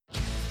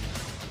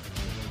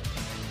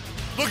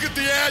Look at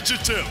the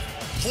adjective.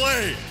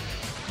 Play.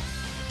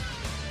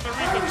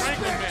 I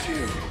respect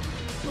you,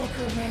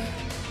 Booker Man.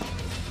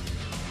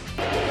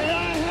 And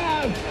I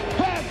have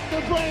half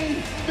the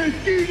brain that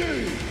you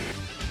do.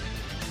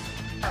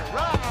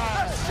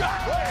 Right.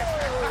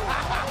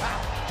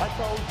 I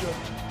told you.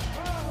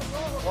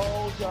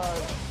 Oh,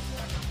 God.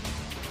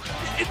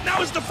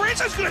 Now is the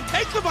franchise going to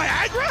take the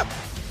Viagra?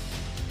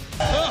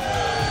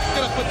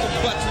 Gonna put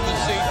some butts in the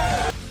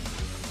seat.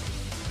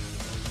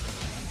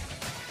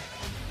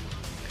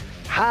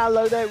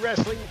 Hello there,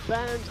 wrestling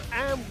fans,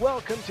 and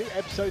welcome to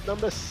episode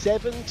number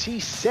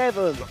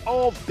 77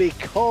 of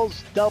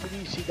Because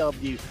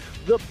WCW,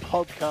 the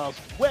podcast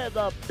where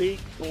the big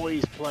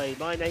boys play.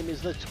 My name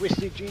is the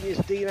Twisted Genius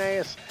Dean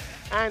Ayers,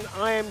 and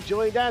I am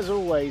joined as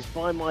always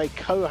by my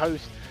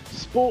co-host,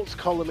 sports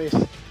columnist,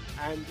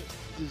 and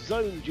the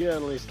Zone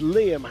journalist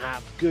Liam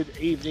Happ. Good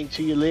evening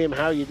to you, Liam.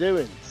 How are you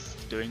doing?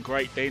 Doing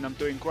great, Dean. I'm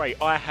doing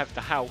great. I have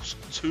the house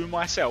to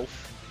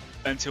myself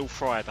until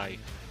Friday.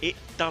 It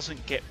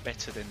doesn't get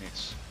better than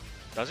this,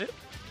 does it?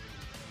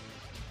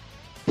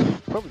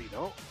 Probably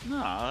not.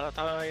 No,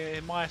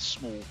 in my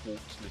small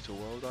warped little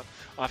world,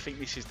 I think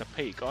this is the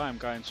peak. I am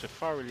going to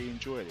thoroughly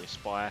enjoy this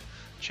by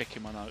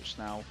checking my notes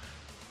now.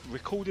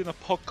 Recording a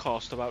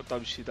podcast about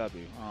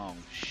WCW. Oh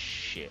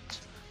shit.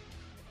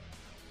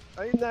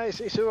 No,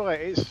 it's all right.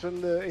 It's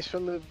from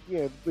the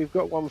we've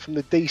got one from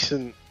the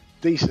decent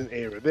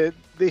era.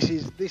 This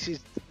is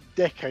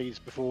decades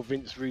before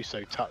Vince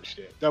Russo touched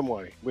it. Don't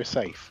worry, we're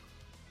safe.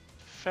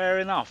 Fair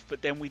enough,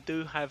 but then we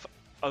do have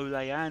Ole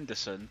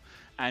Anderson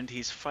and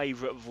his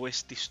favourite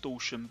voice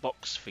distortion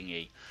box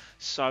thingy.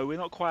 So we're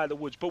not quite out of the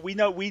woods, but we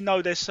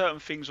know there's certain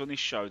things on this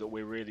show that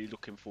we're really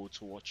looking forward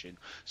to watching.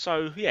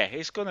 So yeah,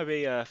 it's going to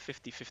be a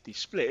 50-50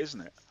 split,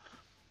 isn't it?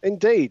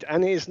 Indeed,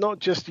 and it's not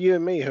just you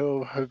and me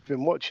who have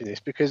been watching this,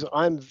 because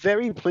I'm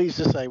very pleased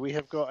to say we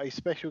have got a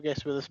special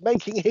guest with us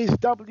making his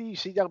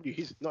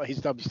WCW, not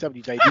his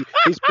WCW debut,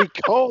 his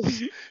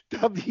Because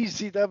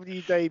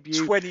WCW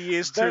debut. 20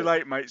 years too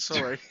late, mate,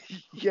 sorry.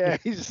 Yeah,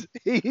 he's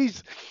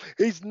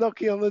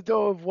knocking on the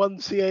door of one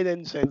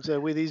CNN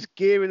centre with his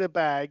gear in a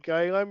bag,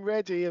 going, "I'm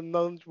ready," and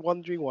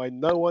wondering why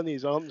no one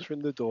is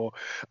answering the door.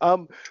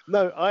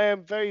 No, I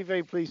am very,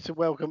 very pleased to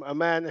welcome a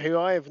man who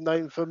I have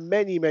known for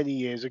many, many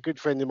years, a good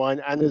friend of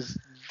mine, and as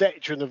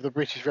veteran of the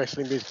British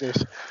wrestling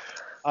business.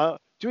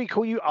 Do we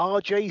call you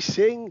RJ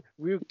Singh?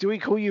 Do we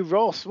call you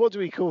Ross? What do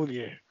we call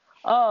you?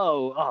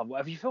 Oh,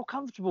 whatever you feel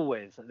comfortable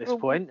with at this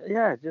point.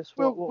 Yeah, just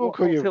we'll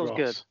call you feels Ross.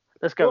 Good.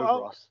 Let's go with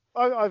Ross.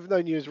 I've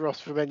known you as Ross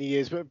for many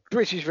years, but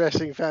British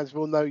wrestling fans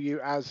will know you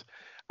as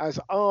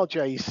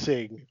RJ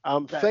Singh.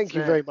 Thank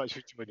you very much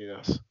for joining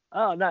us.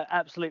 Oh, no,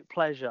 absolute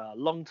pleasure.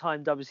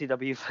 Long-time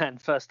WCW fan,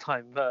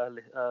 first-time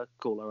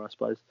caller, I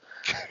suppose,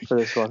 for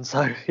this one.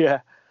 So, yeah.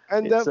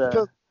 And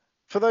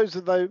for those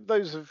of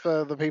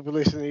the people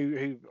listening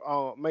who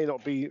may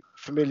not be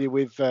familiar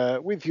with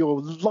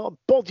your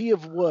body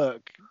of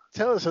work,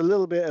 tell us a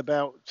little bit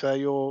about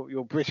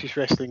your British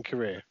wrestling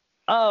career.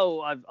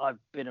 Oh, I've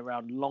been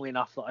around long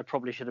enough that I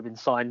probably should have been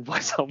signed by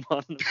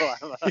someone, but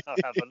I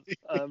haven't.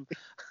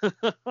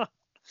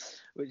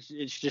 Which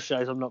it just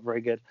shows I'm not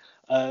very good.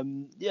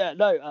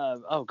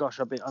 Oh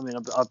gosh, I've been on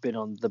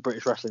the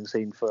British wrestling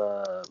scene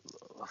for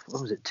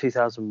what was it,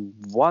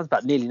 2001?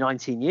 About nearly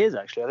 19 years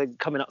actually. I think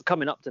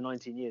coming up to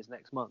 19 years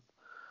next month.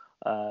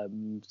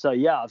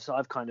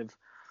 I've kind of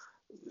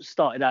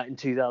started out in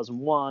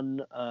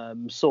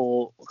 2001.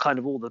 Saw kind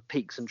of all the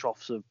peaks and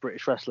troughs of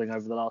British wrestling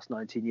over the last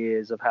 19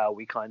 years, of how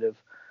we kind of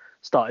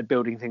started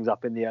building things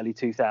up in the early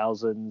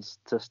 2000s,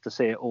 just to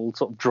see it all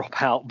sort of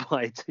drop out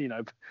by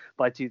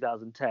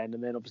 2010,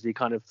 and then obviously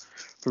kind of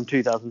from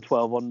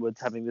 2012 onwards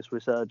having this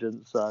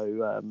resurgence.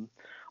 So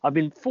I've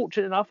been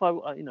fortunate enough,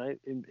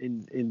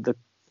 in the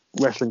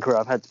wrestling career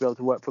I've had to be able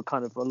to work for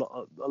kind of a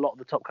lot of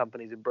the top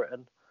companies in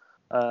Britain.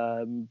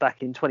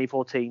 Back in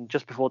 2014,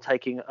 just before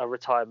taking a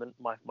retirement,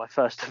 my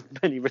first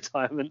of many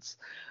retirements.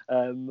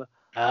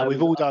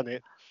 We've all done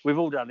it. We've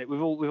all done it.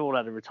 We've all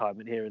had a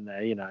retirement here and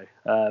there,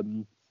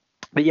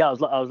 But yeah, I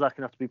was lucky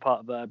enough to be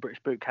part of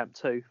British Boot Camp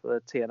 2 for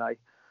TNA,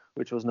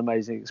 which was an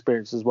amazing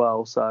experience as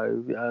well.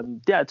 So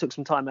I took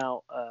some time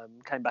out,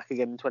 came back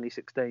again in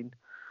 2016,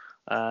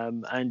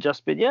 and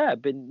just been.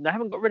 They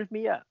haven't got rid of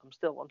me yet. I'm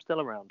still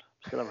around.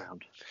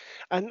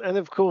 And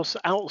of course,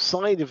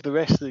 outside of the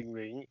wrestling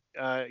ring,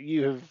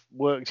 you have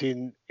worked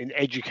in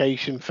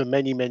education for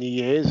many, many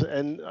years,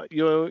 and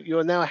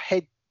you're now a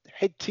head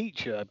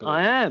teacher, I believe.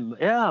 I am.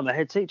 Yeah, I'm a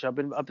head teacher. I've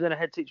been a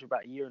head teacher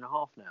about a year and a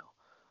half now.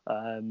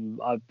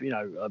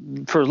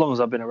 For as long as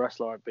I've been a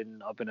wrestler, I've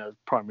been a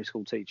primary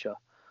school teacher,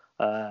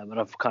 and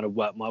I've kind of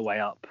worked my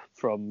way up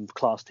from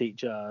class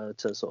teacher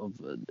to sort of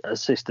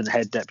assistant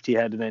head, deputy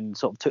head, and then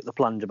sort of took the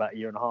plunge about a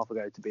year and a half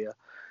ago to be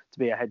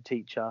a head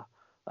teacher.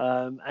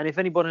 And if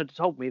anyone had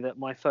told me that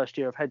my first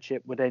year of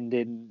headship would end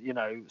in,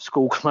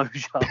 school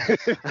closure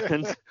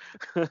and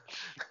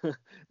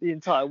the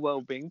entire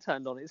world being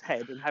turned on its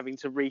head and having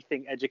to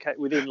rethink educate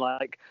within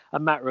like a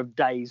matter of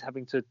days,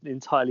 having to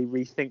entirely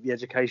rethink the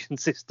education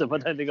system, I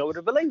don't think I would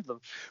have believed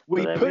them.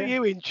 We But put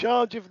you in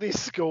charge of this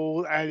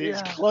school and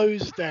it's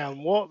closed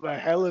down. What the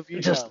hell have you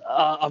just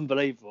done?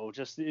 Unbelievable.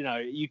 Just,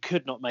 you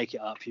could not make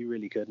it up. You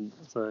really couldn't.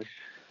 So.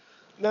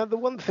 Now, the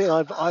one thing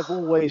I've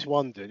always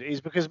wondered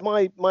is because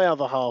my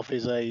other half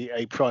is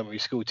a primary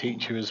school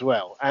teacher as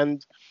well,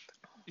 and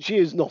she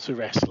is not a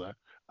wrestler,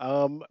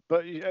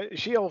 but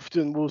she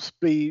often will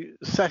be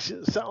sat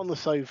on the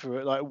sofa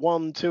at like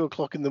 1-2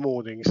 o'clock in the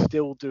morning,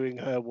 still doing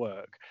her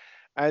work.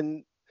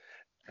 And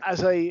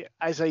as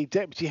a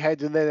deputy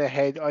head and then a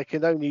head, I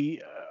can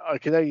only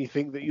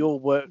think that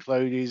your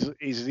workload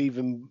is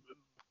even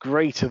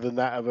greater than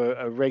that of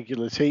a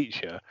regular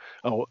teacher.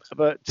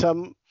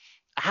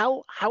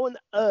 How on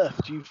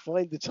earth do you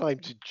find the time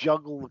to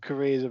juggle the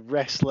careers of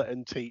wrestler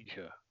and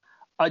teacher?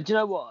 Do you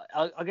know what?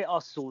 I get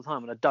asked this all the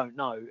time, and I don't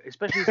know.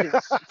 Especially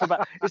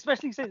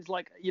since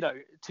like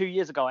 2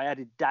 years ago, I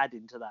added dad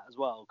into that as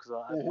well because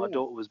my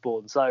daughter was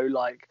born. So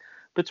like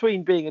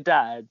between being a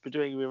dad,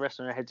 between being a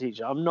wrestler and a head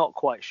teacher, I'm not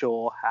quite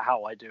sure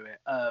how I do it.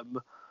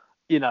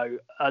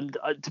 And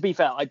to be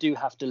fair, I do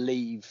have to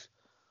leave.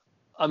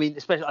 I mean,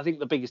 especially I think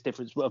the biggest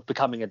difference of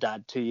becoming a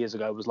dad 2 years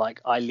ago was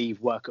like I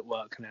leave work at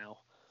work now.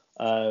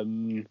 I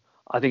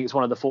think it's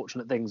one of the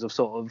fortunate things of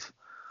sort of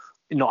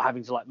not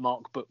having to like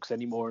mark books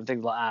anymore and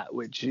things like that,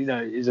 which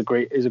is a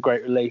great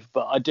relief.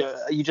 But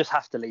you just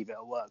have to leave it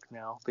at work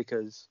now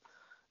because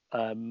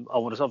I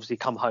want to obviously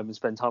come home and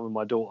spend time with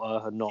my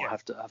daughter and not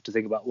have to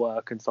think about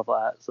work and stuff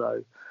like that.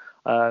 So,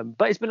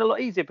 but it's been a lot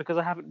easier because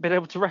I haven't been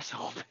able to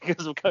wrestle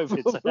because of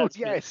COVID. So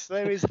yes,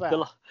 there is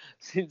that.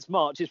 Since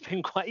March, it's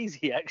been quite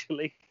easy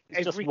actually.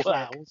 It's Every just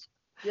work. cloud.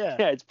 Yeah,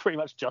 it's pretty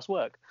much just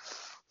work.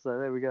 So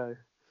there we go.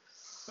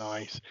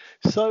 Nice.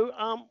 So,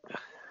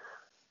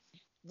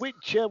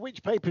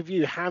 which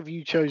pay-per-view have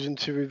you chosen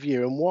to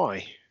review and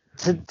why?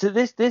 To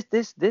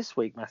this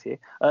week, Matthew.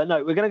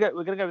 No, we're gonna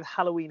go with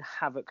Halloween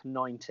Havoc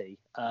 90.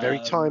 Very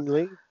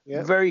timely.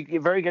 Yeah. Very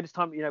very good. It's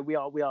time. We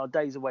are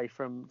days away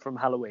from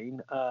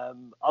Halloween.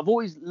 I've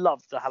always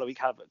loved the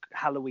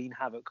Halloween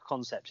Havoc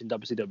concept in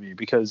WCW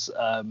because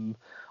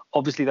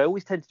obviously they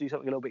always tend to do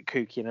something a little bit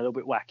kooky and a little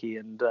bit wacky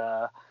and.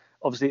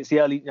 Obviously, it's the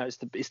early, it's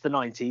the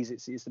 90s.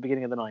 It's the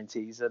beginning of the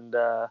 90s, and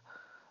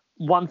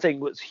one thing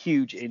that's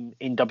huge in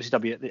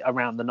WCW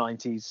around the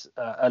 90s,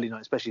 early 90s,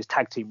 especially is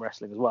tag team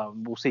wrestling as well.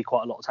 And we'll see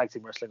quite a lot of tag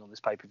team wrestling on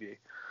this pay per view,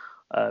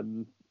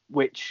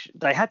 which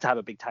they had to have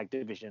a big tag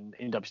division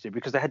in WCW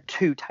because they had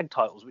 2 tag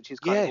titles, which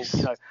is kind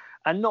of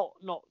and not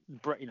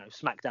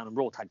SmackDown and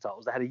Raw tag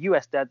titles. They had the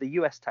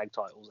US tag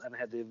titles and they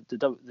had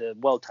the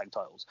World tag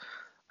titles.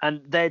 And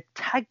their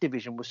tag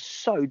division was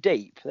so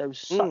deep. There was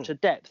such a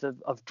depth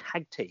of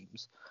tag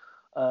teams.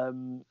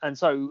 And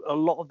so a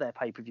lot of their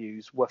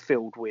pay-per-views were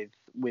filled with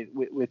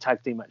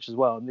tag team matches as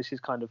well. And this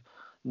is kind of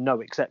no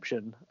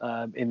exception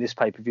in this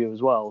pay-per-view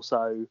as well.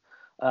 So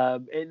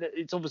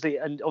it's obviously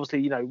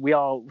we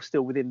are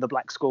still within the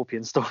Black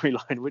Scorpion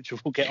storyline, which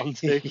we'll get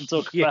onto and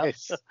talk about.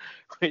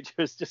 Which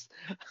was just,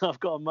 I've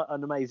got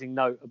an amazing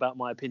note about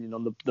my opinion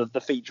on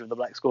the feature of the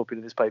Black Scorpion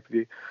in this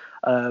pay-per-view.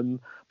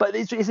 But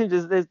it's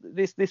interesting.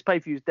 This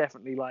pay-per-view is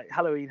definitely like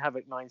Halloween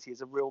Havoc 90 is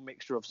a real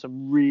mixture of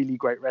some really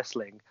great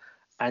wrestling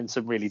and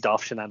some really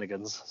daft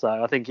shenanigans. So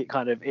I think it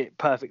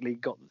perfectly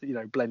got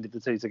blended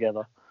the two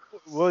together.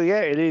 Well,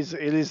 yeah, it is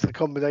the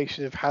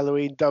combination of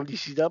Halloween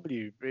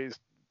WCW. It's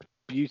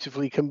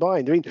beautifully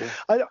combined. I mean,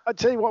 I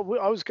tell you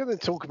what, I was going to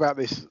talk about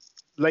this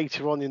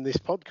later on in this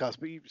podcast,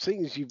 but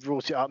seeing as you've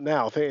brought it up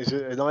now, I think it's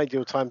an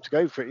ideal time to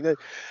go for it.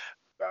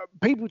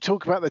 People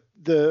talk about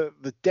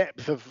the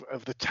depth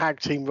of the tag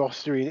team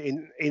roster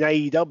in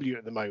AEW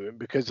at the moment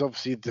because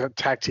obviously the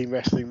tag team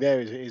wrestling there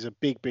is a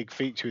big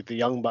feature with the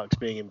Young Bucks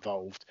being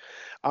involved.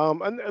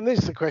 And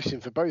this is a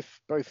question for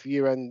both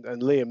you and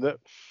Liam that.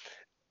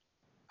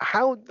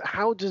 How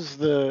does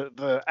the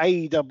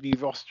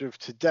AEW roster of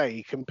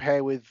today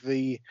compare with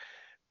the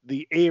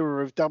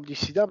era of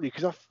WCW?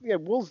 Because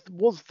was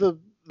the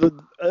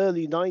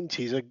early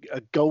 90s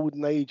a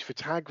golden age for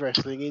tag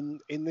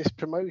wrestling in this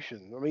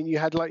promotion? I mean, you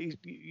had, like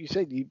you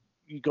said, you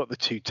got the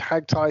 2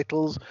 tag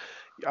titles.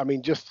 I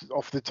mean, just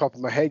off the top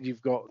of my head,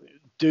 you've got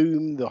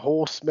Doom, the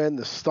Horsemen,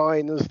 the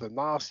Steiners, the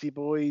Nasty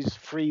Boys,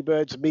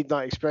 Freebirds,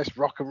 Midnight Express,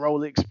 Rock and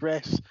Roll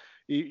Express.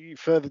 You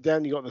further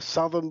down, you got the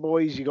Southern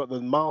Boys, you got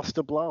the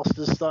Master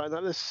Blasters starting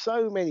up. There's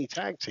so many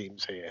tag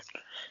teams here.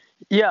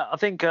 Yeah, I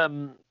think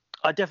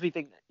I definitely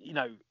think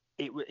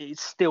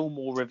it's still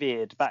more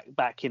revered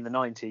back in the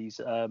 90s.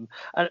 And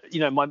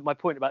my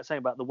point about saying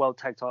about the world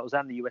tag titles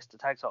and the US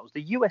tag titles,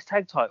 the US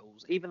tag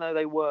titles, even though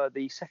they were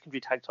the secondary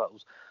tag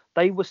titles,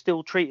 they were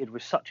still treated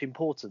with such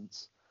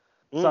importance.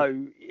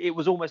 So it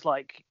was almost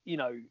like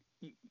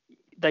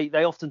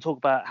they often talk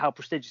about how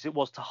prestigious it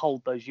was to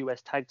hold those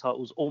US tag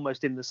titles,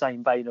 almost in the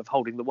same vein of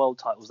holding the world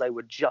titles. They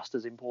were just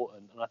as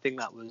important, and I think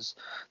that was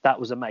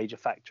a major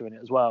factor in it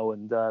as well.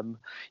 And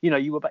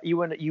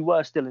you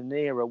were still in an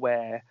era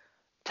where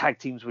tag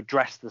teams were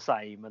dressed the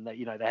same, and that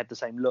they had the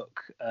same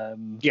look.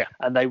 And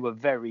they were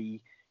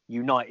very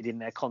united in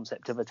their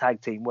concept of a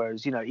tag team.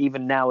 Whereas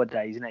even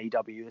nowadays in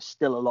AEW, there's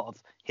still a lot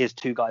of here's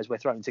two guys we're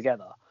throwing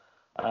together.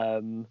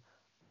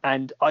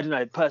 And I don't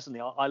know,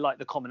 personally, I like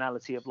the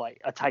commonality of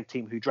like a tag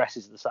team who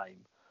dresses the same.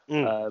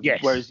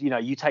 Yes. Whereas,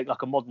 you take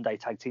like a modern day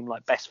tag team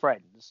like Best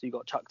Friends, you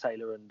got Chuck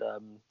Taylor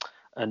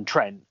and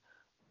Trent.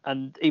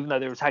 And even though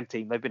they're a tag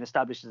team, they've been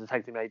established as a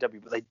tag team in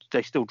AEW, but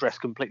they still dress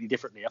completely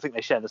differently. I think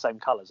they share the same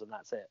colours and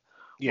that's it.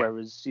 Yeah.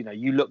 Whereas,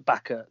 you look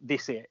back at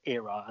this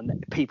era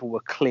and people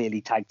were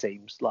clearly tag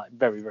teams, like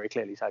very, very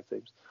clearly tag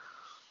teams.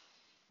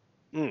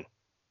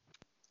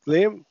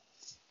 Liam?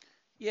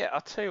 Yeah, I'll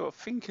tell you what,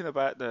 thinking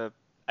about the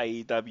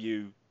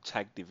AEW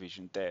tag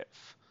division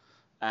depth,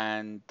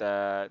 and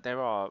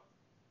there are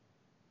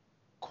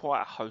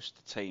quite a host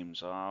of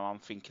teams. I'm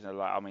thinking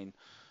of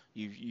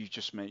you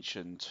just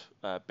mentioned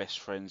Best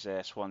Friends there.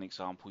 That's one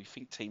example. You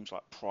think teams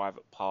like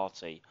Private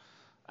Party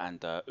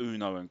and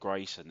Uno and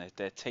Grayson,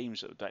 they're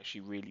teams that would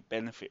actually really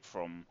benefit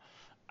from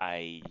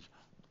a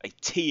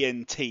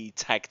TNT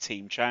Tag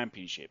Team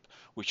Championship,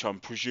 which I'm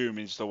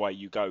presuming is the way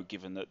you go,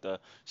 given that the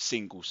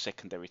single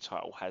secondary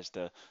title has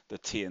the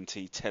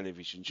TNT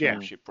Television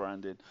Championship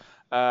branding.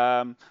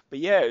 But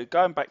yeah,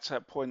 going back to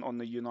that point on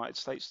the United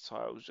States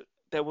titles,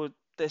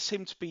 there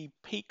seemed to be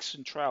peaks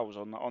and troughs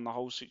on the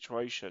whole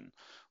situation,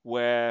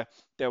 where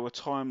there were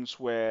times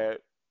where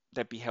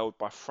they'd be held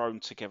by thrown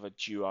together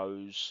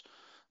duos.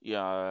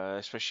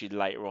 Especially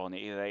later on,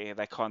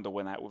 they kind of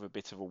went out with a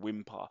bit of a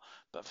whimper.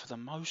 But for the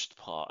most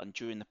part, and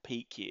during the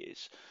peak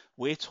years,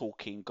 we're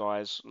talking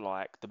guys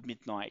like the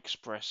Midnight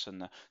Express,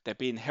 and they're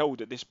being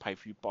held at this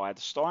pay-per-view by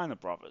the Steiner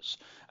brothers.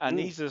 And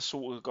these are the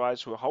sort of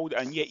guys who are holding,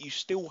 and yet you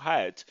still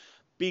had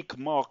big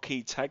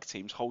marquee tag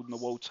teams holding the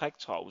world tag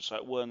titles. So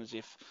it weren't as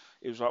if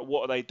it was like,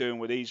 what are they doing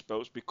with these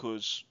belts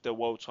because the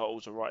world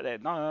titles are right there?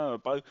 No.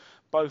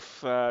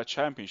 Both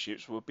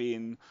championships were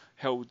being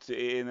held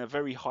in a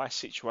very high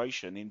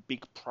situation in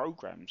big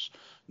programs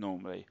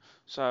normally.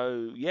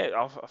 So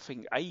yeah, I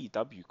think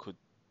AEW could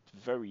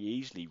very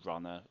easily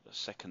run a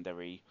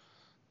secondary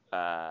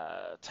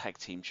tag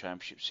team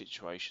championship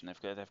situation.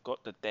 They've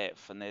got the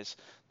depth, and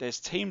there's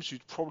teams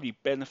who'd probably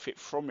benefit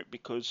from it,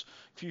 because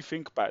if you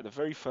think about it, the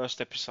very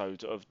first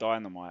episode of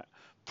Dynamite,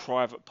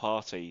 Private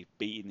Party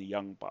beating the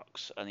Young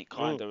Bucks, and it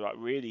kind of like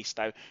really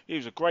it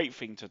was a great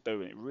thing to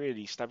do, and it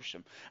really established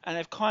them, and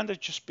they've kind of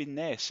just been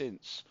there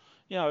since.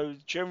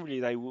 Generally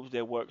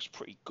their work's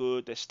pretty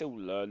good. They're still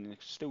learning, they're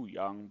still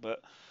young,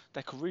 but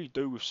they could really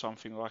do with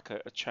something like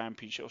a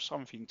championship or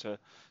something to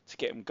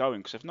get them going,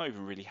 because they've not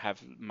even really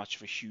have much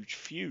of a huge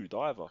feud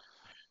either.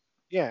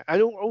 Yeah,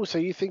 and also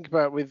you think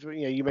about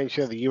you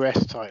mentioned the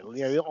US title.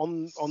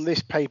 On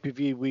this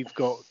pay-per-view we've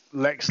got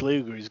Lex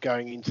Luger is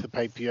going into the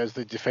pay-per-view as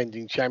the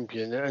defending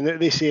champion, and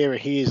at this era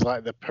he is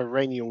like the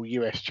perennial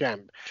US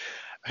champ,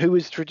 who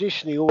was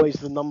traditionally always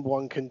the number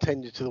one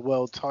contender to the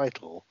world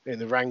title in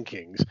the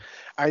rankings.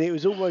 And it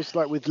was almost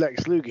like with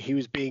Lex Luger, he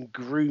was being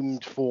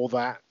groomed for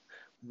that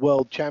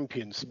world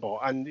champion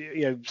spot. And,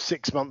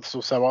 6 months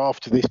or so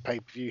after this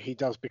pay-per-view, he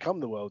does become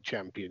the world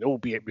champion,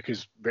 albeit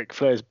because Ric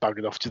Flair's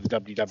buggered off to the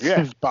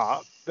WWF.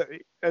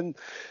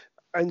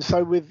 And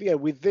so with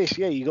this,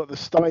 you got the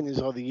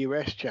Steiners are the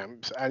US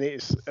champs, and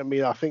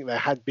I think they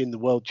had been the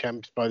world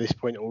champs by this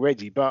point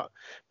already, but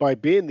by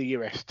being the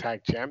US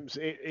tag champs,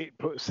 it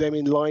puts them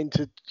in line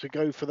to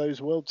go for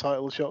those world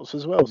title shots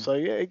as well. So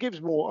yeah, it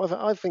gives more.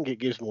 I think it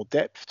gives more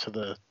depth to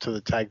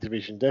the tag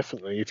division,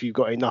 definitely, if you've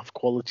got enough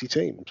quality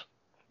teams.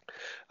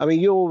 I mean,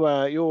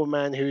 you're a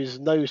man who is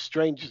no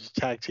stranger to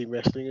tag team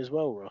wrestling as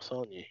well, Ross,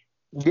 aren't you?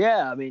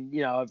 Yeah, I mean,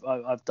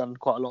 I've done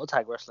quite a lot of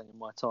tag wrestling in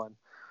my time.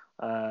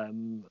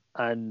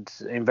 And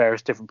in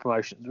various different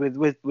promotions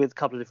with a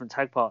couple of different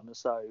tag partners.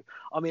 So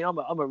I mean, I'm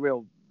a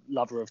real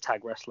lover of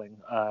tag wrestling,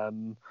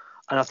 and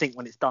I think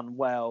when it's done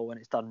well and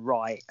it's done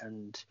right,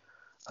 and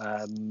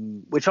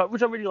which I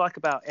really like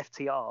about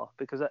FTR,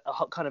 because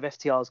kind of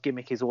FTR's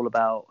gimmick is all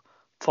about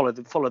follow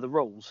the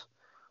rules,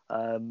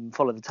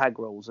 follow the tag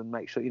rules, and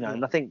make sure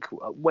And I think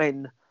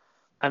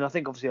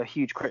obviously a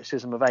huge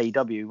criticism of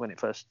AEW when it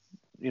first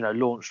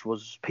launched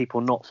was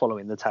people not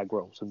following the tag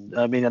rules, and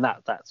I mean, and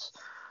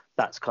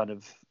that's kind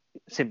of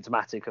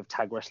symptomatic of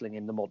tag wrestling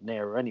in the modern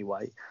era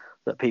anyway,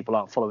 that people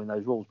aren't following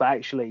those rules. But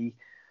actually,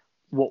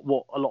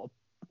 what a lot of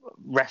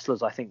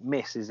wrestlers I think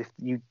miss is if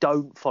you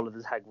don't follow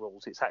the tag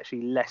rules, it's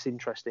actually less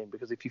interesting,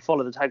 because if you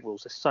follow the tag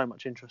rules, there's so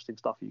much interesting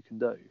stuff you can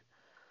do.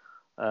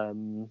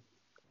 And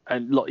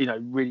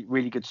really,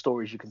 really good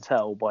stories you can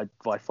tell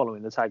by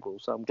following the tag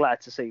rules. So I'm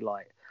glad to see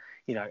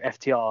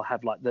FTR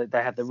have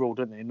they have the rule,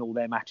 don't they? In all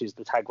their matches,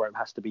 the tag rope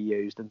has to be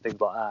used and things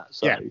like that.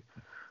 So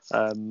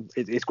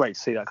it's great to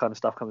see that kind of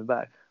stuff coming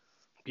back.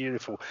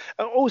 Beautiful.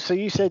 Also,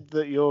 you said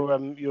that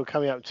you're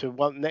coming up to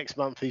next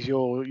month is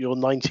your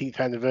 19th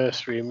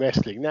anniversary in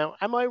wrestling. Now,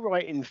 am I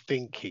right in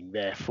thinking,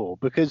 therefore,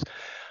 because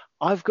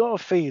I've got a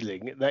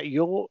feeling that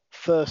your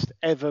first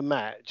ever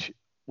match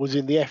was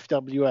in the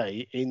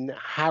FWA in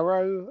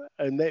Harrow,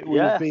 and that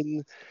would have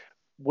been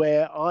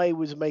where I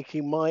was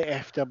making my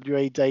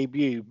FWA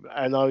debut,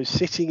 and I was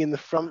sitting in the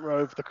front row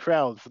of the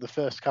crowd for the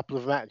first couple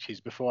of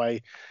matches before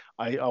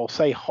I'll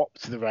say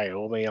hopped the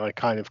rail. I mean, I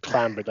kind of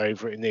clambered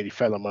over it and nearly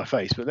fell on my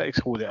face, but let's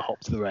call it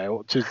hopped the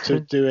rail to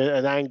do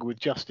an angle with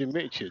Justin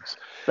Richards.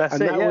 That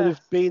would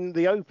have been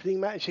the opening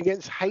match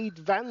against Haid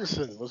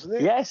Vanson, wasn't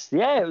it? Yes,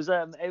 yeah, it was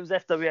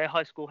FWA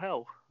High School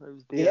Hell. It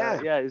was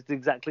it was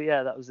exactly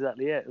that was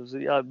exactly it. It was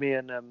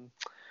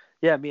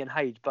me and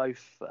Haid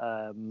both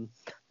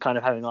kind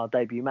of having our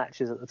debut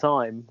matches at the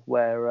time,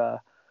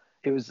 where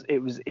it was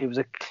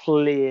a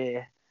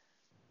clear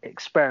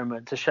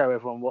experiment to show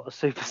everyone what a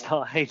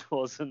superstar Haid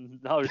was, and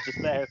I was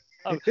just there.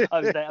 I was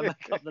there to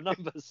make up the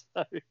numbers.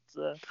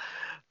 So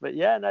but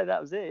yeah, no, that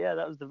was it. Yeah,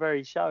 that was the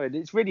very show, and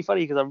it's really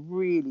funny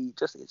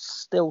because it's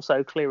still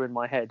so clear in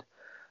my head,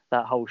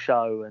 that whole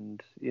show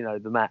and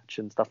the match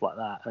and stuff like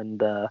that, and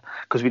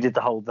because we did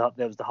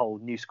there was the whole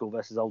new school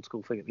versus old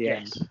school thing at the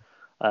end.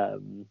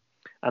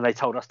 And they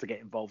told us to get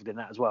involved in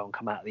that as well and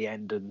come out at the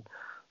end. And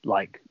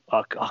I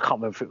can't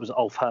remember if it was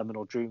Ulf Herman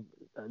or Drew.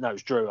 No, it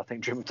was Drew. I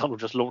think Drew McDonald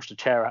just launched a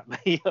chair at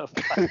me,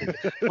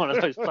 one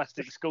of those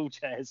plastic school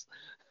chairs.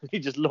 He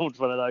just launched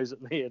one of those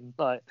at me and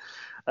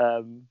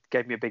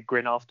gave me a big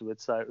grin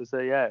afterwards. So it was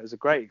a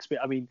great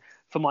experience. I mean,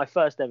 for my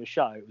first ever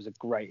show, it was a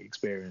great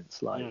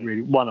experience.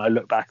 Really one I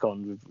look back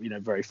on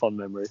with very fond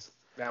memories.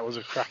 That was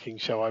a cracking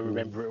show. I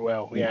remember it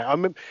well. Yeah,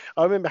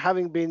 I remember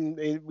having been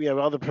in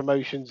other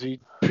promotions who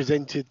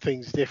presented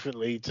things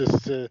differently,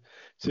 just to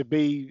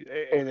be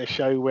in a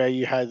show where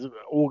you had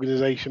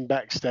organisation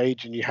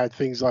backstage and you had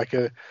things like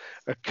a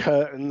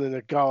curtain and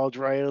a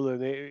guardrail,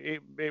 and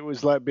it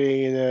was like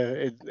being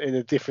in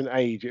a different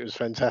age. It was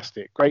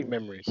fantastic. Great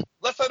memories.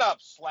 Listen up,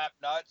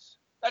 slapnuts.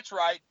 That's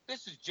right.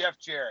 This is Jeff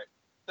Jarrett,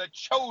 the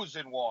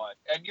chosen one,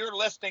 and you're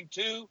listening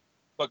to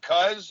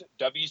Because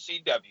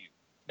WCW.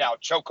 Now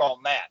choke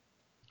on that.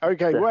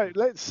 Okay, right.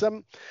 Let's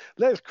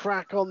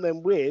crack on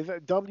then with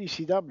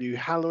WCW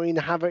Halloween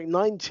Havoc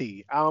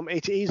 90.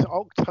 It is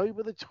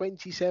October the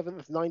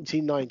 27th,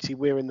 1990.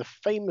 We're in the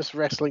famous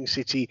wrestling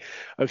city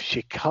of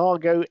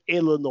Chicago,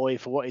 Illinois,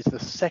 for what is the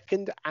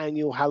second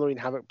annual Halloween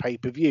Havoc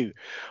pay-per-view.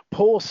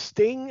 Poor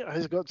Sting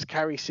has got to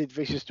carry Sid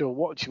Vicious to a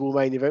watchable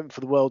main event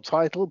for the world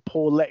title.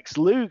 Poor Lex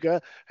Luger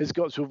has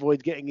got to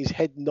avoid getting his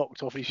head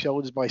knocked off his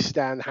shoulders by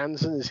Stan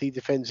Hansen as he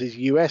defends his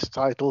US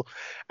title.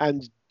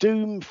 And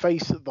Doom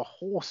face the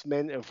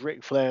Horsemen of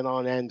Ric Flair and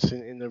Arn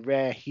Anderson in the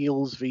rare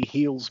heels v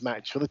heels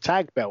match for the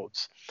tag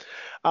belts.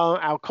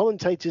 Our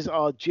commentators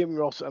are Jim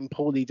Ross and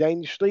Paulie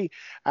Dangerously,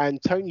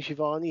 and Tony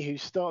Schiavone, who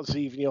starts the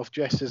evening off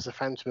dressed as the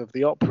Phantom of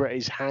the Opera,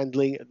 is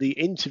handling the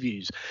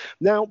interviews.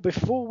 Now,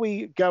 before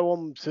we go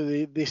on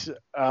to this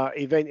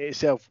event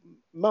itself,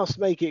 must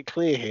make it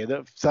clear here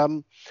that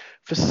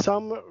for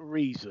some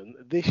reason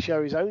this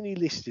show is only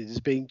listed as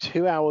being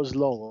 2 hours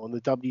long on the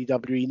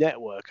WWE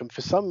network, and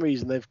for some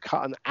reason they've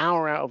cut an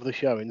hour out of the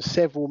show in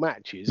several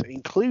matches,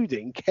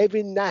 including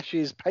Kevin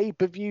Nash's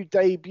pay-per-view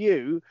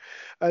debut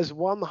as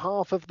one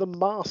half of the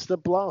Master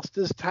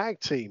Blasters tag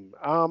team.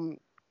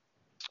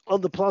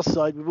 On the plus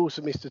side, we've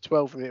also missed a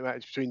 12-minute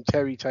match between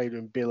Terry Taylor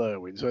and Bill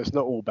Irwin, so it's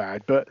not all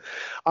bad. But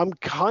I'm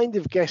kind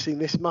of guessing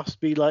this must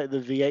be like the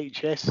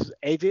VHS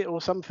edit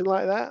or something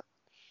like that.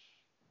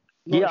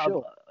 Not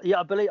sure.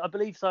 I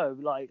believe so.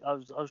 Like I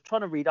was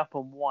trying to read up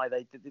on why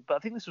they did it, but I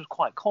think this was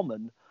quite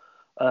common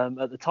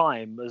at the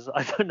time. As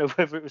I don't know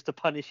whether it was to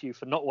punish you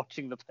for not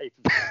watching the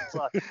pay-per-view, it's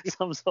like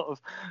some sort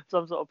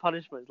of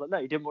punishment. It's like, no,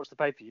 you didn't watch the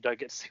pay-per-view, you don't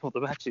get to see all the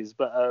matches.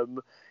 But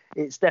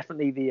it's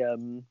definitely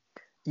the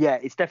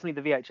it's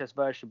definitely the VHS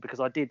version, because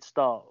I did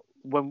start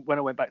when I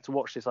went back to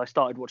watch this. I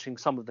started watching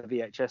some of the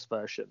VHS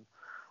version,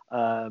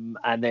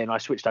 and then I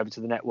switched over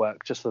to the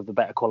network just for the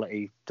better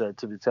quality to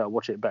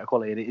watch it in better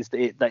quality. And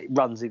it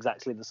runs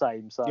exactly the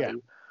same. So yeah.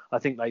 I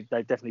think they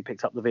definitely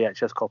picked up the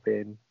VHS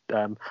copy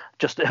and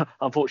just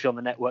unfortunately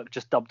on the network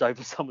just dubbed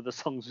over some of the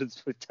songs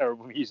with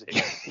terrible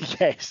music.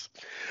 Yes,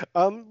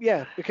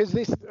 because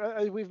this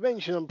we've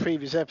mentioned on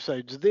previous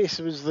episodes. This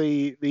was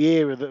the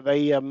era that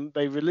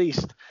they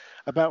released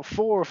about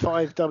 4 or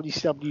 5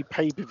 WCW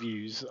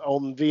pay-per-views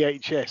on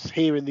VHS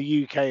here in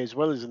the UK as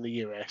well as in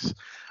the US.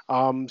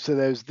 So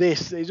there's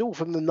this. It's all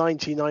from the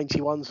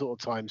 1991 sort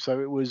of time. So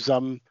it was,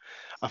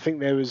 I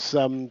think there was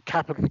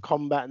Capital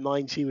Combat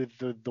 90 with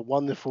the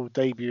wonderful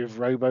debut of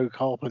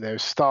RoboCop, and there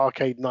was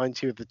Starrcade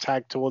 90 with the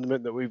tag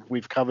tournament that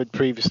we've covered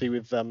previously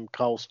with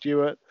Carl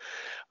Stewart.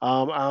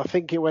 And I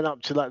think it went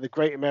up to like the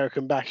Great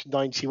American Bash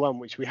 '91,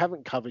 which we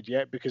haven't covered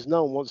yet because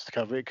no one wants to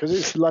cover it because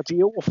it's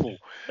bloody awful.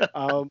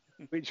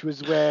 Which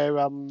was where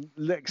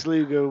Lex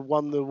Luger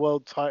won the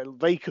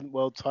vacant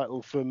world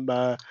title from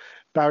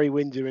Barry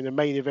Windham in a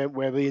main event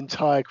where the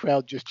entire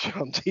crowd just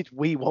chanted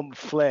 "We want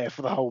Flair"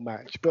 for the whole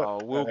match.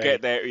 But we'll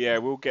get there. Yeah,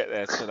 we'll get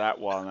there to that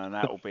one, and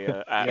that will be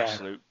an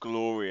absolute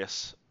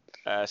glorious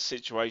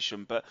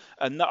situation. But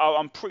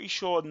I'm pretty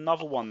sure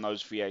another one of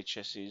those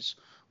VHSs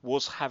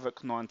was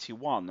Havoc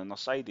 91, and I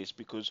say this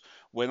because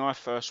when I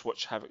first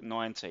watched Havoc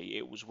 90,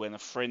 it was when a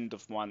friend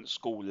of mine at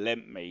school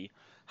lent me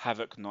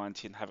Havoc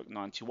 90 and Havoc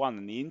 91,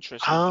 and the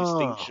interesting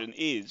distinction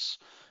is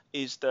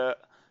that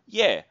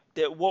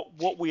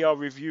what we are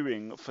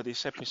reviewing for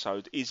this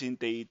episode is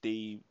indeed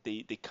the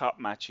cut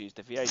matches,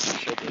 the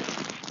VHS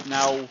edit.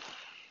 Now,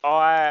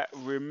 I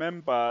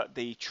remember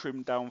the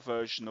trimmed down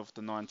version of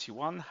the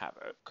 91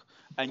 Havoc,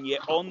 and yet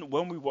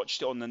when we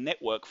watched it on the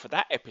network for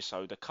that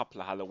episode a couple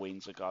of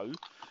Halloweens ago,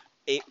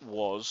 it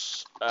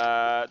was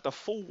the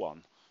full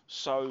one.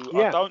 So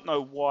I don't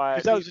know why.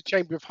 Because that was a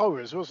Chamber of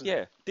Horrors, wasn't it?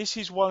 Yeah, this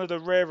is one of the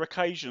rare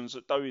occasions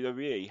that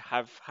WWE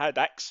have had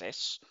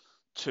access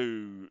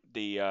to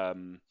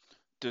the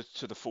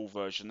full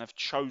version. They've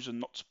chosen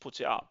not to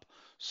put it up,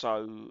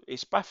 so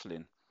it's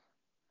baffling.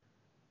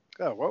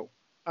 Oh well.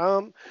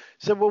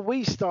 So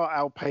we start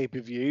our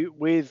pay-per-view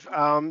with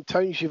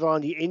Tony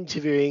Schiavone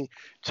interviewing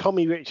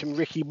Tommy Rich and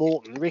Ricky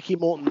Morton. Ricky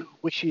Morton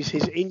wishes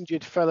his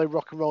injured fellow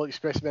Rock and Roll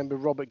Express member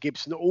Robert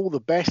Gibson all the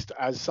best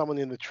as someone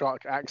in the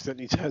truck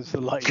accidentally turns the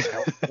lights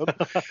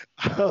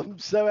out.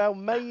 So our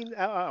main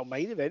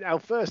event, our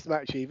first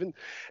match even,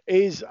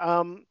 is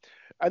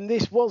and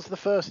this was the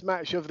first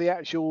match of the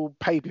actual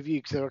pay-per-view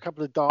because there were a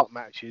couple of dark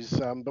matches,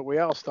 but we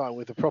are starting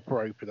with the proper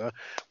opener,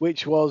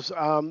 which was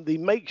the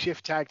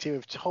makeshift tag team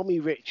of Tommy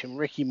Rich and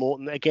Ricky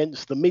Morton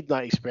against the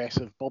Midnight Express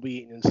of Bobby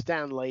Eaton and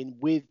Stan Lane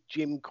with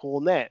Jim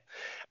Cornette.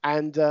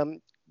 And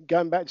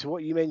going back to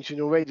what you mentioned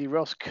already,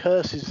 Ross,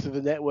 curses to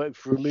the network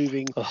for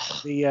removing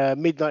the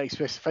Midnight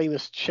Express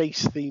famous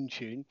chase theme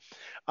tune.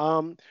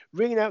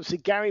 Ring announcer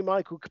Gary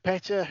Michael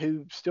Capetta,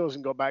 who still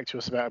hasn't got back to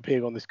us about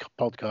appearing on this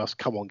podcast.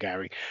 Come on,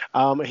 Gary.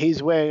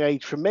 He's wearing a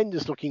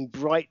tremendous-looking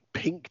bright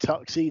pink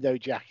tuxedo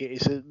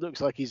jacket. It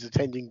looks like he's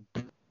attending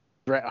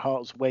Bret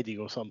Hart's wedding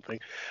or something.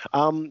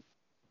 And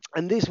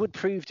this would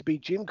prove to be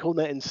Jim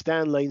Cornette and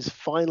Stan Lane's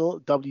final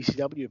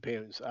WCW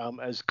appearance,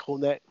 as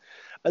Cornette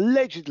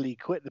allegedly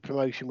quit the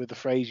promotion with the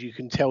phrase, "You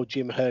can tell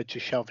Jim Herd to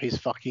shove his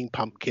fucking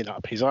pumpkin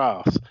up his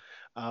ass."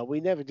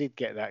 We never did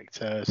get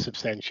that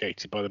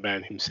substantiated by the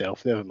man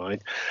himself. Never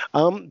mind.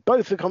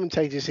 Both the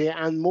commentators here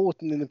and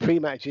Morton in the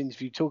pre-match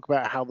interview talk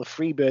about how the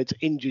Freebirds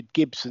injured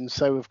Gibson.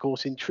 So, of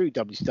course, in true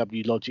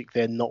WCW logic,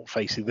 they're not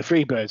facing the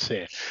Freebirds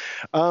here.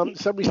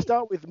 So we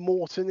start with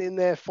Morton in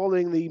there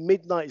following the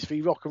Midnights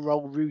v Rock and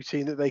Roll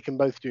routine that they can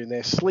both do in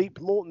their sleep.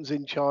 Morton's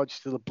in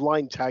charge till the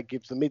blind tag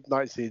gives the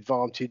Midnights the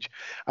advantage,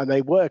 and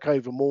they work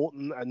over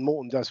Morton, and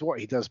Morton does what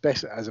he does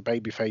best as a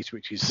babyface,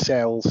 which is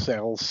sell,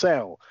 sell,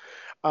 sell.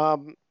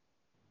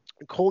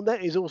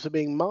 Cornette is also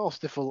being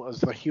masterful as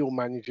the heel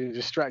manager,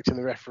 distracting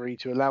the referee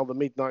to allow the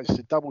Midnights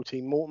to double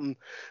team Morton.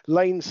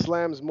 Lane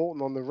slams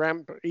Morton on the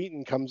ramp.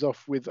 Eaton comes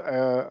off with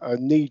a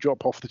knee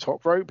drop off the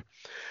top rope.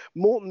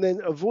 Morton then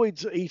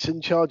avoids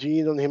Eaton charging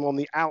in on him on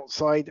the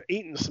outside.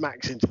 Eaton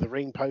smacks into the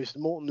ring post.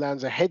 Morton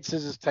lands a head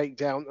scissors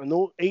takedown,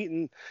 and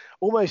Eaton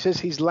almost as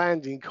he's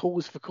landing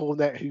calls for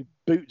Cornette, who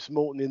boots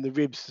Morton in the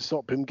ribs to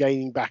stop him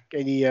gaining back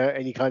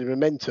any kind of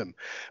momentum.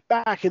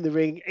 Back in the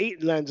ring,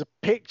 Eaton lands a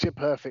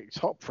picture-perfect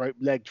top rope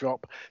leg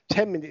drop.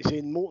 10 minutes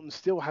in, Morton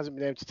still hasn't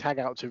been able to tag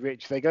out to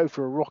Rich. They go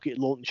for a rocket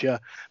launcher,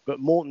 but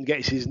Morton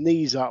gets his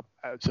knees up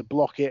to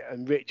block it,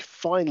 and Rich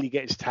finally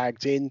gets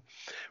tagged in.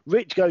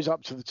 Rich goes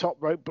up to the top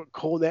rope, but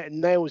Cornette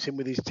nails him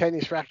with his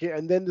tennis racket,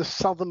 and then the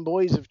Southern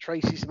Boys of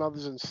Tracy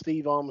Smothers and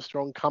Steve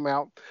Armstrong come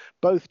out,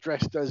 both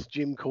dressed as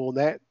Jim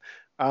Cornette.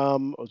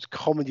 Or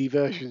comedy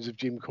versions of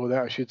Jim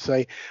Cornette, I should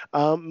say.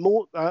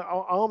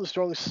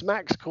 Armstrong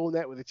smacks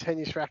Cornette with a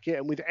tennis racket,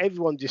 and with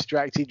everyone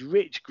distracted,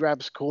 Rich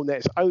grabs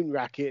Cornette's own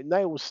racket,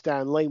 nails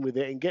Stan Lane with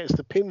it, and gets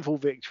the pinfall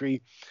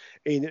victory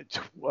in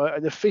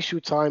an official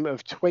time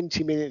of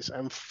 20 minutes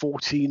and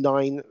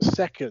 49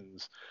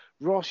 seconds.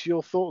 Ross,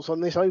 your thoughts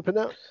on this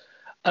opener?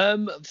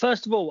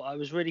 First of all, I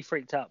was really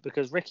freaked out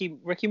because Ricky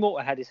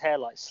Morton had his hair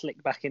like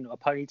slicked back into a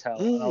ponytail,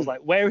 and I was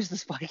like, "Where is the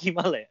spiky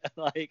mullet?"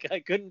 Like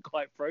I couldn't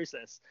quite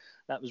process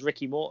that was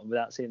Ricky Morton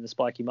without seeing the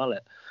spiky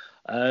mullet.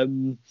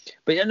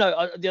 But yeah,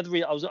 no. The other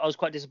reason I was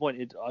quite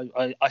disappointed.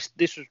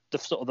 This was the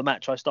sort of the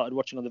match I started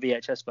watching on the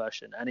VHS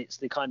version, and it's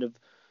the kind of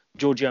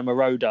Giorgio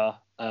Moroder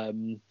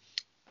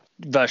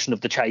version of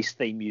the Chase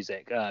theme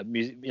music, the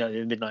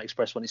Midnight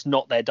Express one. It's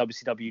not their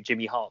WCW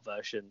Jimmy Hart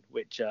version,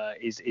 which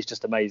is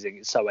just amazing.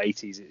 It's so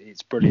 80s,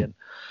 it's brilliant.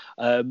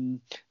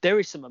 There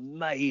is some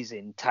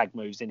amazing tag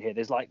moves in here.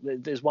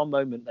 There's one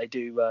moment they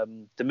do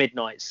the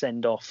Midnight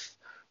send off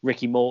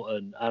Ricky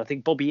Morton, and I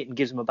think Bobby Eaton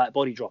gives him a back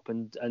body drop,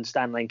 and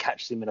Stan Lane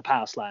catches him in a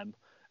power slam,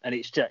 and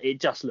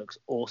it just looks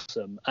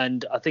awesome.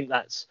 And I think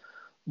that's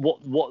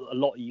what a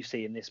lot you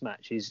see in this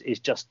match is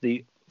just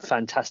the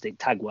fantastic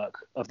tag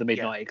work of the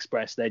Midnight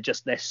Express.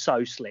 They're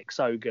so slick,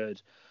 so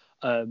good.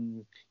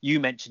 You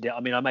mentioned it. I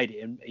mean, I made it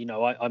in,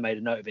 I made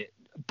a note of it.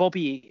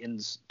 Bobby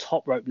Eaton's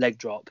top rope leg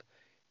drop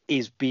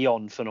is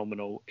beyond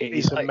phenomenal.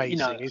 It's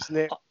amazing, isn't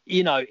it?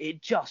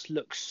 It just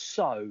looks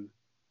so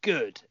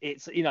good.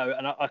 It's, and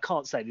I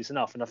can't say this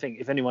enough. And I think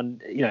if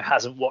anyone,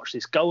 hasn't watched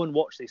this, go and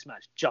watch this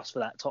match just for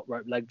that top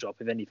rope leg drop,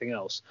 if anything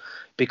else,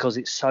 because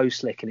it's so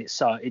slick and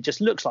it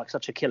just looks like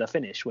such a killer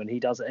finish when he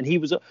does it. And he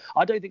was,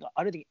 I don't think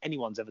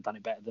anyone's ever done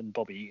it better than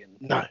Bobby Eaton.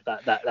 No,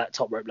 that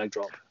top rope leg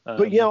drop.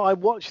 But I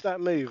watched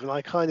that move and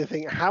I kind of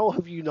think, how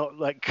have you not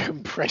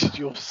compressed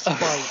your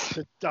spine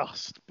to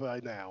dust by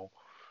now?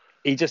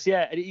 He just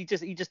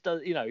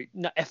does,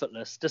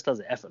 effortless, just does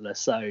it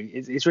effortless. So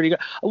it's really good.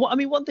 I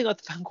mean, one thing I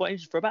found quite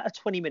interesting, for about a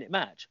 20-minute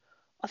match,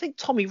 I think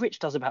Tommy Rich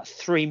does about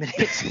 3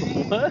 minutes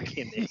of work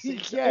in this.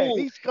 He's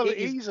got it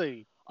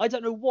easy. I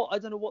don't know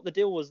what the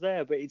deal was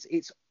there, but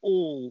it's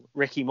all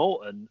Ricky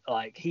Morton.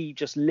 Like, he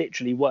just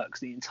literally works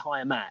the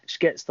entire match,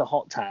 gets the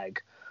hot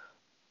tag.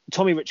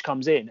 Tommy Rich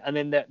comes in, and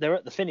then they're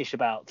at the finish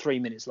about 3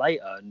 minutes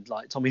later, and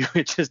like Tommy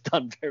Rich has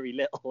done very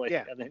little,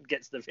 and then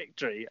gets the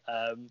victory.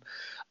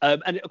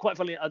 And quite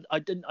funny, I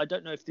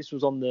don't know if this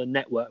was on the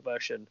network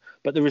version,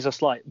 but there is a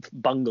slight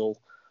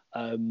bungle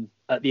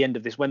at the end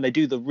of this when they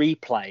do the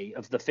replay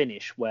of the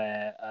finish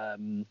where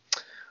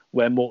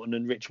Morton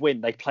and Rich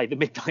win. They play the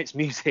Midnight's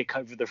music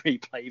over the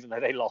replay, even though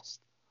they lost.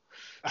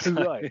 So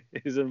right.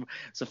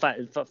 It's a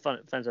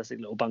fantastic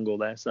little bungle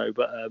there. So,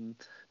 but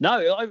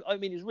no, I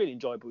mean, it's really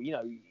enjoyable.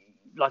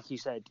 Like you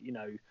said,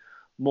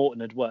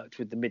 Morton had worked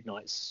with the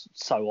Midnights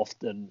so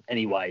often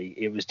anyway.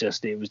 It was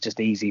just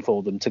easy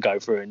for them to go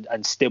through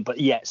and still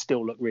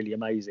look really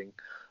amazing.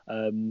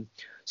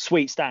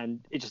 Sweet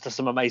Stan, it just does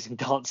some amazing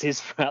dances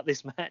throughout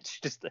this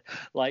match. Just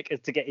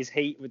like to get his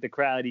heat with the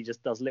crowd, he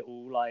just does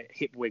little like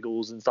hip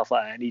wiggles and stuff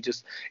like that. And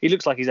he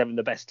looks like he's having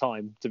the best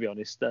time, to be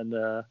honest. And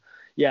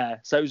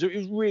so it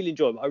was really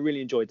enjoyable. I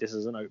really enjoyed this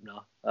as an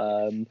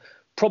opener.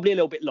 Probably a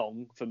little bit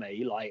long for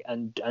me,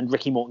 and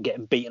Ricky Morton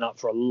getting beaten up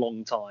for a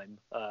long time.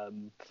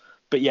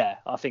 But yeah,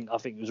 I think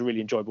it was a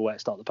really enjoyable way to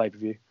start the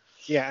pay-per-view.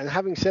 Yeah, and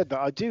having said that,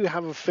 I do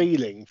have a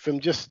feeling from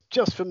just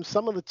from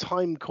some of the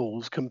time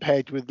calls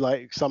compared with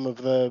like some of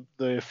the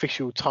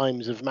official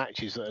times of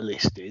matches that are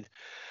listed,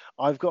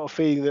 I've got a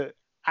feeling that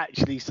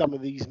actually some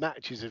of these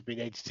matches have been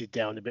edited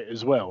down a bit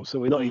as well. So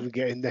we're not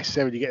even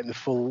necessarily getting the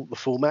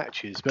full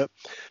matches. But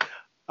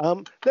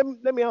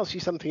let me ask you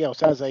something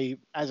else as a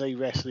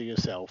wrestler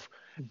yourself.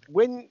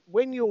 When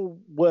you're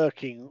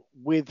working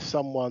with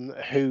someone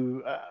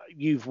who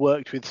you've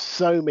worked with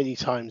so many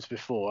times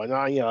before, and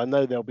I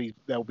know there'll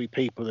be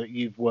people that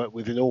you've worked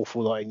with an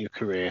awful lot in your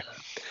career,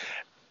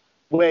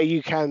 where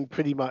you can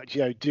pretty much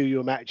do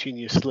your match in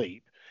your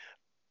sleep.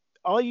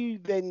 Are you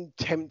then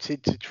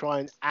tempted to try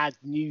and add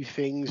new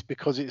things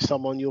because it's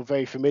someone you're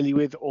very familiar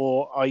with,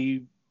 or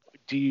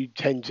do you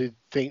tend to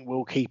think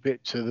we'll keep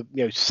it to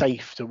the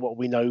safe to what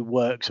we know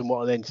works and what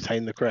will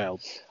entertain the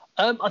crowd?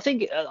 I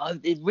think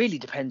it really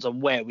depends on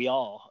where we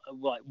are,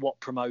 like what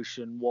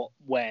promotion,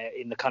 where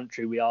in the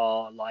country we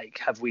are. Like,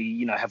 have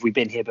we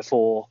been here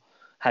before?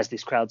 Has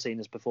this crowd seen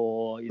us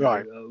before?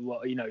 Right.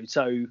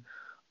 So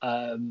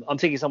I'm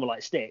thinking someone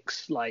like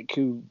Styx, like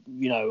who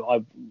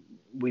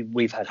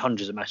we've had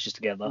hundreds of matches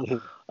together,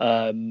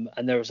 and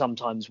there are some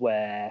times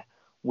where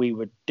we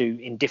would do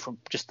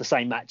just the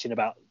same match in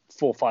about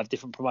 4 or 5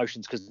 different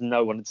promotions because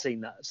no one had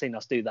seen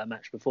us do that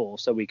match before,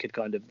 so we could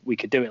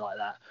do it like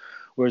that.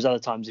 Whereas other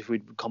times, if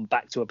we'd come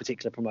back to a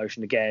particular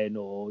promotion again,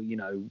 or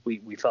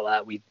we felt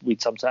that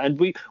we'd sometimes, and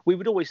we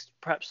would always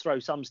perhaps throw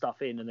some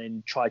stuff in and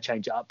then try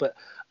change it up. But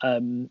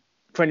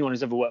for anyone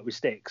who's ever worked with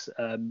Styx,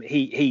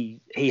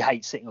 he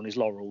hates sitting on his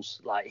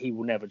laurels. Like, he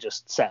will never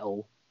just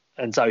settle,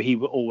 and so he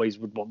always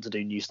would want to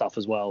do new stuff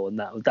as well. And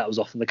that was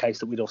often the case,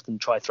 that we'd often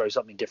try throw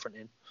something different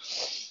in.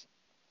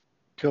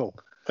 Cool,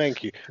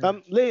 thank you,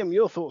 Liam.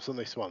 Your thoughts on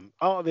this one?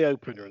 Art of the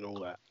opener and all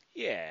that.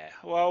 Yeah,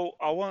 well,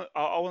 I want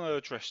to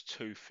address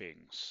 2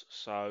 things.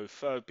 So,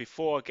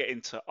 before I get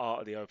into art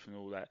of the open and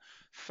all that,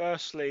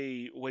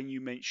 firstly, when you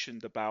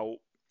mentioned about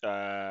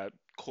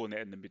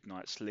Cornette and the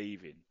Midnights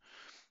leaving,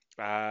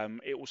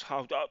 it was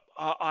hard.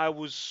 I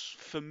was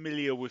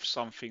familiar with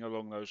something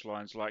along those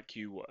lines, like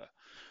you were,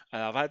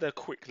 and I've had a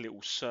quick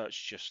little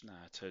search just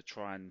now to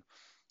try and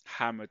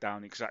hammer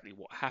down exactly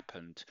what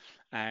happened,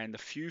 and a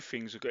few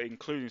things,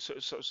 including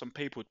some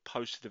people had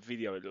posted a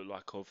video, it looked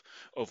like,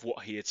 of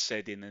what he had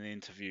said in an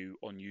interview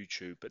on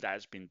YouTube, but that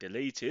has been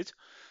deleted.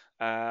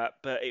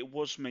 But it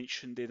was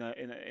mentioned in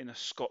a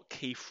Scott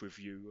Keith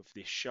review of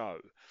this show,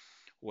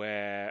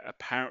 where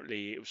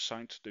apparently it was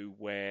something to do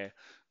where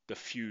the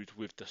feud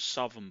with the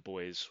Southern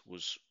Boys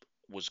was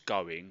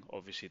going.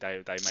 Obviously, they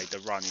made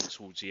the run in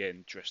towards the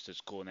end dressed as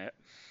Cornette.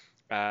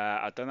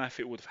 I don't know if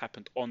it would have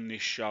happened on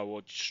this show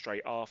or just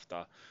straight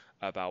after,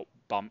 about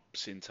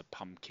bumps into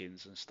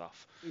pumpkins and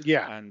stuff.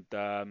 Yeah. And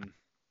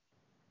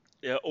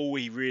all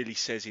he really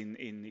says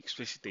in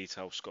explicit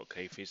detail, Scott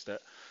Keith, is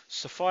that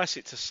suffice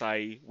it to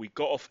say, we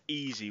got off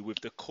easy with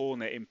the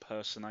Cornette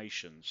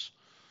impersonations.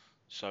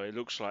 So it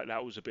looks like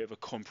that was a bit of a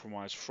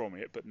compromise from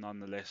it, but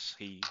nonetheless,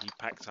 he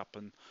packed up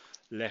and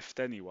left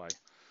anyway.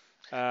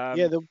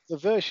 Yeah, the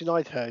version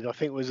I'd heard, I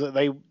think, was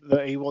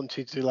that he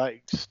wanted to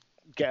like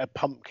get a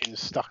pumpkin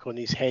stuck on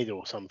his head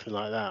or something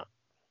like that.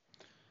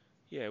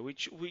 Yeah,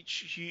 which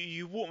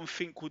you wouldn't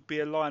think would be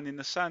a line in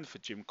the sand for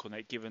Jim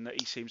Cornette, given that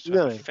he seems to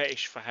No. have a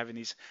fetish for having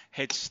his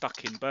head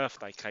stuck in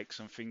birthday cakes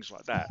and things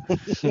like that.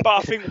 But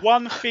I think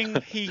one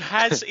thing he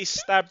has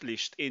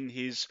established in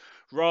his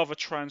rather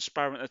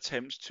transparent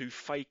attempts to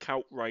fake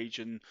outrage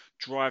and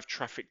drive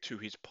traffic to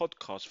his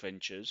podcast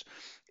ventures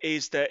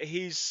is that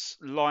his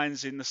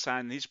lines in the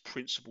sand, his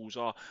principles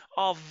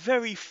are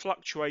very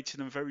fluctuating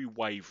and very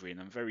wavering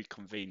and very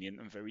convenient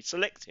and very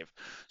selective.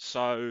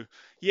 So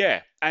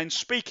yeah, and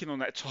speaking on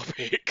that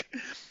topic,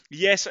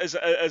 yes, as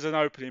an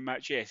opening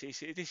match, yes,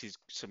 this is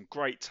some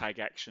great tag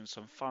action,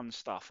 some fun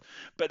stuff.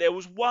 But there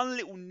was one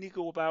little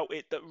niggle about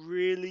it that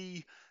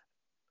really,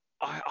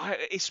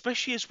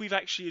 especially as we've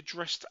actually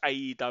addressed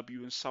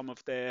AEW and some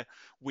of their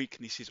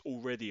weaknesses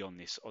already on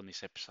this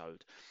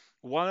episode.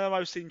 One of the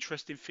most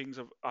interesting things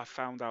I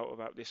found out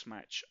about this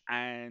match,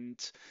 and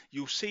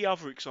you'll see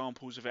other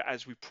examples of it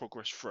as we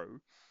progress through,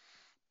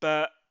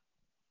 but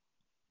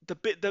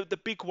the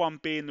big one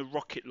being the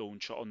rocket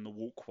launcher on the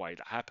walkway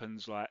that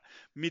happens like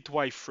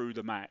midway through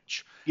the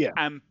match, Yeah.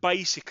 and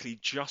basically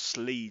just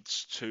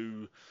leads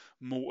to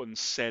Morton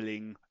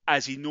selling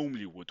as he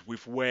normally would,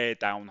 with wear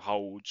down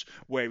holds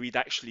where he'd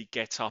actually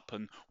get up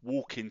and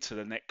walk into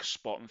the next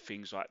spot and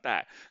things like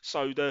that.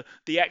 So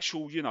the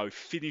actual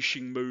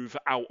finishing move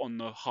out on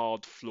the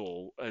hard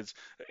floor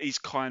is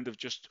kind of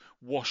just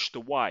washed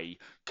away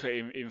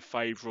in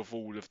favour of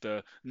all of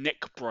the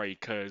neck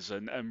breakers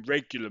and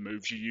regular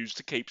moves you use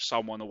to keep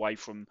someone away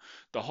from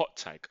the hot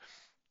tag.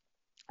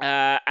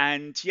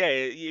 And yeah,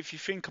 if you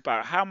think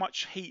about how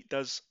much heat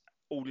does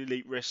All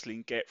Elite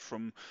Wrestling get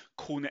from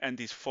Cornette and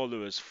his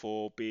followers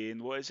for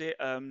being, what is it,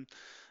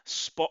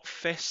 spot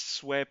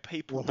fests where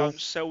people don't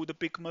sell the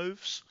big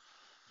moves?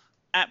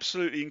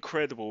 Absolutely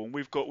incredible, and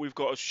we've got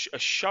a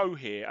show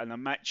here and a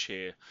match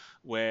here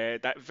where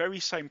that very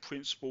same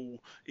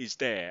principle is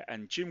there,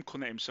 and Jim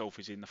Cornette himself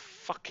is in the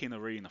fucking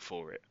arena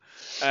for it,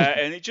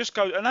 and it just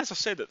goes. And as I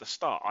said at the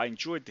start, I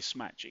enjoyed this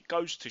match. It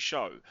goes to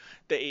show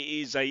that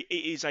it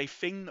is a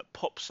thing that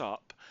pops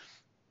up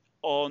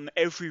on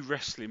every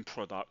wrestling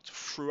product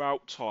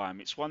throughout time.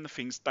 It's one of the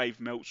things Dave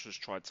Meltzer has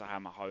tried to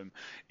hammer home,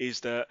 is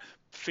that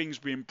things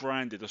being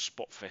branded as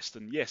spot fest,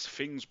 and yes,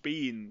 things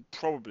being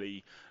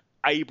probably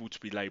able to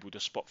be labelled a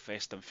spot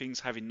fest, and things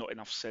having not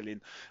enough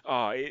selling.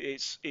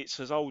 It's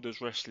as old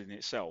as wrestling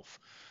itself.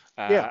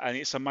 And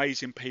it's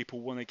amazing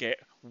people want to get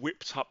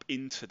whipped up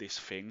into this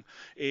thing.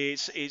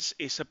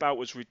 It's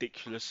about as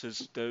ridiculous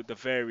as the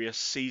various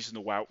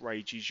seasonal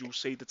outrages you'll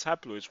see the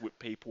tabloids whip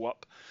people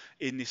up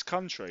in this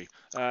country.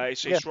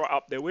 It's right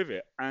up there with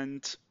it,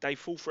 and they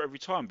fall for it every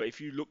time. But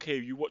if you look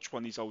here, you watch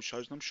one of these old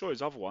shows, and I'm sure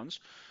there's other ones,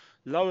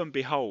 lo and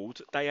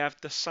behold, they have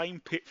the same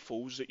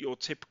pitfalls that your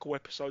typical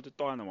episode of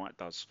Dynamite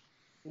does.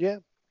 Yeah,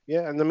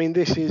 and I mean,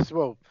 this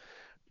will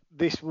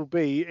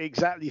be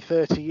exactly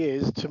 30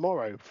 years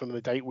tomorrow from the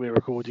date we're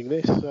recording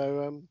this.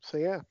 So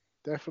yeah,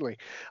 definitely.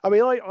 I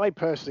mean, I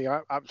personally,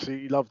 I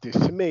absolutely love this.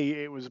 To me,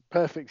 it was a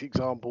perfect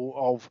example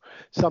of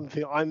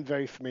something I'm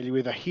very familiar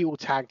with: a heel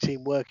tag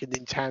team working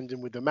in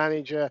tandem with the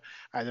manager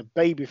and a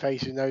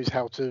babyface who knows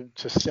how to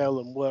sell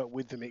and work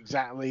with them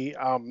exactly.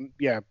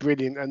 Yeah,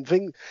 brilliant. And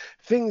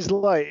things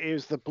like it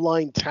was the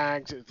blind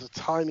tags, it was the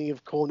timing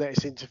of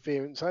Cornette's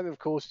interference, and of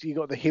course you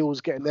got the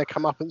heels getting their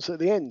comeuppance at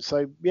the end.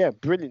 So yeah,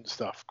 brilliant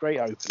stuff. Great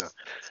opener.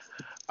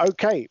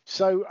 Okay,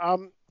 so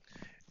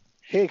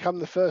here come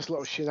the first lot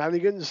of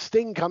shenanigans.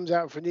 Sting comes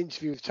out for an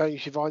interview with Tony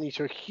Schiavone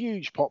to a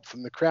huge pop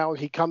from the crowd.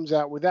 He comes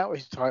out without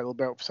his title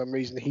belt for some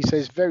reason. He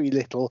says very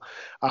little,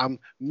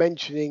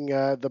 mentioning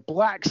the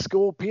Black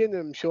Scorpion.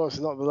 I'm sure it's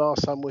not the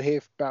last time we'll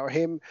hear about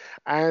him,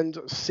 and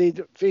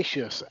Sid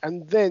Vicious.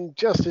 And then,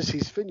 just as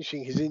he's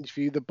finishing his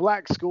interview, the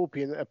Black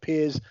Scorpion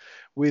appears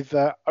with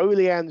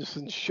Ole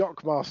Anderson's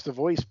Shockmaster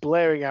voice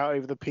blaring out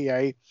over the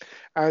PA,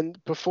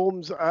 and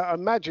performs a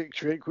magic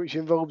trick which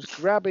involves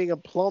grabbing a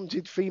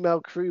planted female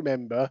crew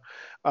member,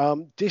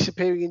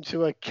 disappearing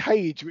into a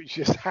cage which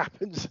just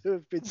happens to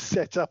have been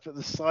set up at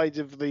the side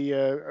of the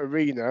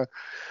arena,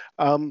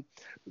 and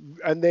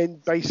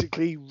then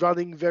basically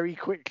running very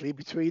quickly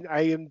between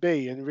A and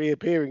B and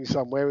reappearing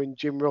somewhere. And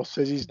Jim Ross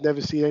says he's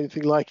never seen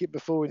anything like it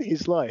before in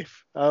his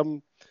life.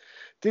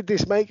 Did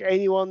this make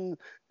anyone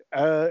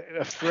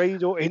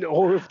afraid or in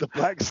awe of the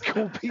Black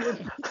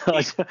Scorpion?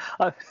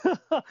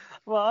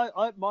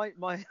 Well,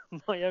 my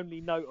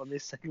only note on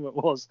this segment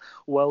was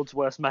world's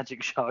worst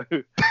magic show.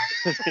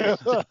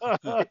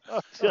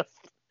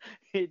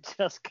 it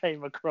just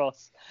came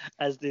across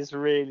as this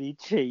really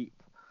cheap,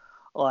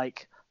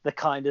 like the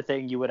kind of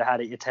thing you would have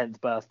had at your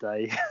 10th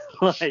birthday,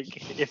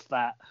 like if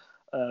that.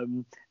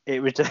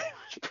 It was just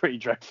pretty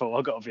dreadful.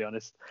 I've got to be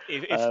honest.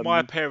 If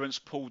my parents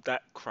pulled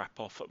that crap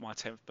off at my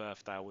 10th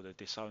birthday, I would have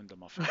disowned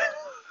them, I think.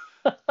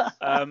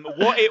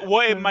 What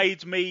it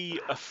made me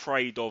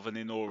afraid of and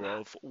in awe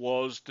of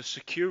was the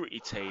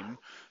security team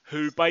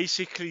who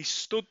basically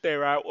stood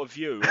there out of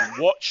view and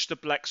watched the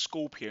Black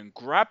Scorpion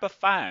grab a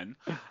fan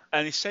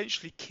and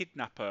essentially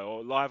kidnap her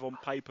or live on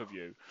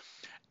pay-per-view.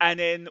 And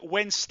then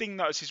when Sting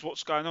notices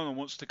what's going on and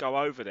wants to go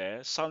over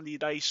there, suddenly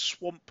they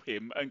swamp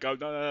him and go,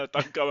 no,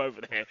 don't go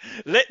over there.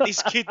 Let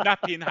this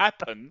kidnapping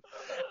happen.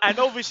 And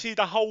obviously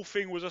the whole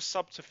thing was a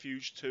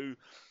subterfuge to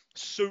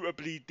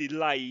suitably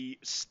delay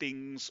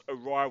Sting's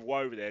arrival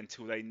over there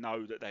until they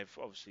know that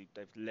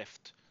they've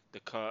left the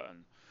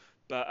curtain.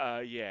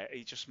 But yeah,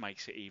 it just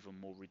makes it even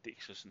more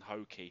ridiculous and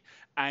hokey.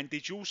 And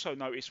did you also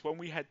notice when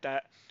we had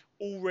that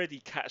already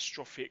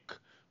catastrophic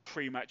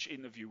pre-match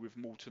interview with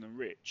Morton and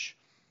Rich,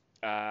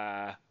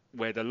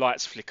 where the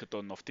lights flickered on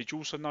and off, did you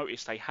also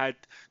notice they had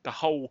the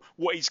whole,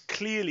 what is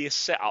clearly a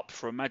setup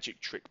for a magic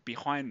trick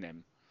behind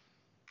them?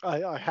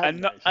 I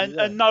had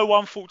and no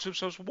one thought to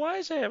themselves, why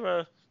is there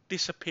a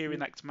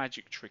disappearing act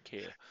magic trick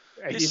here?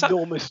 An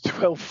enormous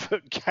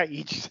 12-foot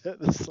cage at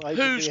the side.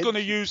 Who's going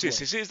to use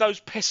this? Is it those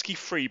pesky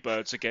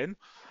Freebirds again?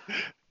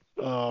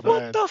 Oh,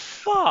 what man. the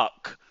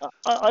fuck?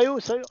 I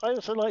also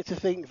like to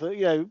think that,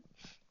 you know,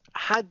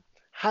 had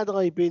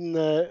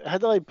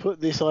I put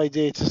this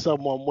idea to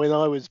someone when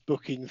I was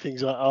booking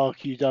things like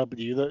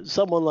RQW, that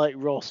someone like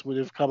Ross would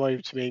have come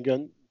over to me and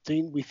gone,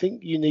 Dean, we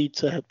think you need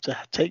to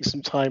take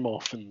some time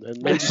off and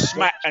maybe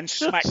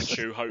smacked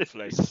you.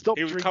 Hopefully,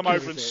 he would come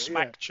over and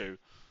smacked you.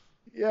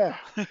 Yeah,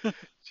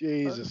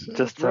 Jesus,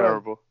 just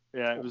terrible.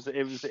 Yeah, it was.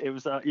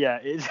 Yeah.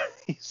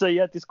 So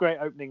you had this great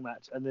opening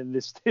match, and then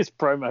this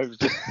promo was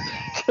just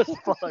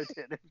followed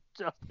it. It was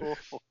just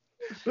awful.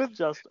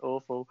 Just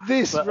awful.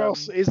 This,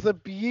 Ross, is the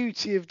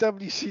beauty of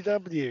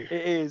WCW.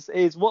 It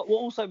is. What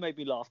also made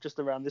me laugh just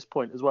around this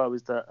point as well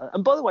is that.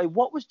 And by the way,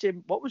 what was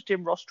Jim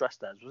Ross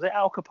dressed as? Was it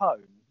Al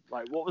Capone?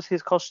 Like, what was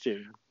his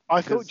costume?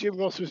 I thought Jim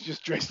Ross was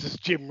just dressed as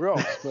Jim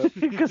Ross, but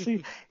because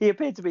he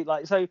appeared to be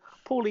like, so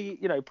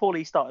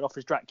Paulie started off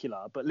as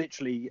Dracula, but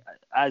literally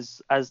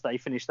as they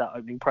finished that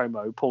opening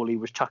promo, Paulie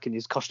was chucking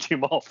his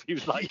costume off. He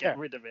was like, get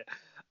rid of it.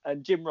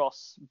 And Jim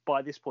Ross,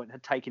 by this point,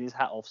 had taken his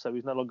hat off, so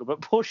he's no longer.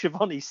 But Paul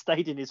Schiavone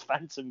stayed in his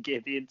Phantom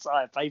gear the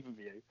entire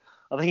pay-per-view.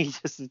 I think he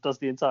just does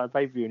the entire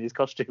pay-per-view in his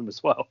costume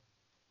as well.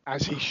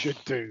 As he should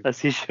do. As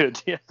he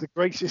should, yeah. The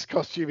greatest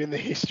costume in the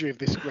history of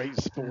this great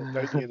sport,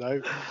 don't you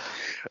know?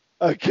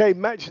 Okay,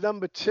 match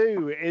number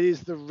 2. It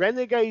is the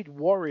Renegade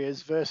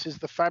Warriors versus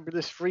the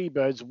Fabulous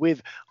Freebirds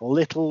with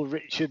Little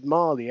Richard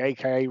Marley,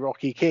 a.k.a.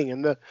 Rocky King.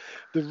 And the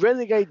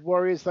Renegade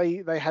Warriors,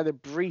 they had a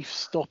brief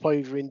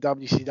stopover in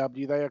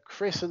WCW. They are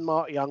Chris and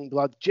Mark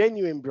Youngblood,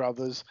 genuine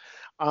brothers,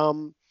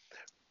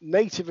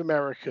 Native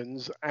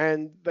Americans,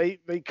 and they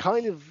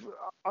kind of...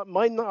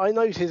 I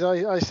noticed,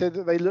 I said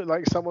that they look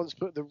like someone's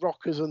put the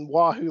Rockers and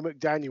Wahoo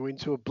McDaniel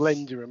into a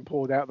blender and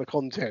poured out the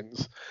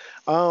contents.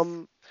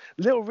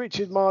 Little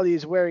Richard Marley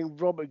is wearing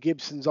Robert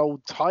Gibson's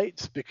old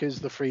tights because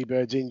the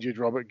Freebirds injured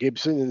Robert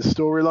Gibson in the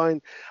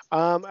storyline.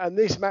 And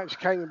this match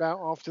came about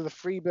after the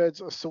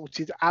Freebirds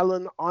assaulted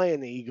Alan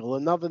Iron Eagle,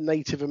 another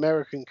Native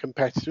American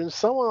competitor, and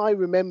someone I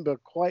remember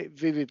quite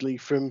vividly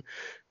from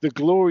the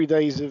glory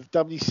days of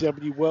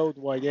WCW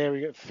Worldwide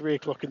airing at 3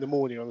 o'clock in the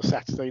morning on a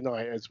Saturday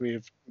night, as we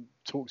have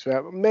talked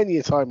about many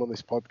a time on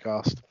this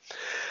podcast.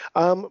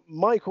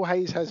 Michael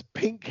Hayes has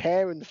pink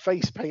hair and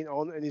face paint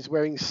on and is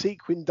wearing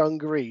sequin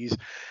dungarees.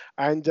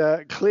 And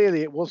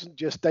clearly it wasn't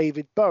just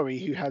David Bowie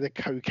who had a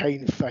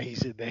cocaine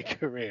phase in their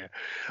career.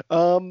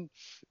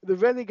 The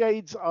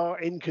Renegades are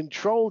in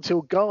control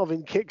till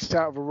Garvin kicks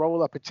out of a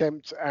roll-up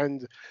attempt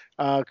and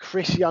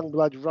Chris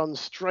Youngblood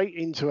runs straight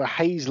into a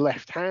Hayes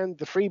left hand.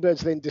 The Freebirds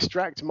then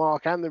distract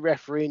Mark and the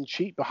referee and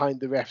cheat behind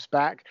the ref's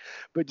back.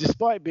 But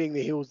despite being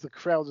the heels, the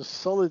crowd are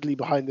solidly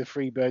behind the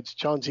Freebirds,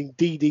 chanting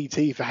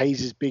DDT for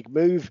Hayes' big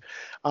move.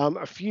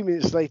 A few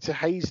minutes later,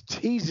 Hayes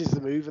teases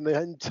the move and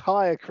the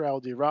entire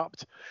crowd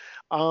erupt.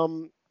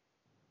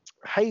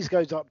 Hayes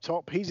goes up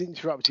top. He's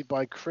interrupted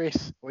by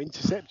Chris, or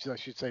intercepted, I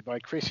should say, by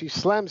Chris, who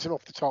slams him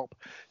off the top,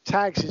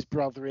 tags his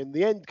brother in.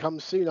 The end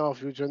comes soon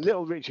afterwards when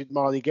Little Richard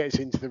Marley gets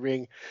into the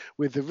ring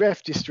with the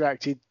ref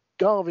distracted.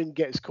 Garvin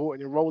gets caught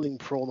in a rolling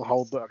prawn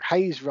hold, but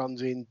Hayes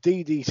runs in,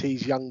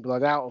 DDT's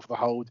Youngblood out of the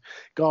hold.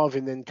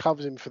 Garvin then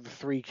covers him for the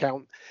 3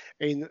 count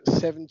in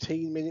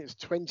 17 minutes,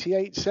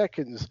 28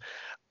 seconds.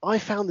 I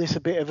found this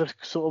a bit of a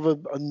sort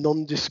of a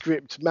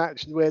nondescript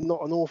match where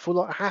not an awful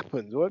lot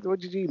happened. What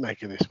did you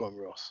make of this one,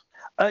 Ross?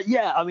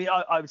 Yeah, I mean,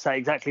 I would say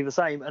exactly the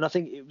same, and I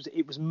think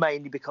it was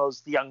mainly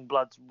because the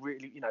Youngbloods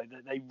really,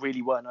 they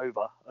really weren't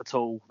over at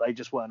all. They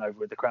just weren't over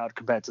with the crowd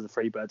compared to the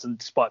Freebirds, and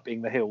despite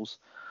being the heels,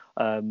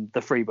 the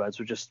Freebirds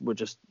were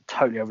just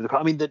totally over the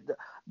crowd. I mean,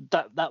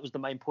 that was the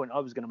main point I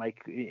was going to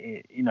make.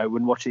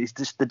 When watching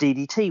this, the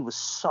DDT was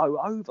so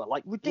over,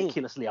 like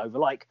ridiculously over,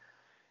 like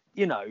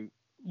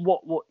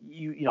what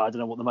you know, I don't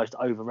know what the most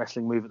over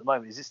wrestling move at the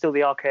moment is. It still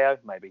the RKO?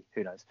 Maybe,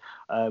 who knows?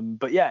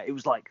 But yeah, it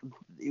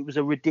was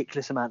a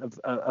ridiculous amount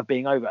of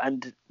being over.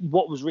 And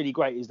what was really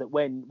great is that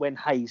when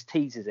Hayes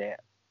teases it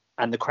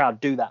and the crowd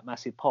do that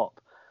massive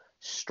pop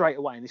straight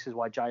away, and this is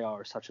why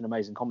JR is such an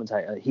amazing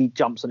commentator, he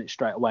jumps on it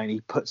straight away and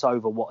he puts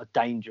over what a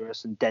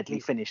dangerous and deadly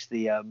finish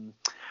the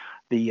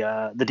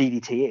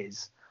DDT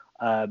is.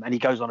 And he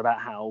goes on about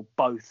how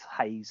both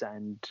Hayes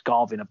and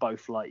Garvin are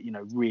both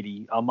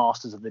really are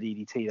masters of the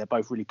DDT. They're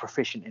both really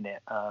proficient in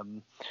it.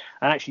 And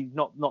actually,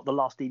 not the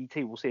last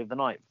DDT we'll see of the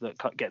night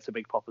that gets a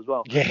big pop as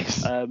well.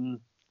 Yes.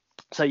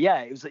 So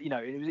yeah,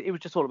 it was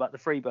just all about the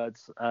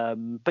Freebirds.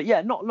 But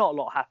yeah, not a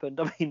lot happened.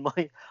 I mean,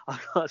 I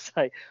gotta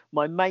say,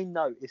 my main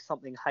note is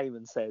something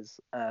Heyman says,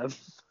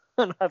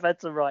 and I've had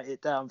to write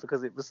it down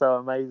because it was so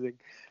amazing.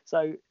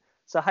 So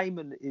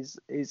Heyman is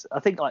I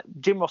think, like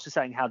Jim Ross is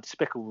saying, how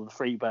despicable the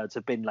Freebirds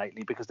have been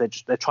lately because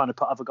they're trying to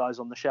put other guys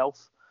on the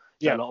shelf.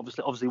 Yeah. So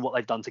obviously what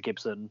they've done to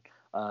Gibson.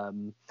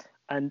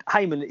 And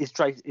Heyman is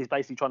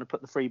basically trying to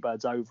put the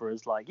Freebirds over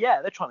as like,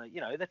 yeah, they're trying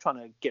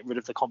to get rid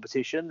of the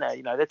competition.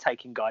 They're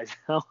taking guys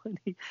out, and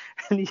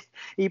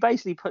he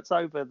basically puts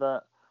over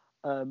that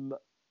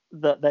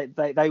that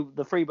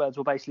the Freebirds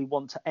will basically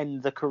want to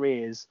end the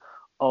careers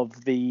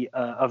of the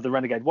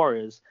Renegade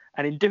Warriors,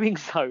 and in doing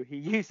so, he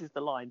uses the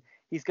line,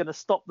 he's going to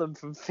stop them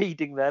from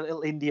feeding their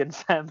little Indian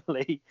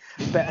family.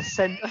 Better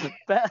send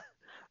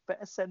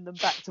them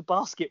back to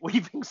basket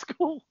weaving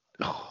school.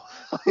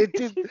 It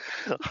did.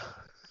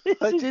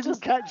 I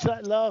didn't catch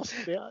that last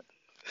bit.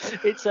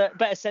 It's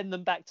better send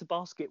them back to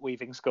basket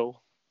weaving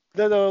school.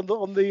 No,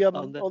 on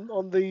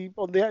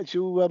the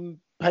actual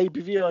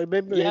pay-per-view, I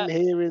remember him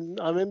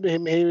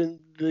hearing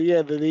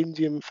the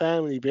Indian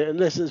family bit,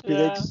 unless it's been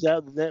edited out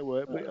of the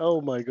network. But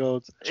oh my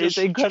god, Just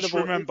incredible.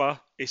 remember,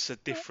 it's a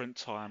different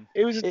time.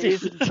 It was a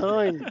different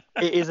time.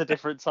 It is a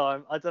different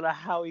time. I don't know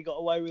how he got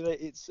away with it.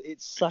 It's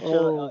such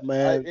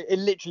man. It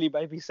literally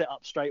made me sit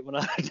up straight when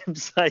I heard him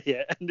say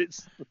it, and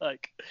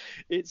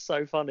it's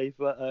so funny.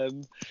 But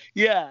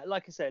yeah,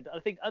 like I said, I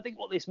think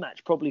what this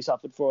match probably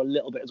suffered for a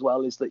little bit as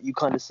well is that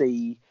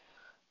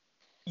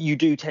you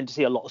do tend to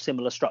see a lot of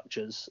similar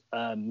structures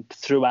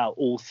throughout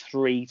all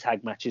three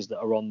tag matches that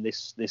are on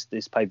this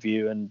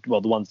pay-per-view, and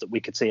well, the ones that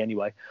we could see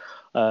anyway.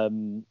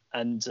 And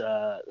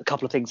a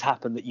couple of things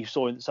happen that you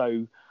saw.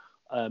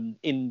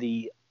 In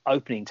the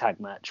opening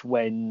tag match,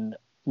 when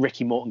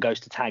Ricky Morton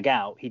goes to tag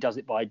out, he does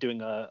it by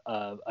doing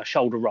a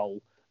shoulder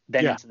roll,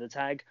 then into the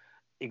tag.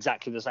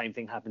 Exactly the same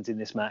thing happens in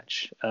this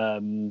match.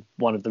 One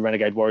of the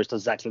Renegade Warriors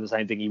does exactly the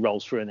same thing. He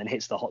rolls through and then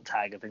hits the hot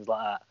tag and things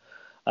like that.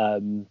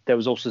 There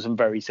was also some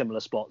very similar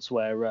spots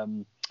where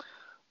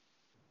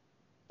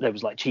there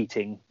was like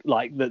cheating,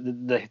 like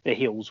the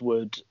heels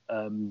would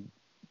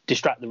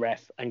distract the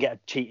ref and get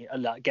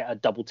a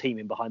double team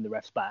in behind the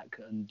ref's back,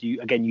 and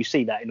you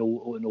see that in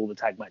all the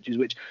tag matches,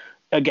 which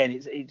again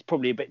it's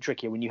probably a bit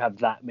trickier when you have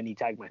that many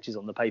tag matches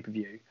on the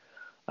pay-per-view,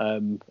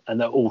 and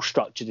they're all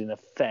structured in a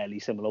fairly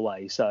similar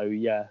way. So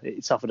yeah,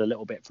 it suffered a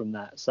little bit from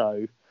that.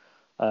 So.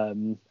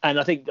 And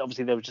I think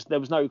obviously there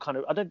was no kind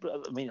of I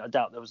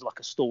doubt there was like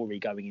a story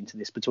going into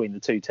this between the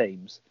two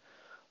teams.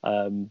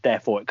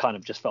 Therefore, it kind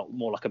of just felt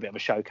more like a bit of a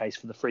showcase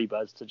for the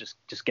Freebirds to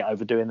just get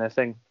over doing their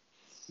thing.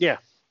 Yeah,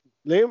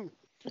 Liam.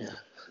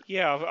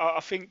 Yeah, I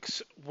think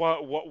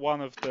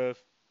one of the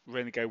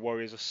Renegade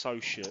Warriors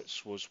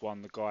associates was one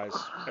of the guys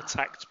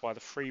attacked by the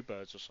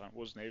Freebirds or something,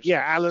 wasn't it?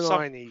 Alan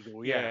Iron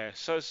Eagle. Yeah.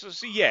 So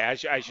yeah,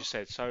 as you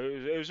said, so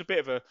it was a bit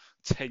of a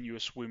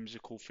tenuous,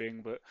 whimsical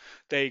thing, but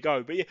there you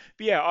go. But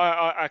yeah,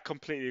 I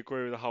completely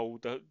agree with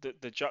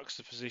the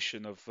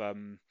juxtaposition of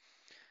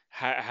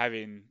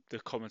having the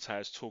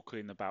commentators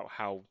talking about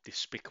how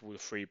despicable the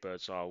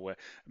Freebirds are, where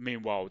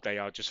meanwhile they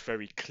are just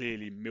very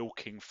clearly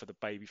milking for the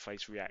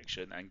babyface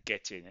reaction and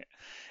getting it.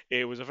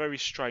 It was a very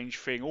strange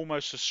thing,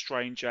 almost as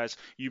strange as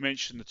you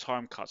mentioned the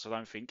time cuts. I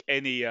don't think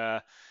any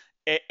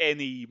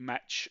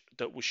match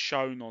that was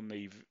shown on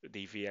the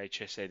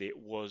VHS edit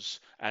was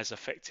as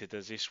affected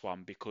as this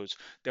one, because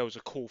there was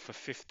a call for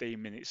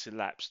 15 minutes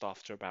elapsed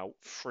after about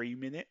 3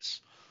 minutes.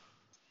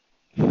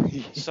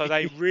 So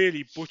they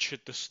really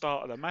butchered the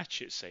start of the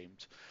match, it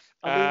seemed.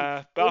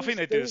 But I think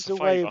they did us a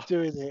favour.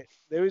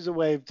 There is a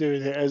way of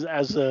doing it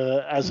as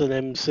an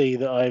MC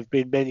that I've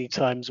been many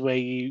times, where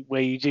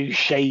you do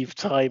shave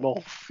time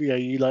off.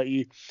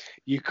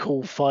 You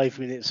call 5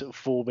 minutes at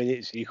 4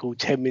 minutes, you call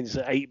 10 minutes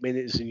at 8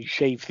 minutes, and you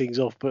shave things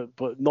off,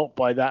 but not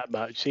by that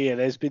much. So yeah,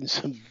 there's been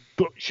some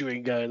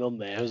butchering going on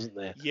there, hasn't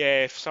there?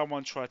 Yeah, if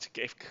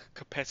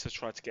Capetta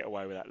tried to get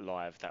away with that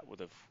live, that would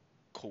have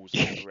caused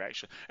a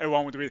reaction.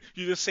 Everyone would have been.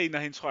 You'd have seen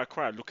the entire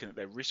crowd looking at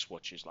their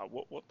wristwatches, like,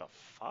 what the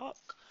fuck?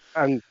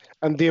 And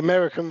the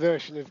American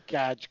version of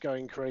Gadge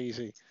going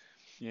crazy.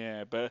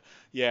 Yeah, but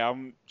yeah,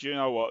 do you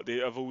know what?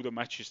 Of all the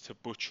matches to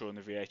butcher on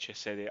the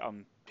VHS edit,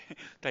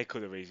 they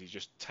could have easily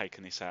just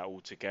taken this out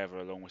altogether,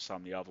 along with some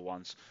of the other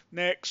ones.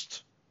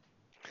 Next.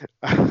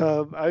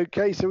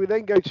 Okay, so we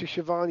then go to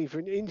Shivani for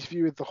an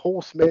interview with the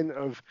Horsemen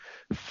of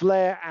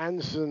Flair,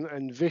 Anderson,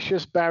 and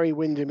Vicious. Barry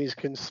Windham is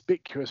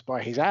conspicuous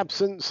by his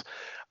absence.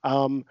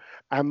 And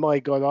my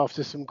God,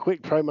 after some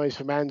quick promos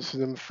from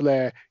Anderson and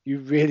Flair, you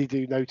really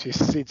do notice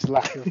Sid's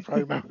lack of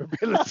promo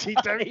ability,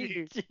 don't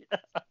you?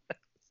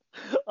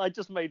 I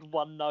just made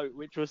one note,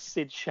 which was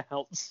Sid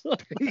shouts.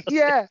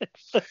 Yeah,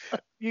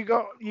 you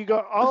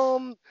got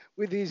Arn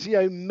with his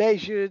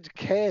measured,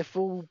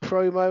 careful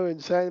promo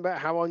and saying about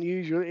how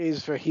unusual it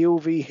is for heel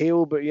v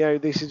heel, but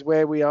this is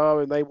where we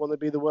are and they want to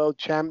be the world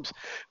champs.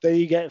 Then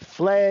you get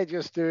Flair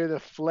just doing a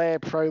Flair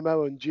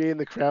promo and geeing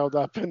the crowd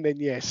up, and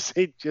then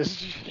Sid just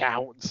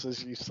shouts,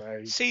 as you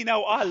say. See,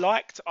 now I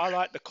liked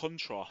the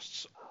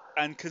contrasts,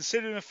 and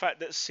considering the fact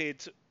that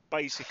Sid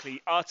basically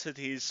uttered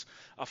his,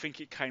 I think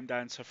it came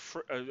down to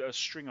a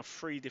string of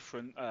 3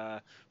 different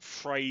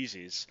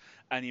phrases,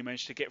 and he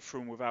managed to get through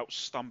them without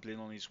stumbling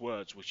on his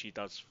words, which he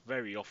does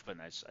very often,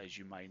 as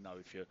you may know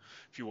if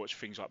you watch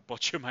things like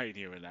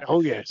Botchamania and that. Oh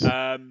yes.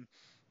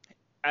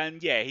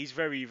 And yeah, he's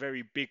very,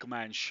 very big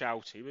man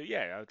shouty, but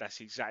yeah,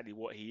 that's exactly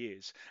what he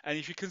is. And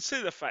if you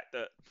consider the fact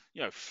that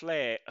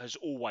Flair has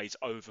always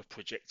over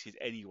projected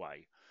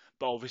anyway,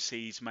 but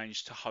obviously he's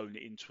managed to hone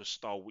it into a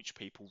style which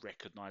people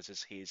recognise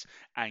as his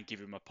and give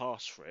him a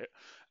pass for it.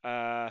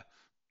 I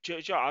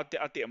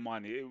didn't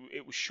mind it.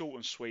 It was short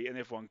and sweet, and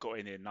everyone got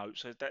in their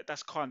notes. So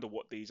that's kind of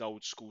what these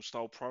old school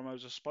style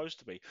promos are supposed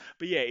to be.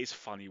 But yeah, it's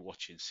funny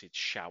watching Sid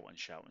shout and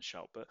shout and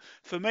shout. But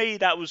for me,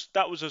 that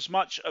was as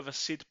much of a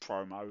Sid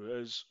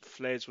promo as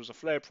Flair's was a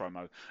Flair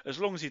promo, as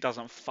long as he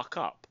doesn't fuck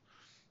up.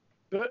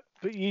 But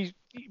you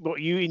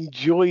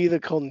enjoy the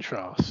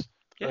contrast.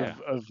 Yeah.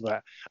 Of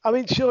that. I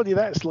mean, surely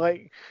that's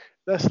like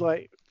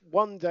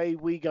one day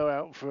we go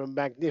out for a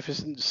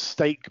magnificent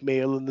steak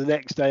meal, and the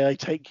next day I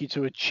take you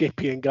to a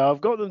chippy and go, I've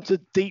got them to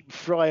deep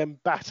fry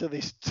and batter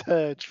this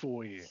turd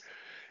for you.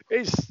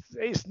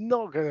 It's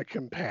not going to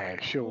compare,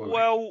 surely.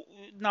 Well,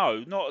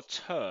 no, not a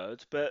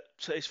turd, but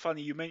it's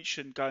funny you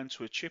mentioned going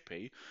to a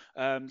chippy.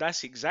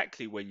 That's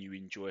exactly when you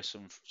enjoy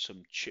some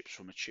chips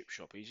from a chip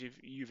shop. Is if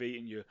you've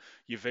eaten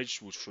your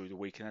vegetables through the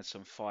week and had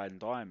some fine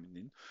dining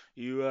in,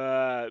 you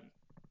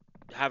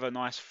have a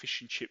nice fish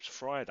and chips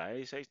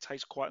Friday. It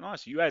tastes quite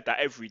nice. You had that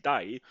every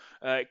day,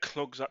 it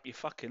clogs up your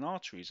fucking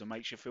arteries and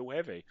makes you feel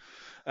heavy.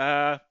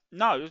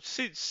 No,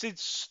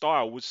 Sid's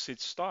style was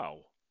Sid's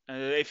style.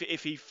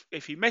 If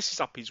he messes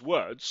up his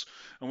words,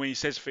 and when he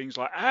says things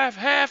like "I have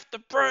half the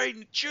brain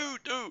that you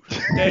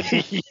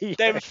do,"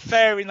 then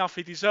fair enough,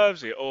 he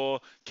deserves it.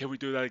 Or can we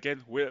do that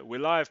again? We're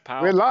live,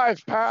 pal. We're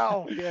live,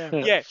 pal. Yeah.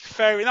 Yeah,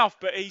 fair enough.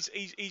 But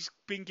he's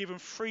been given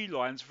 3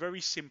 lines, very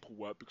simple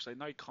work, because they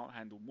know he can't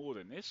handle more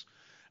than this.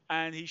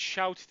 And he's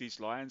shouted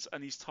his lines,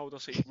 and he's told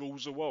us he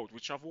rules the world,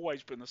 which I've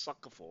always been a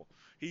sucker for.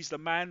 He's the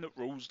man that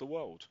rules the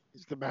world.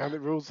 He's the man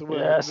that rules the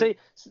world. Yeah, see,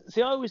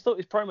 I always thought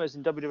his promos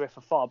in WWF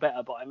are far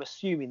better, but I'm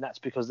assuming that's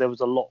because there was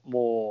a lot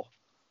more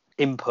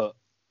input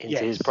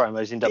into his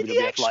promos in WWF. Did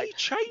he actually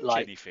change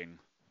anything?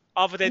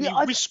 Other than he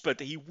whispered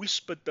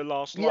the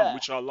last line,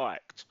 which I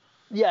liked.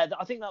 Yeah,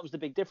 I think that was the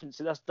big difference.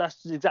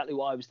 That's exactly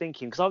what I was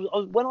thinking, because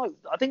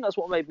I think that's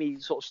what made me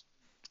sort of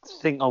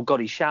think, oh God,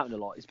 he's shouting a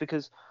lot. Is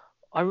because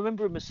I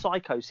remember him as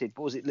Psycho Sid,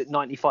 but was it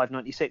 95,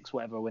 96,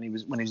 whatever, when he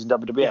was in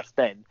WWF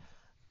then,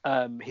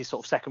 his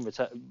sort of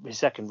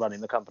second run in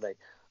the company.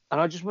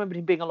 And I just remembered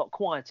him being a lot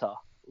quieter.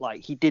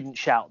 Like, he didn't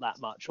shout that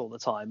much all the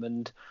time.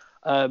 And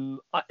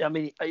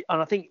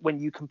I think when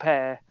you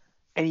compare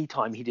any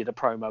time he did a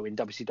promo in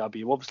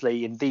WCW,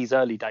 obviously in these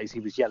early days he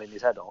was yelling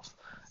his head off,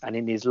 and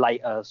in his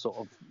later sort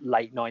of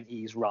late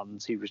 90s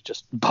runs he was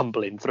just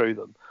bumbling through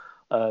them.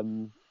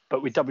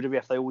 But with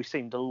WWF, they always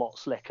seemed a lot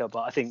slicker.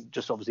 But I think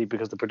just obviously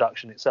because the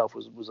production itself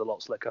was a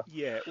lot slicker.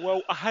 Yeah,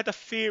 well, I had a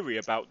theory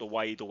about the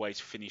way he'd always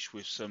finish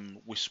with some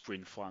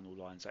whispering final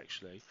lines,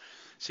 actually.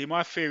 See,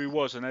 my theory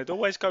was, and they'd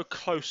always go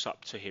close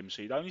up to him,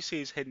 so you'd only see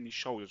his head and his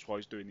shoulders while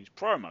he's doing his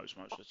promos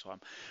most of the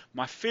time.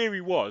 My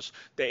theory was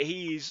that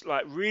he is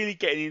like really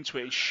getting into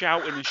it and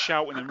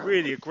shouting and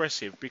really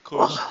aggressive,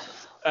 because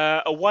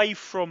away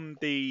from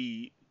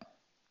the...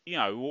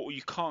 what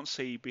you can't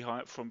see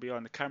from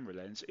behind the camera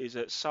lens is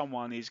that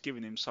someone is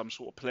giving him some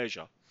sort of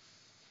pleasure.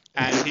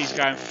 And he's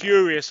going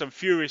furious and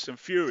furious and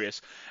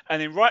furious.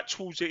 And then right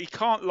towards it, he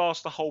can't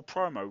last the whole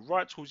promo.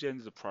 Right towards the end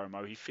of the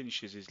promo, he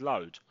finishes his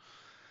load,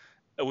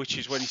 which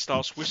is when he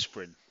starts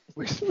whispering.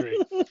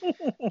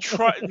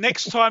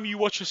 Next time you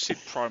watch a Sid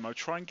promo,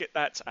 try and get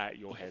that out of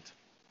your head.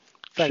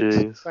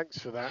 Thanks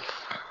for that.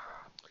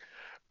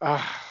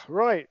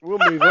 Right, we'll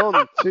move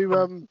on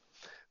to...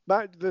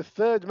 the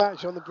third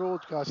match on the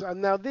broadcast,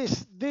 and now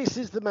this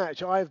is the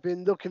match I've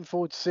been looking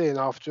forward to seeing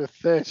after a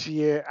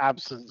 30-year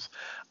absence.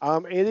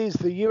 It is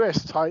the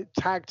US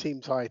tag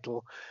team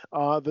title.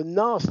 The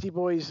Nasty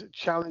Boys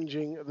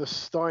challenging the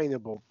Steiner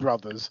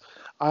brothers.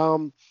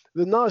 The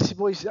Nasty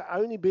Boys have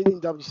only been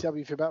in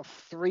WCW for about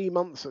 3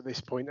 months at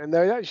this point, and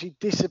they'd actually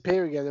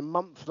disappear again a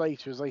month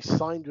later as they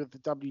signed with the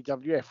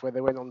WWF, where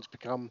they went on to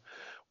become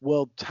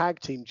World Tag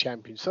Team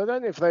Champions. So I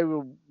don't know if they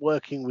were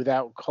working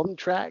without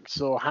contracts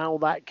or how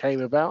that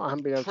came about. I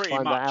haven't been able to Pretty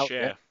find that much, out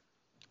yeah. yet.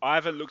 I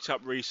haven't looked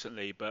up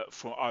recently, but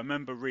I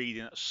remember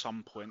reading at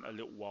some point a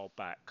little while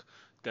back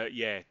that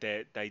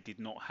they did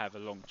not have a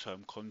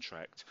long-term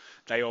contract.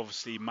 They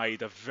obviously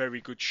made a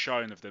very good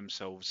showing of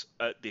themselves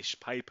at this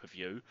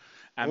pay-per-view,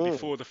 and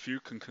before the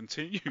feud can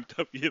continue,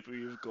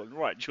 WWE have gone,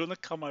 right, do you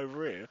want to come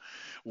over here?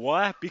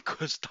 Why?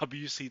 Because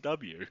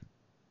WCW.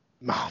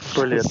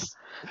 Brilliant.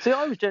 See,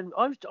 I was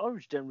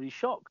generally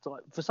shocked.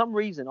 For some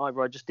reason,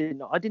 either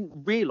I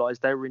didn't realise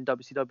they were in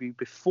WCW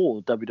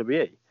before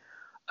WWE.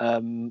 I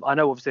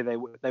know obviously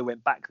they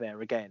went back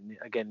there again,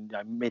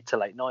 mid to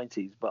late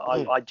 90s, but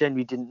I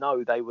genuinely didn't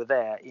know they were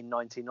there in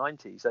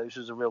 1990. So this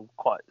was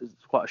quite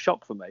a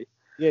shock for me.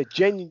 Yeah,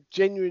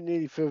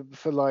 genuinely for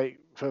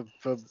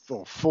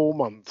 4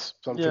 months,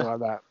 something like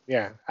that.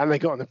 Yeah, and they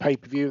got on the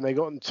pay-per-view and they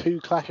got on 2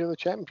 Clash of the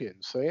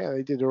Champions. So yeah,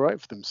 they did all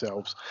right for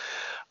themselves.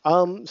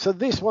 So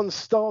this one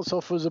starts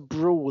off as a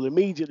brawl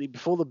immediately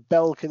before the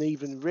bell can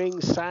even ring.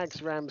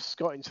 Sags rams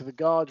Scott into the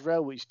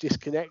guardrail, which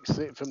disconnects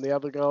it from the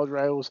other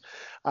guardrails.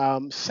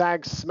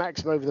 Sags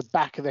smacks him over the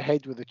back of the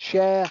head with a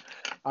chair.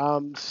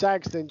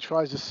 Sags then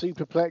tries a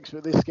superplex,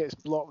 but this gets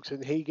blocked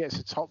and he gets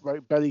a top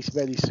rope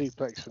belly-to-belly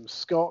suplex from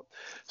Scott.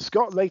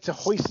 Scott later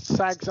hoists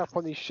Sags up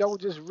on his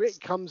shoulders. Rick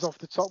comes off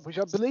the top, which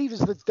I believe is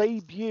the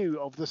debut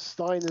of the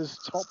Steiners'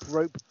 top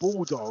rope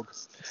bulldog.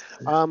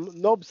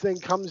 Knobbs then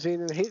comes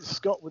in and hits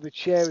Scott with a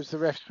chair as the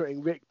ref's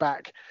putting Rick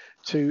back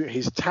to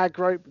his tag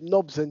rope.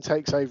 Knobbs then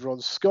takes over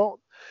on Scott.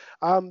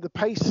 The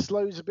pace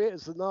slows a bit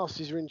as the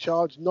Nasties are in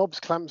charge. Knobbs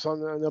clamps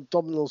on an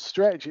abdominal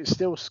stretch. It's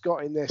still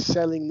Scott in there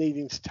selling,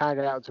 needing to tag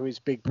out to his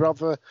big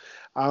brother.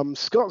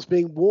 Scott's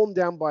being worn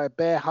down by a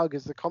bear hug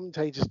as the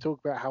commentators talk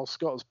about how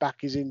Scott's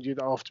back is injured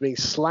after being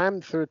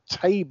slammed through a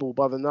table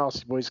by the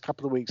Nasty Boys a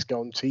couple of weeks ago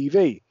on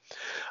TV.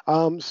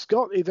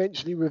 Scott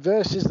eventually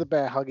reverses the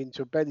bear hug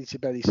into a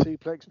belly-to-belly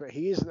suplex, but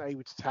he isn't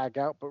able to tag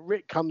out. But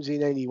Rick comes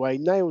in anyway,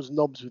 nails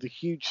Knobbs with a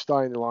huge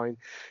Steiner line.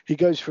 He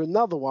goes for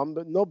another one,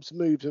 but Knobbs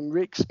moves and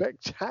Rick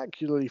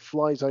spectacularly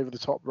flies over the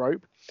top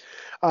rope.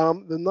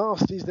 The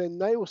Nasties then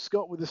nail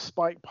Scott with a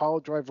spike pile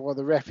driver while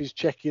the ref is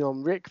checking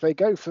on Rick. They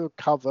go for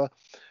cover,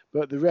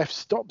 but the ref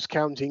stops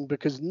counting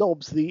because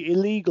Knobbs, the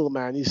illegal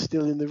man, is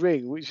still in the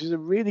ring, which is a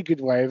really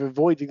good way of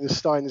avoiding the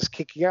Steiners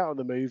kicking out of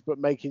the move, but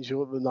making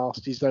sure that the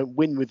Nasties don't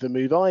win with the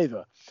move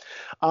either.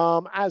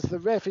 As the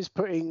ref is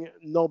putting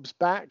Knobbs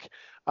back,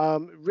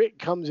 Rick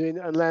comes in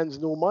and lands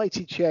an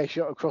almighty chair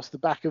shot across the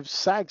back of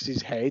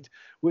Sags' head,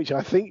 which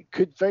I think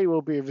could very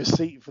well be a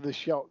receipt for the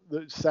shot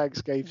that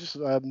Sags gave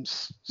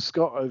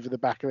Scott over the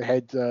back of the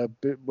head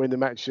when the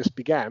match just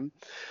began.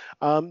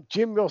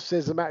 Jim Ross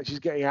says the match is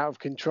getting out of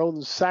control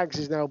and Sags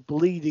is now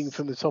bleeding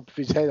from the top of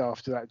his head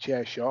after that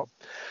chair shot.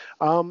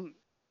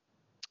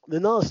 The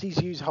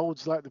Nasties use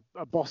holds like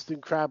a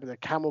Boston Crab and a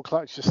camel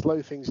clutch to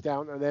slow things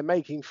down, and they're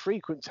making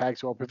frequent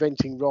tags while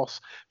preventing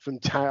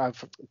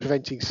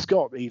preventing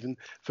Scott even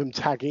from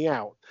tagging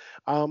out.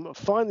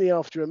 Finally,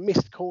 after a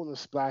missed corner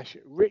splash,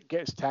 Rick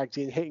gets tagged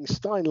in, hitting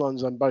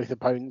Steinlines on both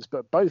opponents,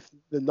 but both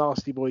the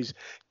Nasty Boys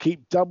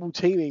keep double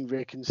teaming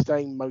Rick and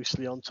staying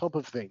mostly on top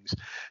of things.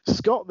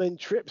 Scott then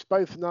trips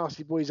both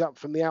Nasty Boys up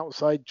from the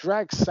outside,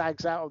 drags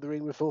Sags out of the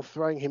ring before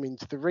throwing him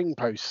into the ring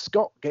post.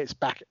 Scott gets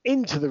back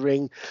into the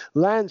ring,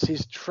 lands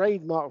his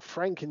trademark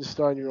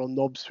Frankensteiner on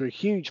Knobbs for a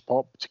huge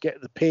pop to get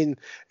the pin,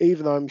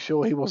 even though I'm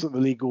sure he wasn't the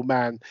legal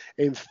man,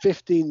 in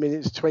 15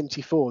 minutes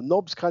 24.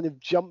 Knobbs kind of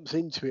jumps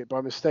into it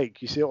by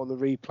mistake. You see it on the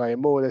replay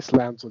and more or less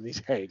lands on his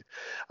head.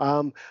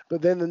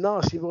 But then the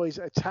Nasty Boys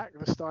attack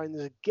the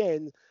Steiners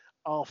again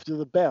after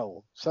the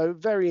bell. So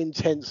very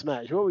intense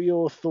match. What were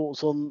your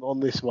thoughts on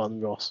this one,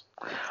 Ross?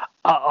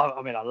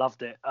 I mean, I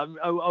loved it.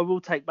 I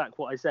will take back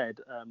what I said,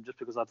 just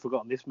because I'd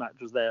forgotten this match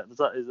was there.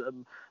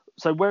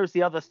 So whereas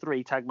the other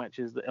 3 tag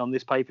matches on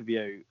this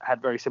pay-per-view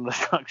had very similar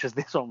structures,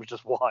 this one was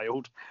just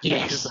wild.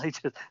 Yes.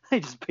 They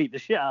just beat the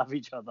shit out of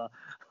each other,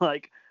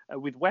 like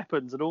with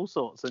weapons and all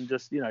sorts, and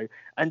just,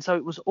 and so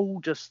it was all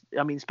just,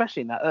 I mean,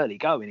 especially in that early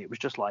going, it was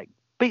just like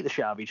beat the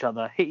shit out of each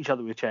other, hit each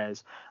other with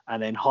chairs,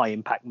 and then high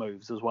impact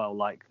moves as well,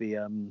 like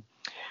the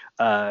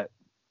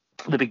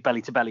big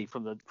belly to belly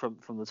from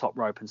the top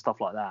rope and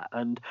stuff like that.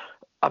 And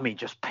I mean,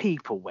 just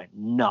people went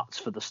nuts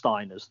for the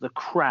Steiners. The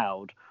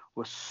crowd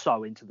was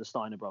so into the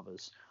Steiner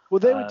brothers. Well,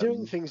 they were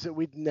doing things that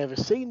we'd never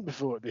seen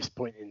before at this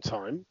point in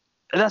time.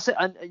 That's it.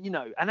 And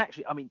and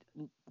actually, I mean,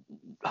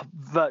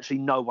 virtually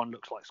no one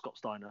looks like Scott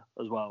Steiner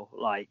as well.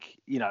 Like,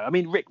 I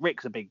mean,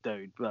 Rick's a big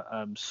dude, but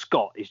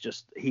Scott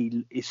is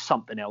he is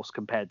something else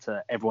compared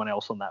to everyone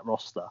else on that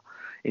roster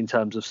in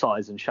terms of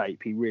size and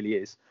shape. He really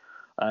is.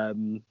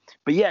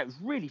 But yeah, it was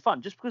really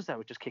fun just because they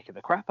were just kicking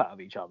the crap out of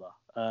each other.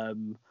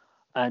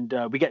 And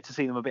we get to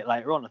see them a bit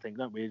later on, I think,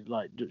 don't we?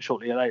 Like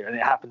shortly later, and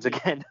it happens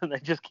again, and they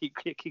just keep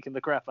kicking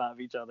the crap out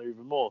of each other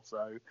even more.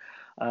 So,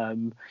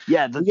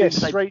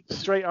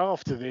 straight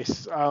after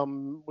this,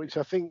 which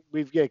I think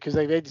because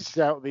they've edited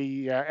out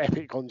the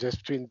epic contest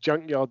between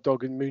Junkyard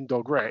Dog and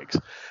Moondog Rex.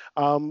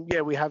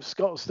 We have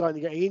Scott Steiner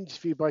getting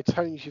interviewed by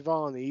Tony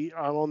Schiavone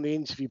on the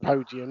interview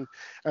podium,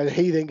 and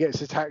he then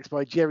gets attacked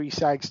by Jerry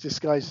Sags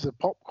disguised as a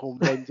popcorn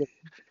vendor,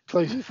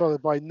 closely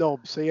followed by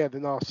Knob. So the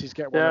Nasties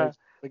get one over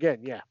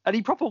again, and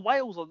he proper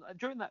wails on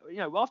during that,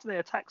 after they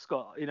attack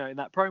Scott, in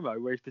that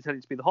promo where he's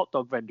pretending to be the hot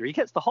dog vendor, he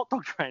gets the hot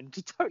dog friend,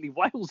 just totally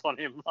wails on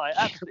him, like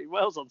absolutely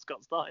wails on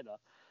Scott Steiner.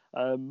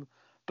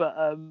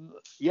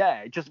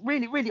 Just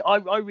really,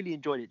 I really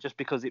enjoyed it just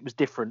because it was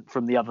different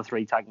from the other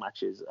 3 tag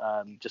matches,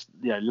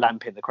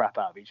 lamping the crap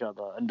out of each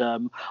other. And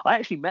I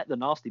actually met the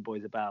Nasty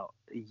Boys about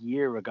a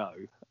year ago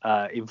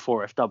in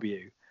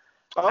 4FW,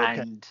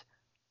 and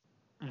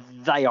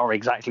they are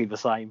exactly the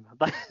same.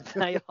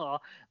 They are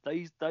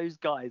those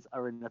guys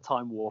are in a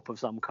time warp of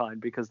some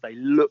kind because they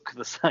look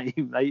the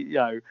same. They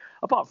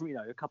apart from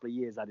a couple of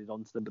years added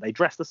onto them, but they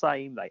dress the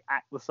same, they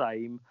act the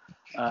same,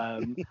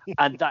 and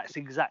that's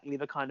exactly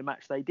the kind of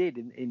match they did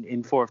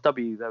in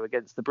 4FW though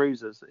against the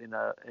Bruisers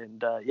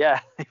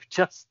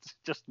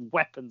just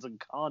weapons and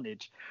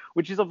carnage,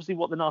 which is obviously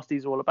what the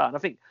Nasties are all about.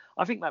 And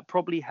I think that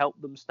probably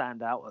helped them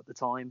stand out at the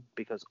time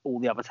because all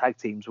the other tag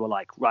teams were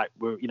like, right,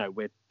 we're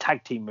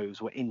tag team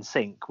moves, we're in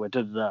sync, we're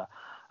da-da-da.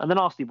 And the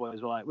Nasty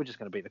Boys were like, we're just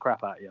going to beat the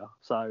crap out of you.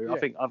 So I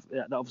think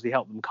that obviously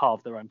helped them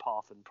carve their own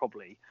path and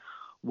probably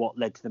what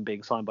led to them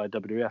being signed by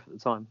WWF at the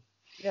time.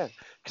 Yeah,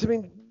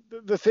 because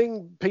the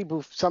thing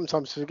people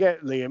sometimes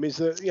forget, Liam, is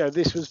that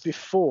this was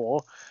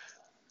before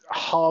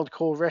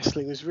hardcore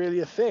wrestling was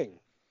really a thing.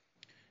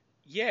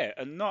 Yeah,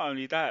 and not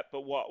only that,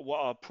 but what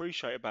I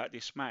appreciate about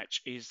this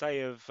match is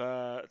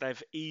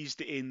they've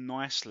eased it in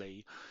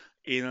nicely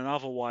in an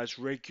otherwise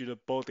regular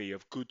body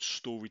of good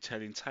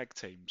storytelling tag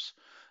teams.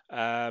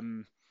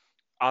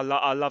 I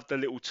love the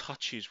little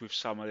touches with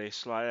some of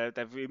this. Like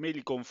they've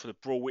immediately gone for the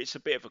brawl. It's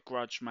a bit of a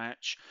grudge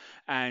match,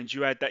 and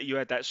you had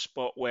that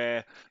spot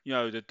where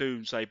the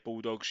Doomsday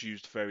Bulldogs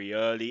used very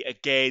early.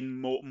 Again,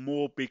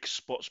 more big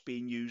spots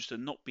being used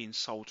and not being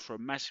sold for a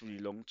massively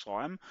long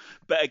time.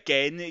 But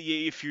again,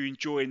 if you're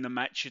enjoying the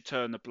match, you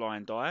turn a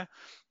blind eye.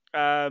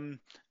 And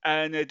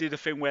they do the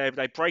thing where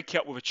they break it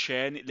up with a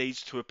chair and it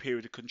leads to a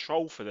period of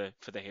control for the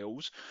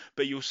Hills.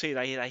 But you'll see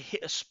they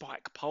hit a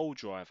spike pole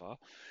driver.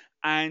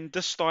 And the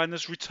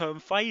Steiners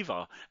return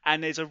favour,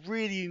 and there's a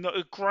really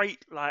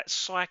great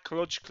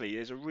psychologically.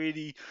 There's a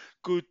really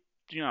good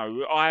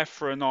eye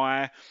for an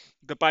eye.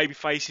 The baby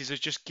faces are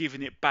just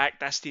giving it back.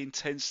 That's the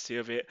intensity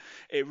of it.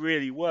 It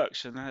really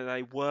works, and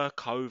they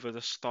work over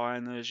the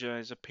Steiners.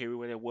 There's a period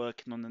where they're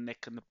working on the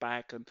neck and the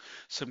back, and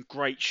some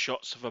great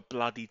shots of a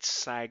bloodied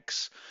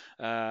Sags,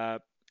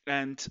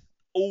 and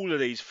all of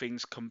these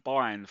things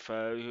combined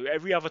for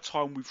every other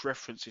time we've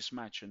referenced this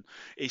match, and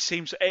it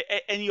seems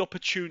any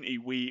opportunity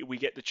we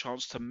get the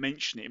chance to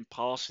mention it in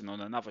passing on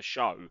another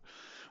show,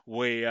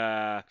 we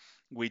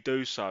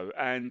do so.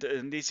 And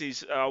this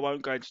is, I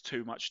won't go into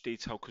too much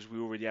detail because we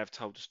already have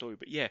told the story,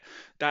 but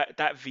that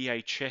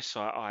VHS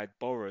I had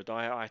borrowed,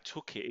 I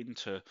took it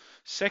into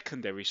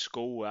secondary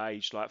school at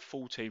age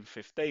 14,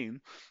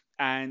 15.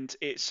 And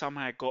it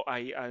somehow got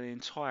an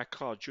entire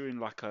class during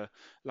like a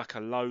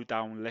low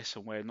down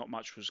lesson where not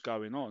much was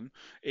going on.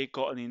 It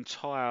got an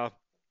entire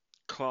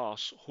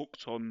class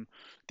hooked on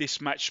this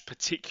match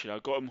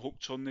particular. Got them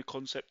hooked on the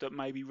concept that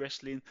maybe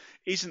wrestling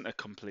isn't a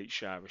complete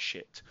shower of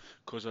shit,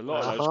 because a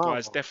lot of those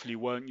guys definitely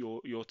weren't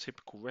your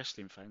typical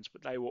wrestling fans,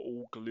 but they were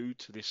all glued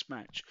to this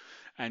match,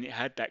 and it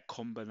had that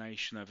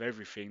combination of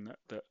everything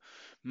that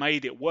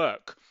made it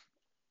work.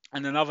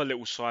 And another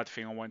little side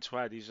thing I want to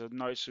add is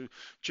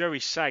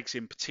Jerry Sags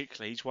in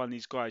particular. He's one of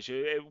these guys.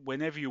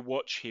 Whenever you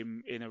watch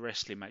him in a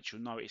wrestling match,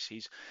 you'll notice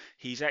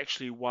he's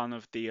actually one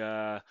of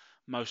the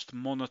most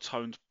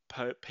monotone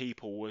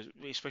people,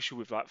 especially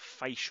with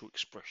facial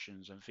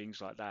expressions and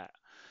things like that.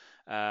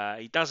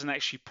 He doesn't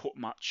actually put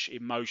much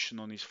emotion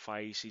on his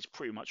face. He's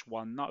pretty much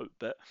one note,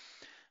 but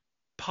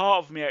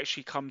part of me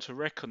actually come to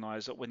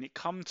recognise that when it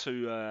come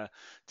to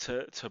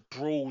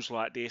brawls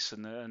like this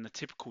and the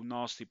typical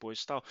Nasty Boy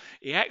style,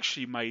 it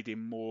actually made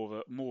him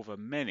more of a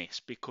menace,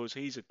 because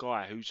he's a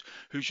guy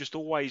who's just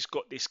always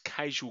got this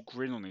casual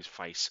grin on his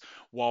face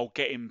while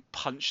getting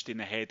punched in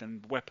the head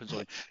and weapons on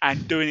him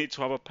and doing it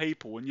to other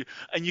people, and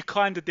you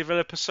kind of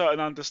develop a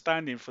certain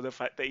understanding for the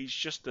fact that he's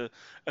just a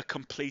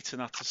complete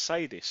and utter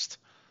sadist.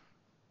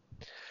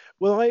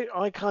 Well,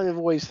 I kind of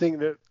always think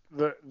that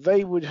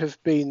they would have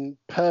been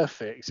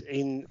perfect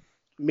in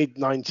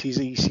mid-90s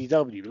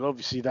ECW, but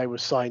obviously they were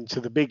signed to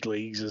the big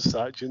leagues as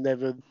such and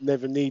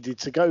never needed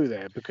to go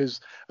there,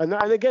 because and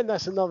again,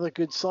 that's another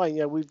good sign.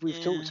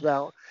 We've talked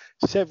about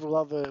several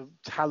other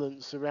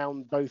talents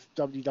around both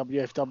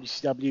WWF,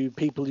 WCW,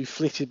 people who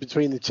flitted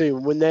between the two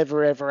and were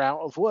never ever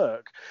out of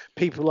work.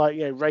 People like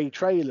Ray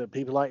Traylor,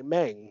 people like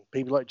Meng,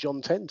 people like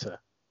John Tenter.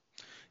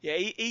 Yeah,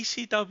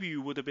 ECW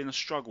would have been a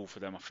struggle for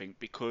them, I think,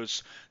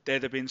 because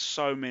there'd have been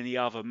so many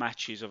other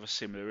matches of a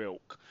similar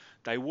ilk.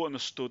 They wouldn't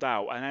have stood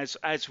out, and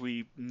as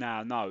we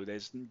now know,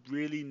 there's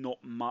really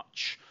not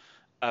much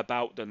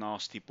about the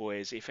Nasty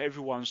Boys. If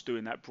everyone's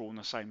doing that Brawl on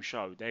the same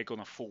show, they're going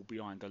to fall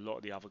behind a lot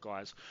of the other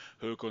guys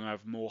who are going to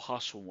have more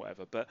hustle and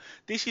whatever. But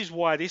this is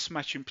why this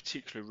match in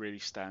particular really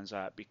stands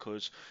out,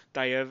 because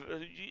they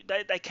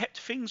kept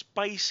things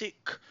basic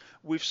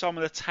with some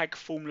of the tag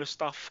formula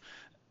stuff.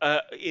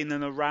 In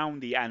and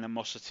around the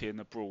animosity and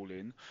the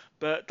brawling,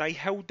 but they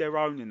held their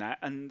own in that,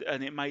 and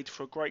it made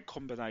for a great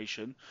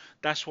combination.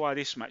 That's why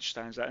this match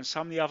stands out. And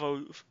some of the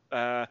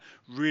other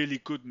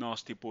really good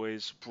Nasty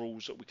Boys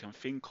brawls that we can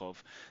think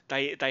of,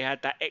 they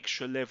had that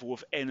extra level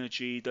of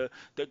energy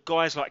that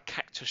guys like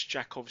Cactus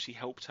Jack obviously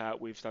helped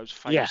out with those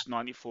famous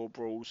 '94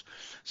 brawls.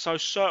 So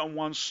certain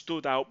ones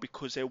stood out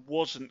because there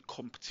wasn't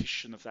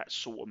competition of that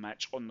sort of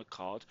match on the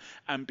card,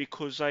 and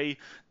because they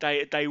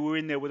were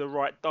in there with the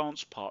right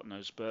dance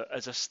partners. But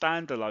as a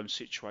standalone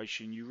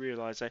situation, you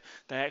realise they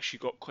actually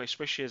got,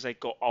 especially as they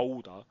got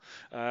older,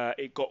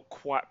 it got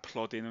quite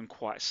plodding and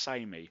quite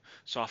samey.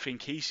 So I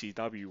think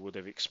ECW would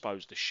have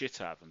exposed the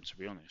shit out of them, to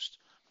be honest.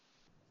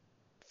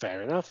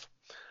 Fair enough.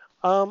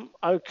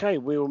 Okay,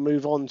 we will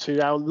move on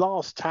to our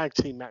last tag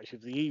team match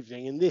of the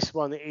evening, and this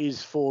one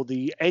is for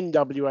the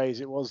NWA,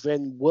 as it was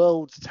then,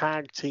 World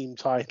Tag Team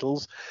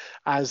titles,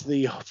 as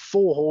the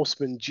Four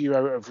Horsemen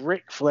duo of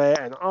Ric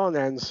Flair and Arn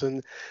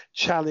Anderson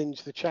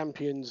challenge the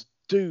champions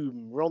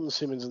Doom, Ron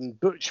Simmons and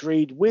Butch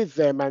Reed with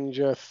their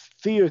manager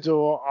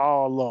Theodore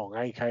R. Long,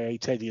 aka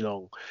Teddy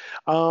Long.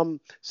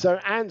 So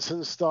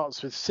Anderson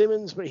starts with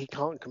Simmons, but he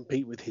can't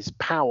compete with his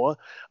power.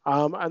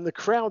 And the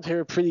crowd here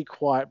are pretty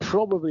quiet,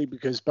 probably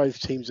because both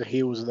teams are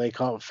heels and they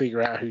can't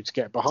figure out who to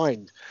get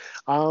behind.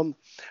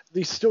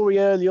 The story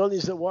early on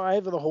is that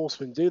whatever the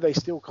Horsemen do, they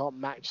still can't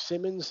match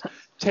Simmons.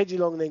 Teddy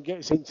Long then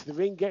gets into the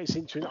ring, gets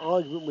into an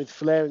argument with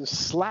Flair and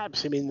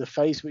slaps him in the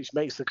face, which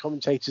makes the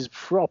commentators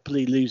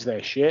properly lose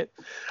their shit.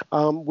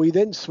 We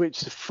then switch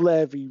to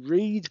Flair v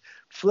Reed.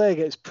 Flair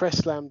gets press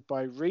slammed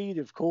by Reed,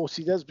 of course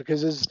he does,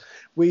 because as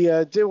we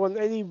do on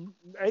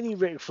any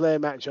Ric Flair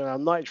match on our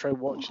Nitro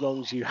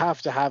watch-alongs, you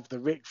have to have the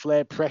Ric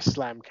Flair press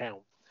slam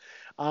count.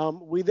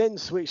 We then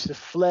switch to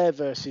Flair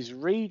versus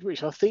Reed,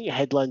 which I think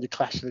headlined the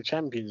Clash of the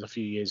Champions a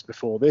few years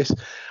before this.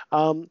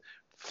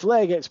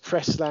 Flair gets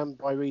press slammed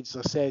by Reed, as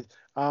I said.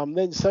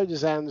 Then so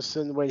does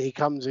Anderson when he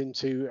comes in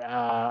to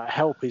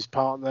help his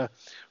partner.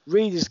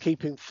 Reed is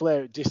keeping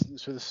Flair at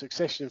distance with a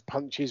succession of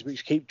punches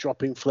which keep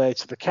dropping Flair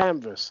to the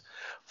canvas.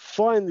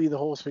 Finally, the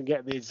Horsemen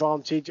get the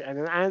advantage, and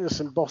an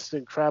Anderson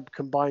Boston Crab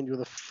combined with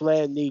a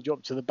Flair knee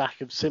drop to the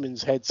back of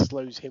Simmons' head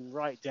slows him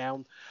right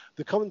down.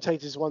 The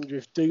commentators wonder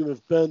if Doom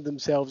have burned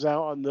themselves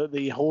out and that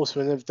the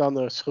Horsemen have done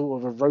a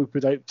sort of a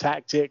rope-a-dope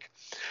tactic.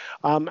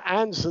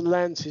 Anderson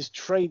lands his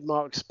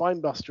trademark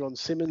spinebuster on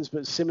Simmons,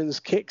 but Simmons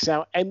kicks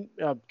out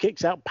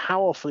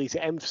powerfully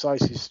to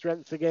emphasize his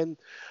strength again.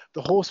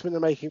 The Horsemen are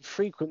making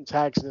frequent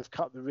tags and have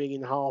cut the ring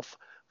in half.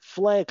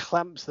 Flair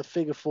clamps the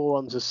figure four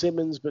onto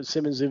Simmons, but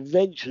Simmons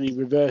eventually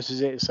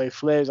reverses it, so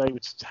Flair is able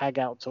to tag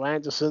out to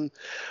Anderson.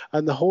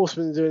 And the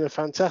Horsemen are doing a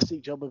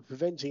fantastic job of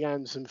preventing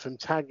Anderson from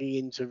tagging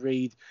into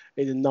Reed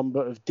in a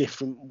number of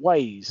different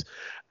ways.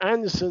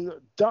 Anderson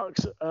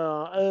ducks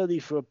early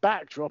for a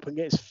backdrop and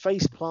gets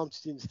face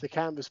planted into the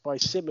canvas by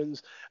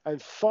Simmons.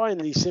 And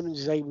finally, Simmons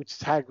is able to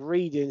tag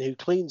Reed in, who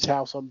cleans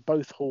house on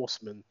both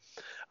Horsemen.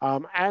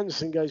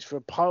 Anderson goes for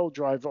a pile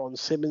driver on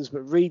Simmons,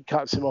 but Reed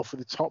cuts him off with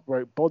a top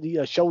rope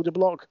shoulder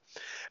block.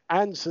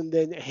 Anderson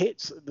then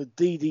hits the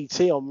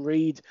DDT on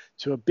Reed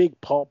to a big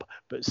pop,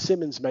 but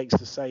Simmons makes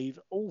the save.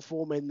 All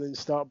four men then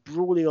start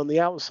brawling on the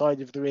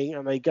outside of the ring,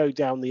 and they go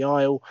down the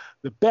aisle.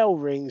 The bell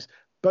rings.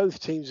 Both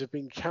teams have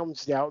been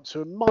counted out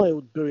to a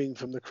mild booing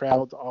from the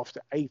crowd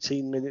after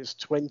 18 minutes,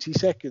 20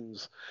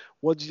 seconds.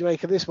 What did you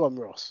make of this one,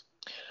 Ross?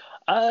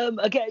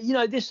 Again,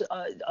 this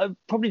I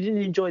probably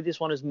didn't enjoy this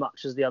one as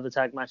much as the other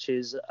tag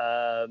matches.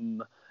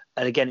 And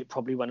again, it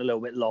probably went a little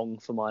bit long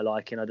for my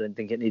liking. I don't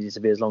think it needed to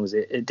be as long as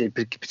it did,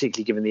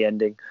 particularly given the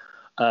ending.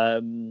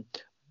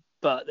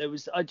 But there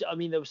was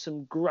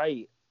some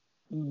great.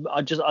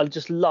 I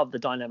just love the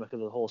dynamic of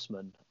the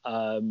Horsemen.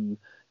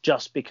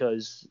 Just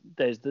because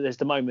there's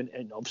the moment,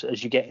 and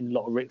as you get in a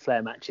lot of Ric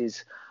Flair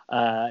matches,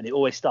 and it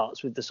always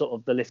starts with the sort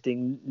of the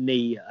lifting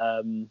knee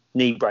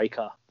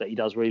breaker that he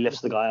does, where he lifts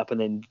the guy up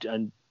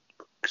and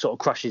sort of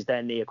crushes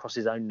their knee across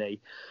his own knee.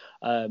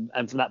 And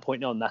from that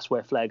point on, that's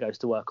where Flair goes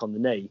to work on the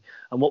knee.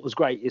 And what was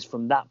great is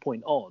from that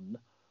point on,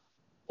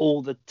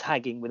 all the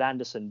tagging with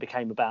Anderson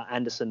became about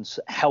Anderson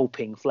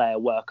helping Flair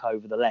work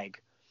over the leg.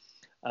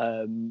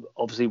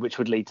 Obviously, which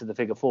would lead to the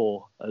figure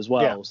four as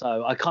well. Yeah.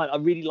 So I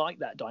really like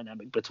that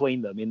dynamic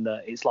between them, in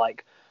that it's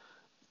like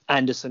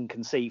Anderson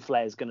can see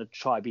Flair's going to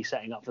try be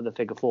setting up for the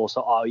figure four.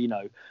 So,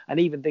 and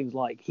even things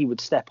like he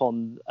would step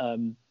on,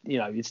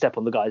 he'd step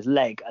on the guy's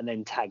leg and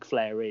then tag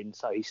Flair in,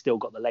 so he's still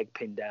got the leg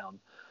pinned down.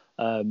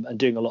 and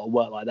doing a lot of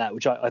work like that,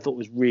 which I thought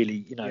was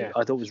really,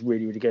 I thought was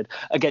really, really good.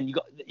 Again, you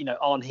got,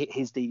 Arn hit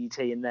his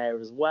DDT in there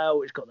as well,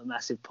 which got the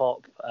massive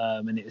pop,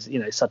 and it was,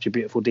 such a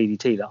beautiful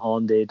DDT that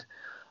Arn did,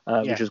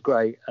 which was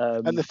great.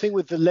 And the thing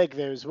with the leg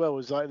there as well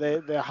was like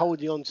they're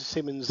holding on to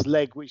Simmons'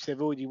 leg, which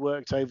they've already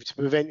worked over to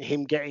prevent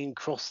him getting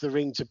across the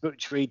ring to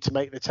Butch Reed to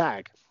make the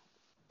tag.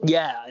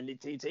 Yeah, and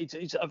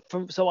it's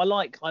so I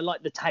like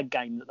the tag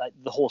game that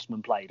the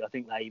Horsemen played. I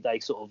think they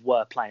sort of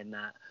were playing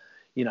that.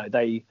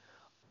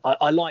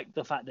 I like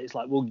the fact that it's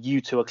like, well, you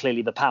two are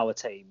clearly the power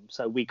team,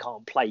 so we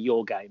can't play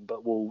your game,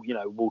 but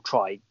we'll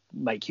try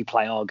make you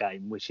play our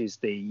game, which is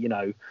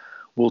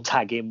we'll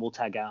tag in, we'll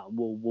tag out, and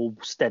we'll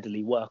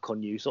steadily work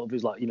on you. Sort of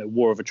is like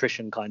war of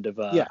attrition kind of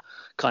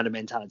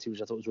mentality,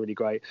 which I thought was really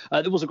great.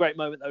 There was a great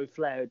moment though.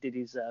 Flair did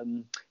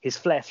his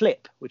Flair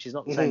flip, which is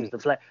not the same as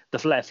the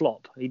Flair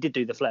flop. He did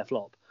do the Flair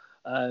flop,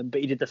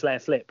 but he did the Flair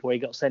flip where he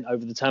got sent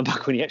over the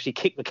turnbuckle and he actually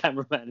kicked the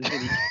cameraman and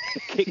he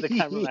kicked the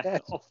cameraman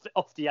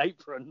off the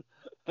apron.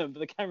 But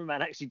the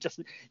cameraman actually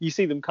you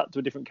see them cut to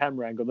a different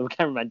camera angle. The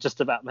cameraman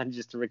just about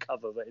manages to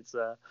recover, but it's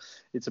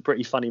a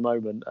pretty funny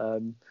moment.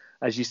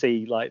 As you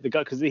see, like the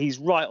guy, because he's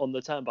right on the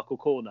turnbuckle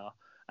corner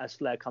as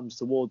Flair comes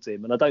towards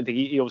him, and I don't think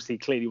he obviously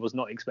clearly was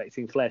not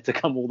expecting Flair to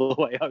come all the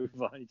way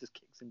over, and he just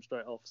kicks him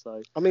straight off.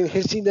 So I mean,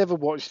 has he never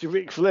watched a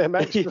Ric Flair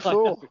match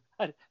before?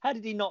 How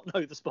did he not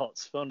know the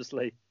spots?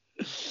 Honestly.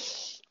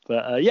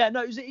 But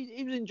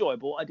it was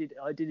enjoyable. I did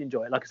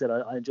enjoy it. Like I said,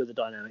 I enjoyed the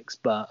dynamics,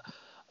 but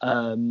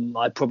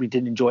I probably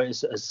didn't enjoy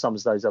it as some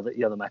of those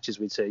other matches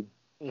we'd seen.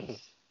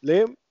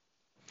 Liam?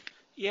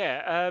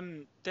 Yeah,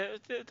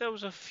 there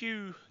was a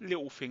few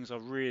little things I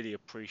really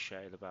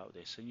appreciated about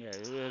this, and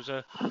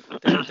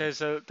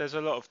there's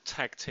a lot of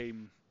tag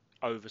team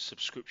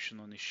oversubscription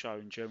on this show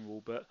in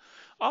general, but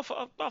I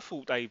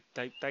thought they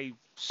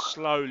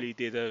slowly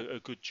did a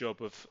good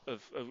job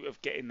of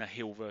getting the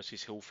heel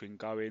versus heel thing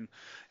going.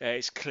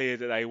 It's clear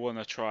that they want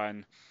to try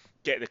and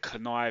get the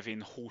conniving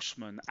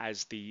Horsemen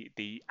as the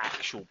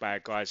actual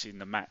bad guys in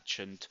the match,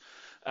 and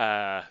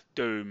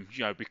Doom,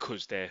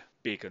 because they're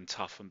big and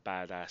tough and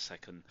badass, they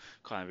can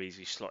kind of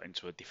easily slot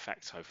into a de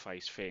facto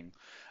face thing.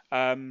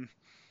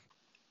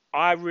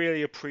 I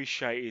really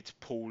appreciated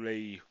Paul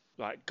Lee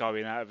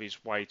going out of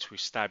his way to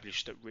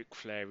establish that Ric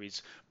Flair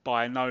is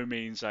by no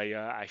means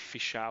a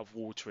fish out of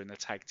water in the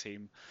tag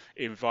team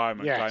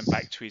environment, going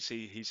back to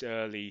his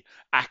early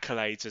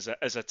accolades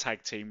as a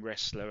tag team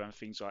wrestler and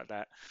things like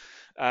that.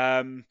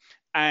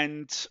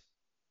 And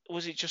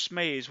was it just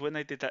me, is when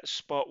they did that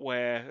spot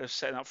where they're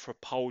setting up for a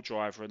pole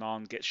driver and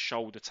Arn gets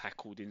shoulder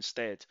tackled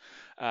instead,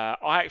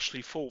 I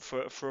actually thought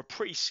for a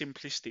pretty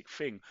simplistic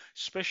thing,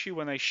 especially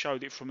when they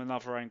showed it from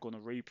another angle on a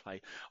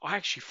replay, I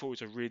actually thought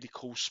it was a really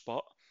cool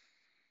spot.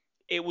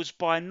 It was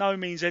by no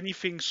means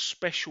anything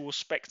special or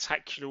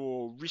spectacular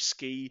or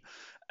risky,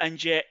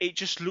 and yet it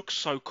just looks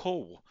so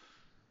cool.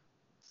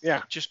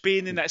 Yeah. Just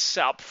being in that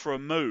setup for a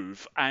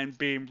move and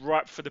being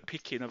ripe for the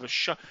picking of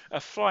a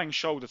flying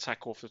shoulder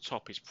tackle off the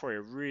top is probably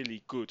a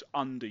really good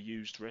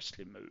underused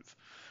wrestling move.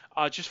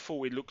 I just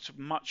thought it looked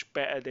much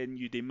better than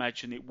you'd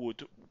imagine it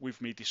would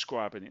with me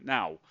describing it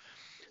now.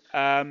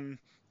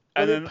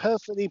 And it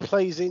perfectly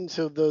plays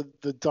into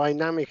the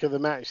dynamic of the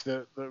match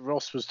that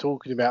Ross was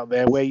talking about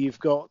there, where you've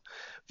got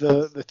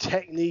the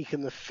technique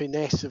and the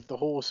finesse of the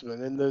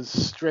Horseman and the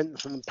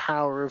strength and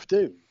power of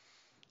Doom.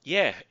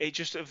 Yeah, it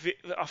just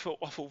I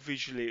thought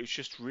visually it was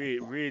just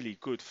really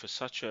good for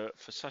such an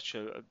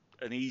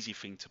easy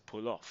thing to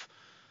pull off.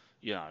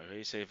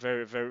 It's a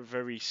very, very,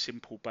 very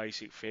simple,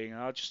 basic thing,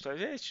 and I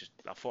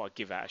thought I'd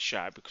give that a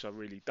shout because I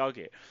really dug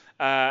it.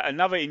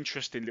 Another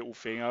interesting little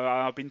thing,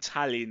 I've been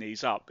tallying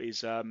these up,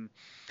 is Arn's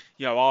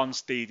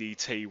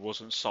DDT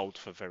wasn't sold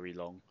for very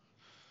long.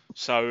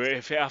 So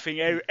I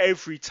think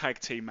every tag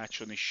team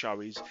match on this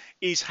show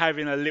is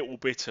having a little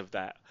bit of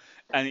that.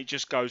 And it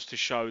just goes to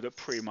show that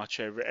pretty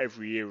much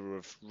every era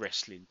of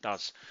wrestling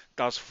does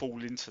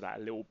fall into that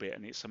a little bit,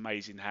 and it's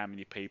amazing how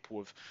many people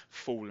have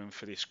fallen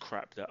for this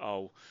crap that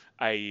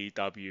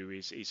AEW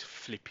is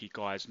flippy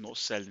guys not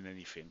selling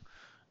anything.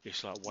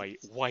 It's like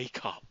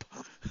wake up.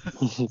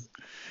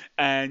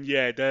 And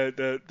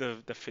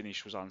the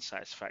finish was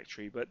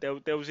unsatisfactory, but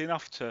there was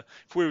enough to,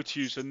 if we were to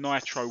use a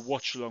Nitro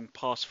watch along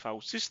pass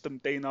fail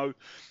system, Dino,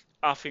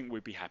 I think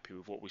we'd be happy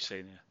with what we've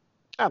seen here.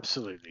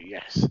 Absolutely,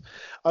 yes.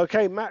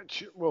 Okay,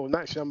 match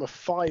number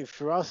 5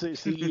 for us.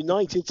 It's the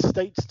United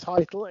States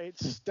title.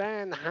 It's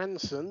Stan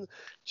Hansen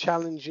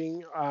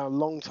challenging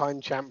longtime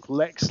champ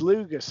Lex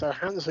Luger. So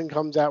Hansen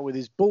comes out with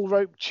his bull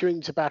rope,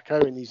 chewing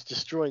tobacco, and he's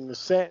destroying the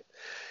set.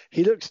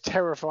 He looks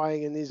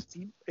terrifying,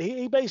 and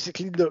he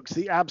basically looks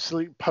the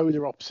absolute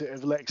polar opposite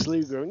of Lex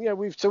Luger. And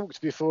we've talked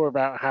before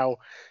about how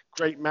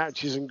great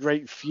matches and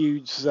great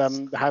feuds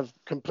have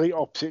complete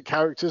opposite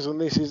characters, and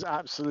this is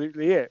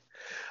absolutely it.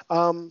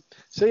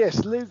 So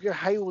yes, Luger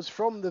hails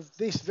from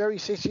this very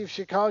city of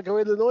Chicago,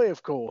 Illinois,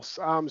 of course.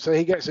 So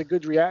he gets a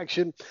good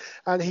reaction,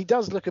 and he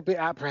does look a bit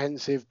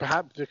apprehensive,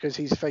 perhaps because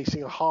he's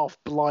facing a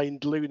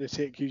half-blind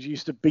lunatic who's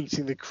used to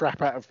beating the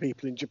crap out of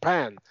people in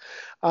Japan.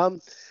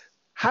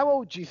 How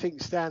old do you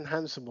think Stan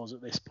Hansen was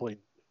at this point?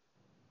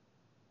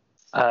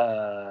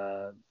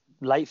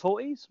 Late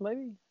 40s,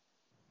 maybe.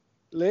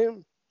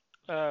 Liam?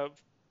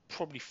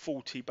 Probably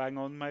 40 bang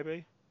on,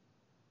 maybe.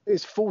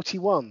 It's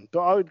 41, but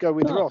I would go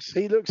with Ross.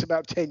 He looks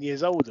about 10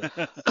 years older.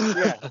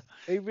 Yeah,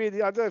 he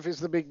really. I don't know if it's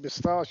the big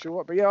moustache or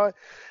what, but yeah,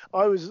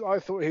 I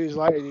thought he was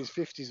like in his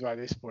 50s by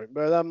this point.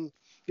 But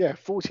yeah,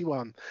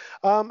 41.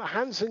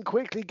 Hansen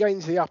quickly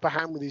gains the upper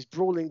hand with his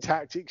brawling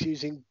tactics,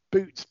 using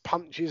boots,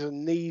 punches,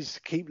 and knees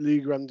to keep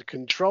Luger under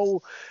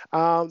control.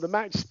 The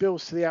match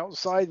spills to the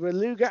outside, where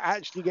Luger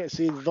actually gets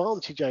the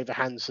advantage over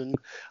Hansen.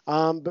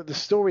 But the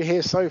story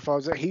here so far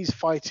is that he's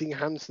fighting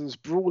Hansen's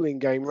brawling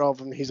game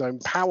rather than his own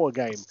power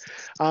game.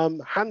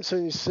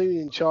 Hansen is soon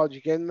in charge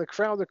again. The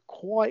crowd are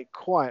quite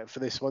quiet for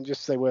this one,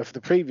 just as they were for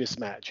the previous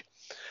match.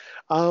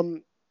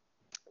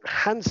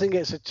 Hansen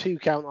gets a 2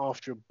 count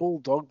after a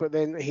bulldog, but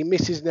then he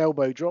misses an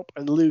elbow drop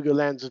and Luger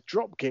lands a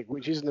drop kick,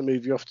 which isn't a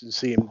move you often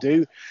see him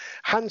do.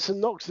 Hansen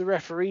knocks the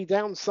referee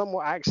down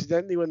somewhat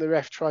accidentally when the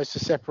ref tries to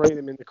separate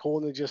them in the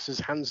corner, just as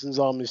Hansen's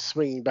arm is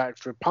swinging back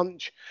for a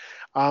punch.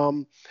 At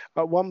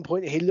one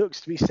point, he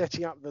looks to be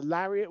setting up the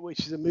lariat,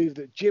 which is a move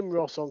that Jim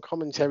Ross on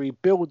commentary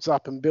builds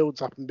up and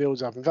builds up and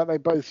builds up. In fact, they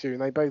both do,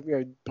 and they both,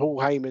 Paul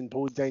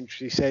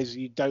Dangerously says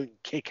you don't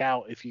kick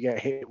out if you get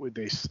hit with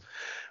this.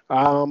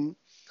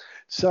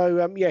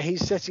 So,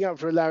 he's setting up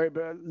for a lariat,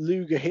 but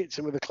Luger hits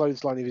him with a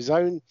clothesline of his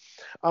own.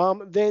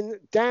 Then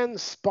Dan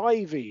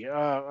Spivey,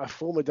 a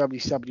former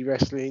WCW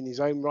wrestler in his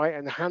own right,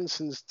 and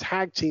Hansen's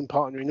tag team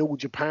partner in All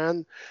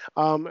Japan,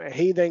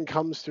 he then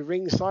comes to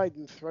ringside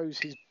and throws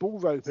his bull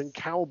rope and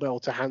cowbell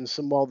to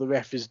Hansen while the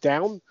ref is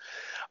down.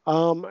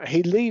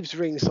 He leaves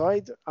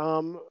ringside.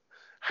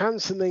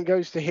 Hansen then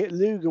goes to hit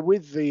Luger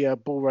with the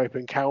bull rope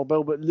and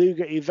cowbell, but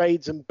Luger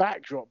evades and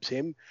backdrops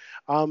him.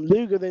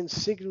 Luger then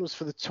signals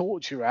for the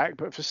torture rack,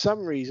 but for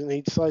some reason he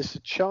decides to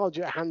charge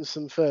at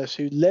Hansen first,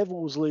 who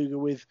levels Luger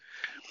with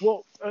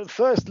what at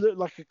first looked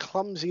like a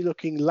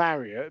clumsy-looking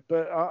lariat,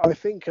 but I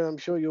think, and I'm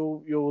sure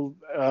you'll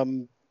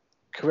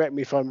correct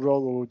me if I'm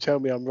wrong, or tell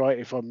me I'm right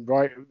if I'm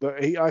right.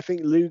 But I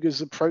think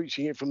Luger's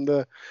approaching it from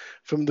the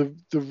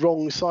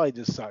wrong side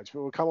as such.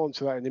 But we'll come on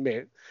to that in a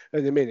minute.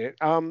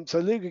 So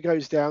Luger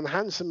goes down.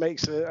 Hansen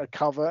makes a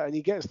cover, and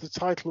he gets the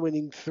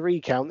title-winning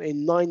 3 count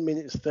in 9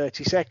 minutes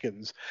 30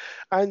 seconds.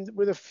 And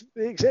with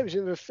the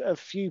exception of a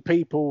few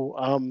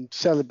people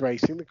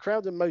celebrating, the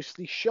crowd are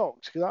mostly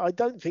shocked because I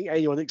don't think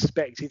anyone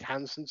expected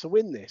Hansen to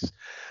win this.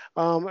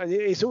 And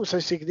it's also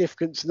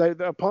significant to note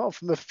that apart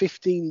from a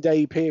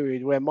 15-day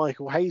period where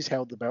Michael Hayes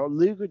held the belt,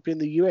 Luger had been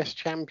the US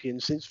champion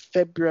since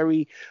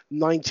February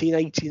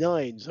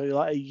 1989, so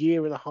like a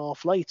year and a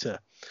half later.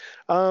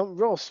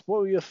 Ross, what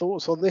were your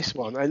thoughts on this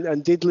one?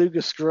 And did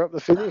Luger screw up the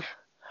finish?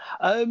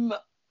 I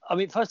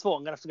mean, first of all,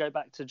 I'm going to have to go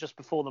back to just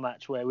before the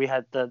match where we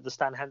had the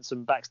Stan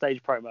Hansen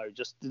backstage promo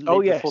just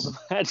before the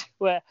match,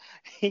 where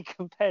he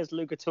compares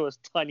Luger to a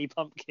tiny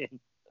pumpkin,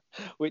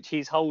 which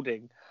he's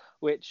holding,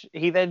 which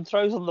he then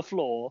throws on the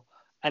floor,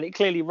 and it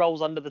clearly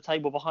rolls under the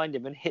table behind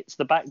him and hits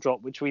the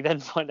backdrop, which we then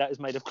find out is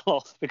made of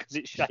cloth because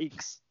it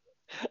shakes.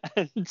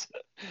 And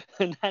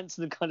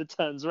Hansen kind of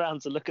turns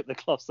around to look at the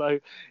cloth. So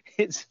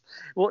it's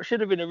what should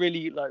have been a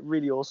really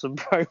awesome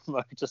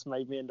promo. Just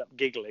made me end up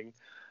giggling.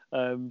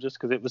 Just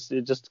because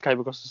it just came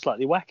across as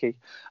slightly wacky.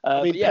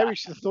 I mean, Perry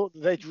should have thought that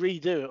they'd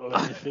redo it or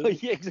anything.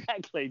 Yeah,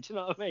 exactly. Do you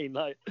know what I mean?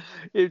 Like,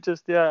 it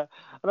just and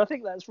I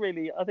think that's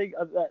really, the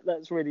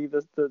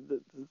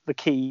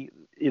key,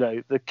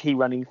 the key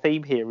running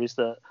theme here is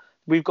that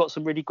we've got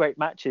some really great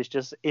matches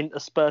just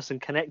interspersed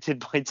and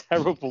connected by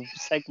terrible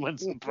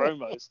segments and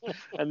promos,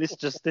 and this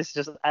just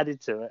added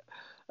to it.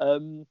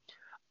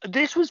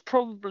 This was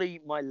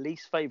probably my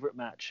least favourite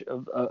match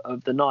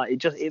of the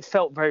night. It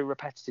felt very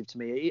repetitive to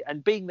me,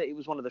 and being that it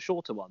was one of the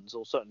shorter ones,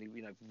 or certainly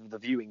the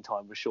viewing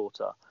time was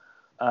shorter.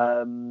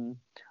 I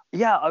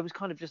was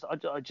kind of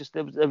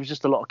there was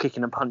just a lot of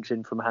kicking and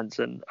punching from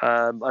Hansen.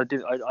 I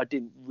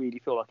didn't really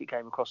feel like it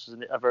came across as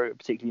a very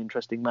particularly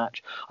interesting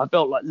match. I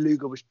felt like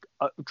Luger was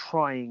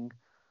trying.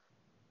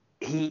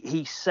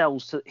 He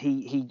sells to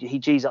he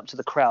G's up to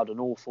the crowd an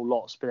awful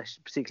lot,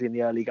 particularly in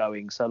the early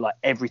going. So like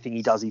everything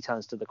he does, he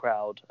turns to the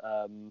crowd,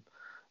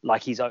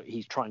 like he's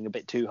trying a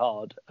bit too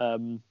hard.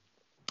 It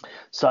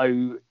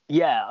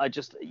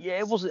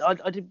wasn't.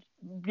 I did.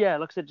 Yeah,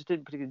 like I said, just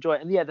didn't particularly enjoy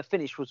it. And the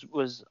finish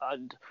was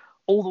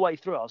all the way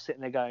through. I was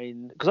sitting there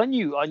going, because I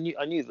knew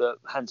that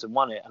Hansen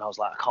won it, and I was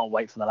like, I can't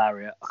wait for the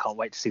lariat. I can't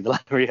wait to see the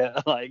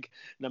lariat. Like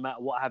no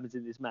matter what happens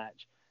in this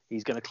match,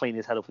 he's going to clean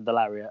his head off with the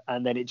lariat,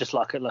 and then it just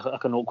like an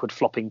awkward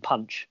flopping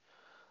punch.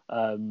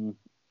 I'm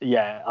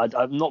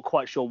not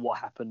quite sure what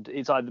happened.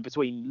 It's either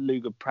between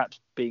Luger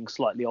perhaps being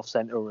slightly off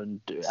center, and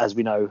as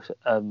we know,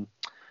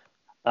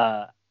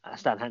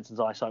 Stan Hansen's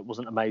eyesight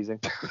wasn't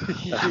amazing,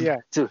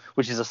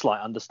 which is a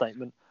slight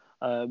understatement.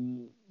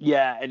 And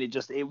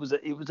it was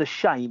a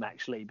shame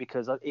actually,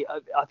 because I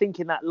think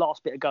in that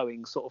last bit of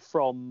going, sort of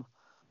from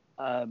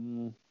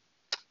Dan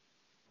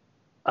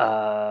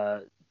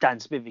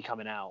Spivey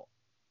coming out,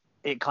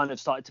 it kind of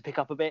started to pick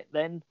up a bit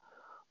then.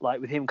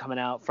 like with him coming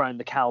out, throwing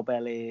the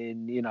cowbell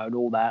in, and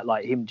all that,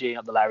 like him geeing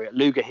up the lariat,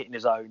 Luger hitting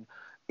his own,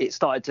 it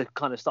started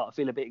to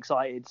feel a bit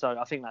excited. So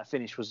I think that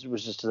finish was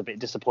just a bit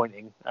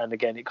disappointing. And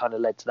again, it kind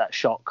of led to that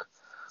shock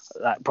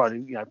that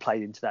probably,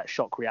 played into that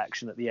shock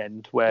reaction at the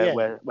end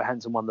where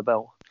Hansen won the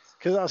belt.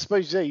 Because I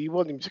suppose you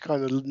want him to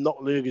kind of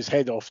knock Luger's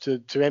head off to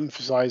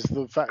emphasise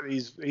the fact that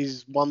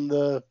he's won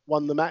the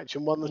match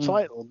and won the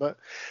title. But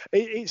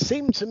it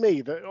seemed to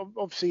me that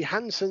obviously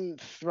Hansen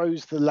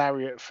throws the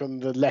lariat from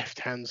the left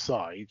hand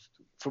side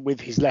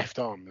with his left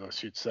arm, I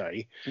should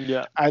say.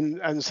 Yeah.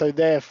 And so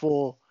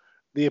therefore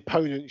the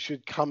opponent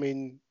should come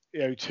in,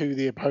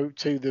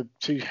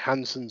 to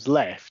Hansen's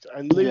left,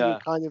 and Luger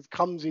kind of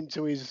comes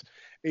into his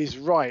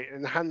right,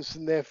 and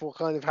Hansen therefore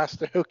kind of has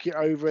to hook it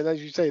over, and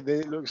as you say,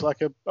 then it looks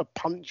like a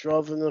punch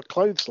rather than a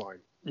clothesline.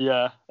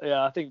 Yeah,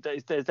 I think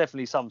there's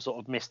definitely some sort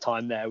of missed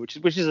time there, which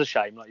is a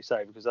shame, like you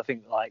say, because I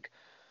think like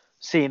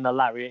seeing the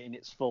lariat in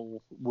its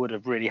full would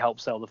have really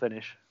helped sell the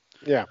finish.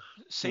 Yeah.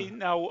 See,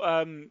 now,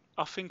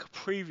 I think a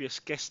previous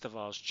guest of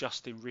ours,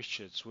 Justin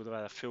Richards, would have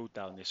had a field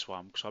down this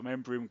one, because I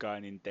remember him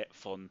going in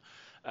depth on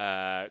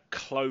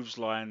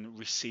clothesline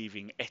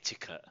receiving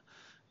etiquette,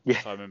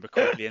 if I remember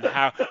correctly, and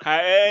how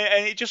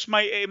and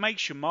it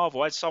makes you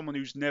marvel. As someone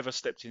who's never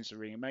stepped into the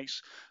ring, it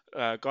makes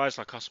guys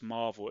like us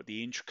marvel at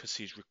the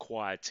intricacies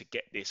required to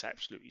get this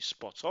absolutely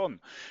spot on.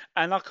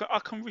 And I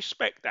can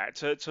respect that.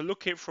 To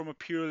look at it from a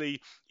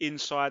purely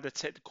insider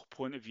technical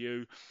point of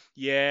view,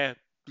 yeah,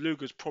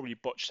 Luger's probably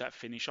botched that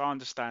finish. I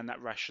understand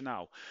that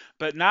rationale.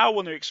 But now I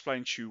want to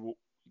explain to you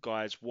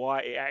guys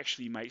why it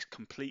actually makes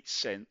complete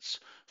sense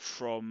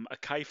from a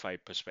kayfabe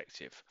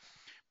perspective.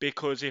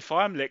 Because if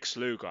I'm Lex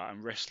Luger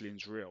and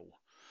wrestling's real,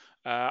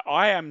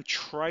 I am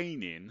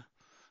training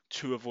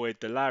to avoid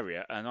the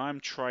lariat, and I'm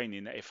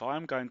training that if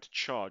I'm going to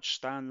charge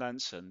Stan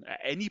Lanson at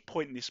any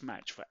point in this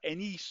match for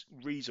any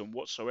reason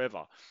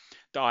whatsoever,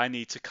 that I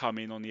need to come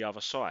in on the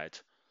other side.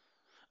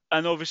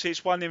 And obviously,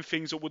 it's one of them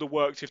things that would have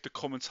worked if the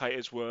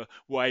commentators were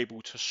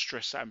able to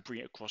stress that and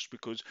bring it across.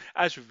 Because,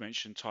 as we've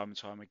mentioned time and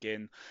time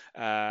again,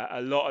 a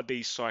lot of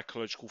these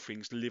psychological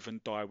things live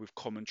and die with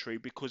commentary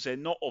because they're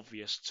not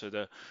obvious to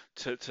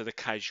the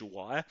casual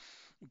eye.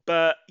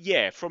 But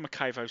yeah, from a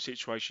KO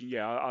situation,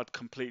 I'd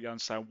completely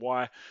understand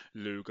why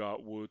Luger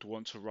would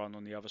want to run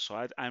on the other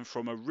side. And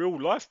from a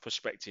real life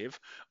perspective,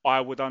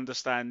 I would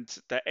understand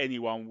that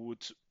anyone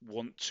would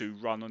want to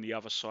run on the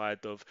other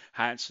side of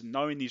Hansen,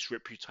 knowing his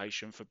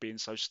reputation for being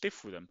so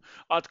stiff with them.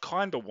 I'd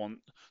kind of want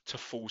to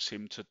force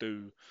him to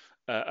do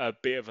a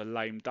bit of a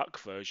lame duck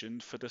version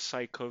for the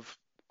sake of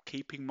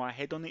keeping my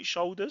head on its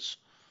shoulders.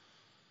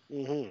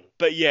 Mm-hmm.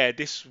 But yeah,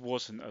 this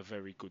wasn't a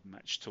very good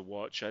match to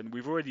watch, and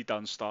we've already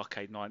done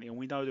Starrcade 90, and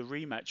we know the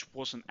rematch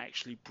wasn't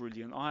actually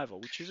brilliant either,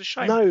 which is a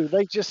shame. No,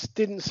 they just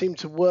didn't seem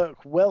to work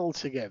well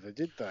together,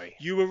 did they?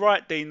 You were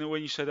right, Dean,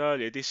 when you said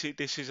earlier, this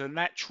is a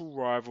natural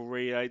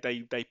rivalry.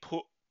 They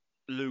put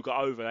Luger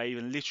over. They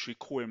even literally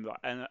call him like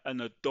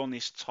an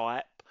Adonis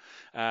type,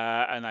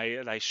 and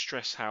they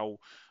stress how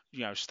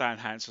Stan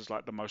Hansen's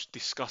like the most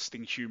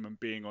disgusting human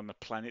being on the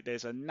planet.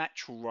 There's a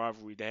natural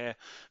rivalry there,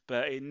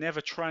 but it never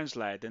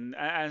translated. And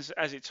as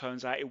it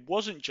turns out, it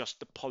wasn't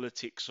just the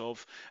politics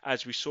of,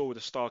 as we saw with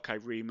the Starrcade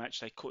rematch,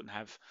 they couldn't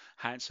have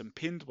Hansen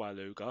pinned by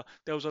Luger.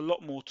 There was a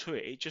lot more to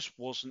it. It just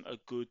wasn't a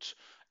good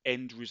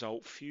end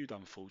result feud,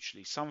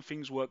 unfortunately. Some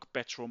things work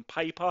better on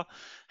paper.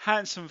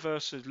 Hansen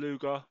versus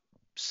Luger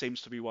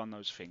seems to be one of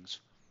those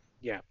things.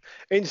 Yeah.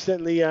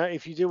 Incidentally,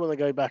 if you do want to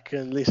go back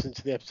and listen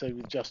to the episode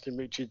with Justin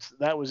Richards,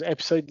 that was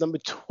episode number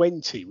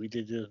 20. We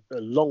did a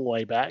long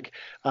way back,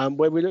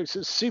 where we looked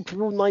at Super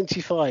Bowl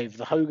 95,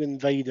 the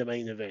Hogan-Vader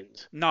main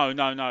event. No,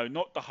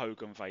 not the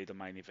Hogan-Vader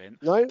main event.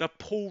 No? The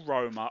Paul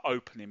Roma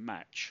opening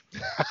match.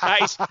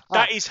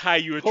 That is how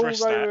you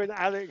address Paul Roma that. and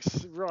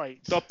Alex Wright.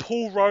 The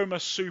Paul Roma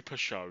Super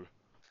Show.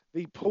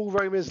 The Paul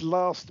Roma's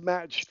last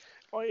match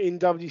in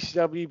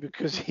WCW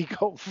because he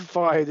got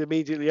fired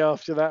immediately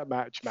after that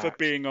match. For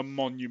being a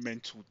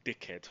monumental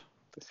dickhead.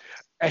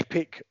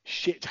 Epic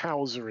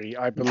shithousery,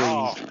 I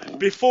believe.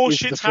 Before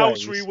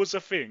shithousery was a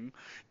thing,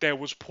 there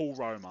was Paul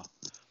Roma.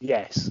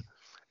 Yes,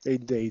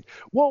 indeed.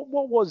 What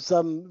was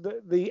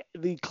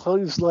the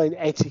clothesline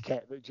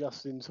etiquette that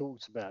Justin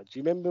talked about? Do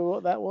you remember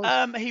what that was?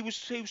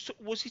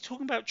 Was he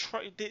talking about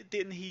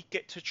didn't he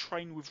get to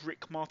train with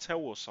Rick Martel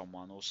or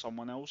someone else?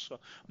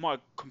 Might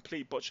have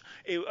complete botch.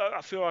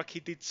 I feel like he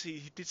did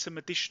some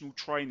additional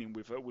training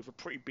with a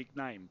pretty big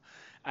name,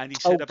 and he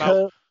said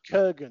about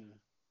Kurgan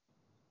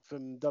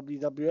from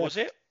WWF. Was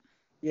it?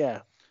 Yeah.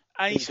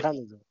 And in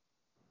Canada.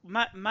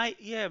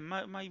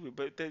 Maybe,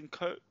 but then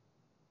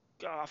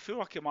I feel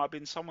like it might have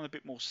been someone a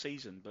bit more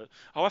seasoned, but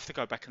I'll have to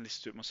go back and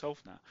listen to it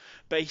myself now.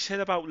 But he said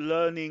about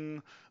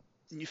learning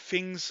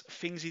things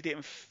he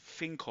didn't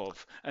think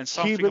of, and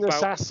something Cuban about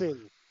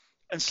assassin.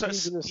 And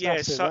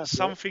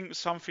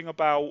something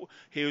about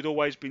he had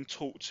always been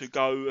taught to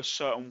go a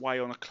certain way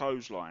on a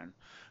clothesline,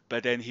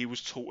 but then he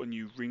was taught a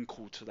new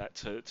wrinkle to that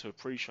to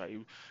appreciate.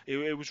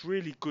 It was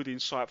really good,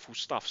 insightful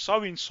stuff.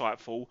 So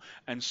insightful,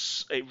 and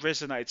it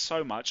resonated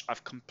so much,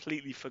 I've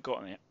completely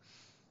forgotten it.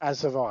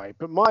 As have I.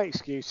 But my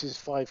excuse is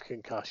 5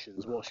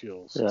 concussions. What's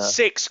yours? Yeah.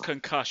 6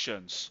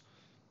 concussions.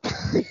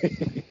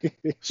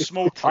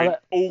 Small print.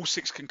 All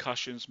 6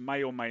 concussions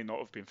may or may not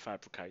have been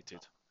fabricated.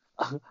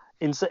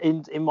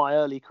 In my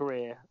early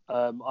career,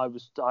 I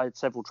had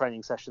several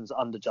training sessions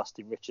under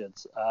Justin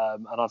Richards,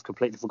 and I've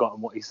completely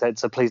forgotten what he said.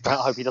 So please don't.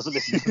 I hope he doesn't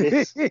listen to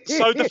this.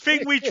 So the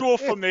thing we draw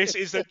from this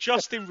is that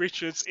Justin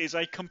Richards is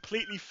a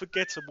completely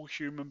forgettable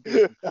human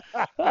being.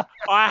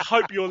 I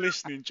hope you're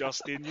listening,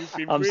 Justin. You've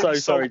been I'm really so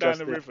sorry, sold down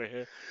Justin. the river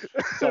here.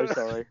 So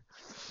sorry.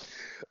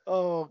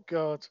 Oh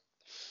God.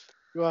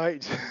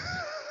 Right.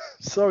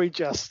 Sorry,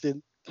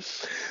 Justin.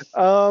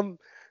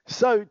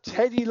 So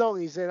Teddy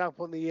Long is then up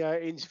on the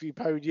interview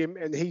podium,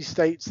 and he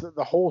states that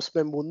the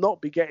Horsemen will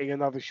not be getting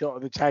another shot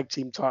at the tag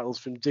team titles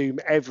from Doom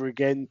ever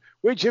again,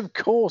 which of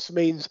course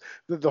means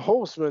that the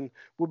Horsemen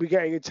will be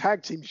getting a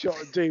tag team shot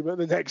at Doom at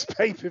the next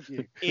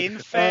pay-per-view. In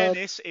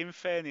fairness,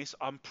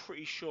 I'm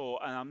pretty sure,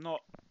 and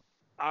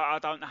I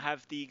don't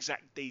have the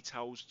exact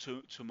details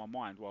to my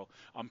mind. Well,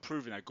 I'm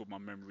proving how good my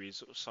memory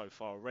is so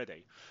far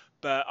already,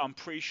 but I'm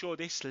pretty sure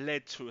this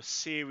led to a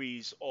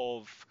series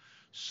of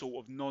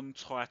sort of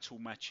non-title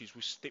matches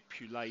with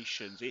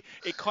stipulations.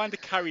 It kind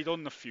of carried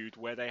on the feud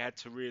where they had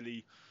to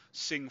really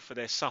sing for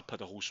their supper,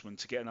 the Horsemen,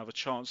 to get another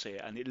chance here,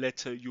 and it led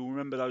to, you'll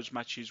remember those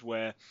matches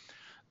where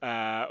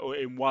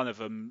in one of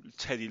them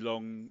Teddy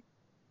Long,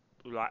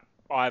 like,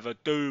 either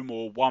Doom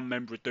or one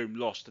member of Doom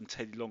lost, and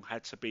Teddy Long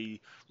had to be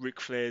Ric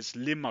Flair's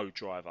limo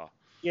driver.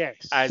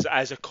 Yes.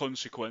 As a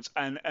consequence,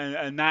 and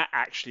that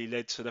actually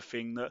led to the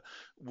thing that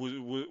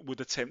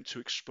would attempt to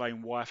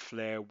explain why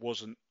Flair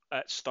wasn't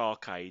at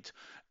Starrcade,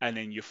 and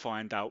then you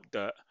find out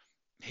that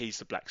he's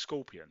the Black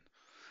Scorpion.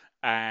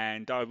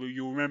 And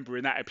you'll remember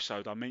in that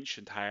episode I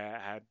mentioned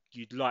how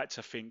you'd like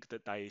to think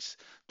that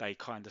they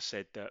kind of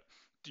said that,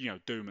 you know,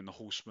 Doom and the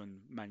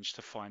Horsemen managed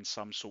to find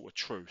some sort of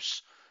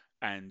truce.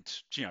 And,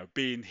 you know,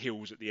 being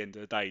heels at the end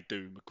of the day,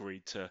 Doom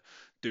agreed to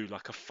do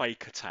like a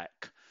fake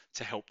attack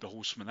to help the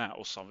Horsemen out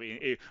or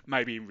something.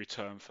 Maybe in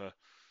return for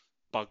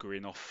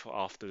buggering off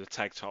after the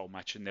tag title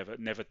match and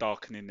never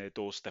darkening their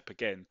doorstep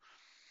again.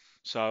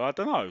 So I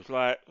don't know.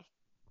 Like,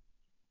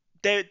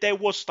 there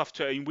was stuff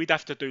to it, and we'd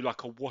have to do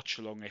like a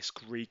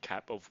watch-along-esque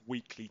recap of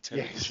weekly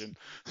television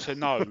to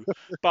know.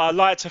 But I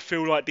like to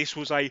feel like this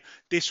was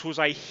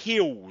a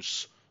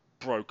heels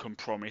broken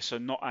promise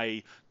and not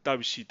a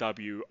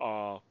WCW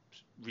are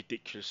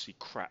ridiculously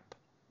crap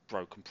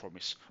broken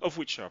promise, of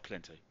which there are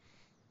plenty.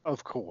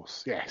 Of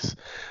course, yes.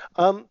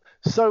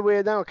 So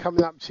we're now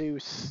coming up to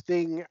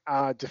Sting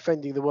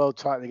defending the world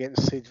title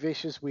against Sid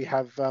Vicious. We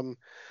have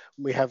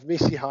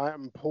Missy Hyatt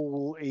and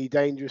Paul E.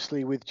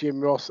 Dangerously with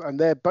Jim Ross, and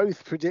they're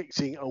both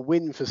predicting a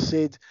win for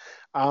Sid.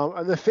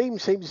 And the theme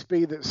seems to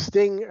be that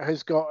Sting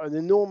has got an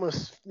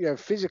enormous,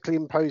 physically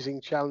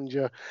imposing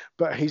challenger,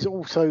 but he's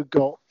also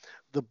got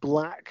the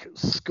Black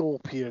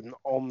Scorpion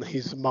on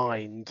his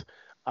mind.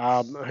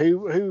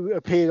 Who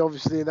appeared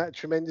obviously in that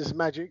tremendous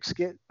magic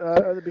skit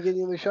at the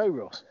beginning of the show,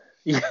 Ross.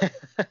 Yeah.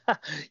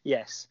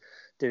 Yes,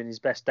 doing his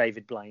best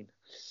David Blaine.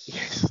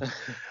 Yes.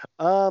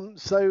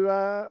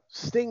 So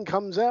Sting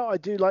comes out. I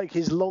do like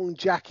his long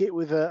jacket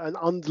with an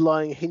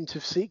underlying hint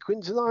of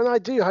sequins, and I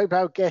do hope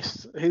our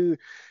guest, who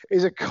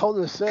is a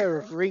connoisseur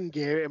of ring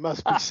gear, it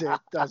must be said,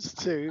 does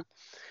too.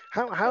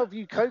 How have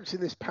you coped in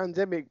this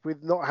pandemic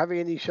with not having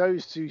any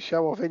shows to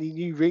show off any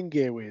new ring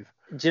gear with?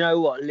 Do you know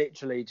what?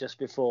 Literally just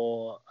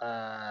before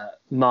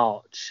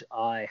March,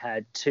 I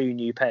had 2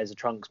 new pairs of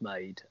trunks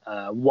made.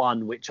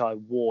 One which I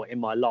wore in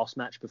my last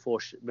match before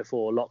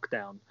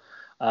lockdown,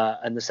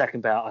 and the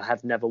second pair I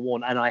have never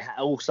worn. And I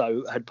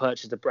also had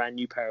purchased a brand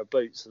new pair of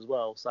boots as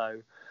well.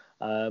 So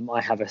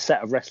I have a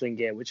set of wrestling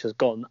gear which has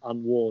gone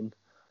unworn,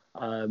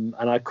 and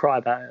I cry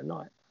about it at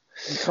night.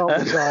 You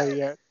can't retire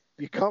yet.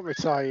 You can't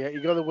retire yet.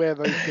 You got to wear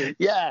those boots.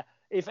 Yeah.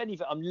 If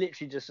anything, I'm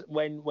literally just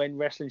when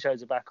wrestling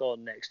shows are back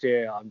on next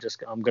year,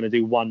 I'm going to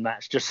do one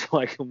match just so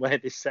I can wear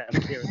this set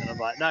of gear, and then I'm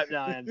like, no,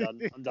 I am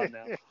done. I'm done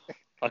now.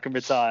 I can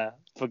retire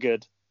for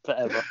good,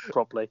 forever,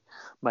 properly,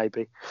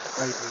 maybe.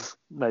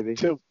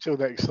 Till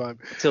next time.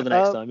 Till the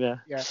next time, yeah.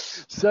 Yeah.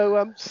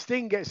 So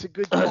Sting gets a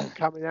good pop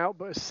coming out,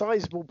 but a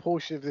sizable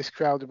portion of this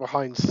crowd are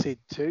behind Sid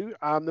too.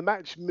 The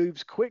match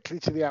moves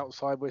quickly to the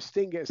outside, where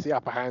Sting gets the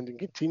upper hand and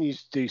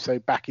continues to do so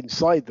back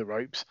inside the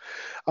ropes.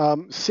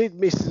 Sid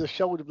misses a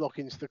shoulder block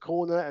into the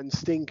corner, and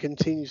Sting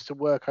continues to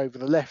work over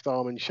the left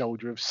arm and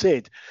shoulder of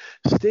Sid.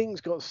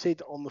 Sting's got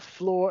Sid on the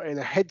floor in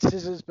a head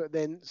scissors, but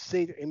then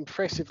Sid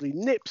impressively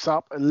nips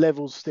up and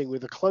levels Sting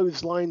with a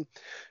clothesline.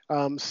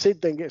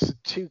 Sid then gets a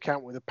 2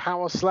 count with a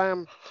power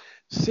slam.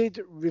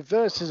 Sid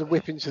reverses a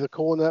whip into the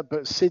corner,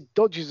 but Sid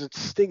dodges a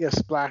Stinger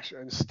splash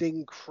and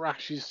Sting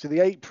crashes to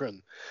the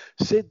apron.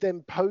 Sid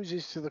then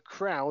poses to the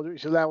crowd,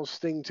 which allows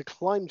Sting to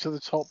climb to the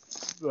top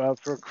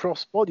for a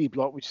cross body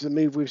block, which is a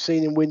move we've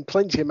seen him win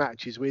plenty of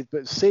matches with,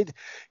 but Sid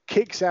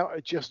kicks out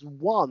at just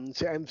 1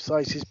 to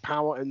emphasize his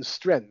power and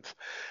strength.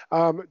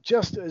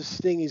 Just as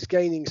Sting is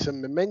gaining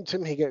some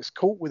momentum, he gets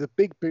caught with a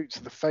big boot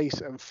to the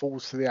face and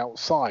falls to the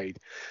outside.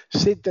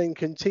 Sid then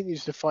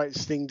continues to fight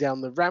Sting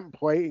down the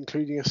rampway,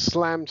 including a slam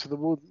slam to the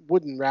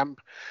wooden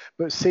ramp,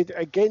 but Sid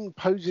again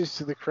poses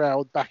to the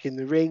crowd back in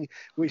the ring,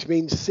 which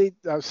means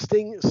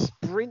Sting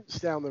sprints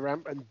down the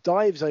ramp and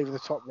dives over the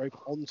top rope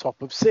on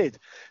top of Sid.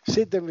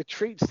 Sid then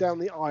retreats down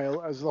the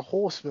aisle as the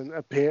Horsemen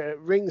appear at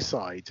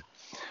ringside.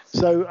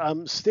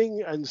 So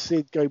Sting and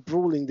Sid go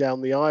brawling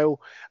down the aisle.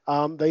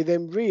 They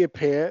then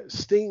reappear.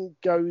 Sting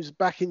goes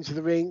back into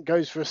the ring,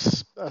 goes for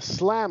a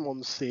slam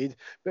on Sid,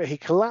 but he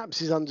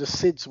collapses under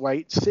Sid's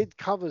weight. Sid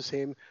covers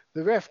him.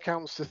 The ref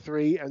counts to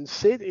 3, and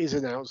Sid is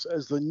announced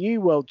as the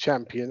new world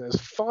champion as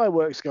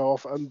fireworks go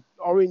off and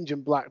orange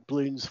and black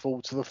balloons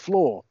fall to the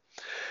floor.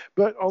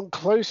 But on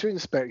closer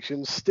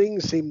inspection, Sting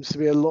seems to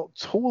be a lot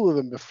taller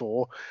than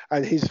before,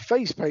 and his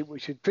face paint,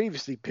 which had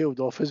previously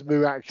peeled off, has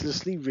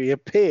miraculously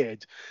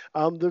reappeared.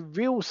 The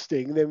real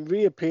Sting then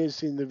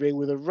reappears in the ring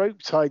with a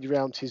rope tied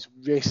around his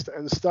wrist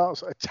and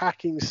starts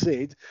attacking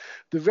Sid.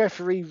 The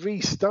referee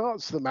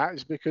restarts the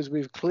match because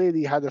we've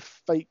clearly had a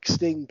fake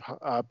Sting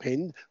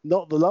pinned.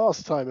 Not the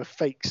last time a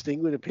fake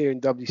Sting would appear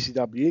in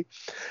WCW.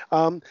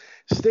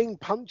 Sting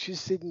punches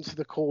Sid into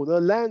the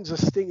corner, lands a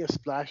Stinger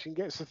splash, and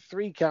gets a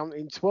 3 count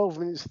in 12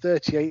 minutes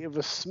 38 of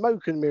a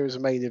smoke and mirrors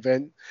main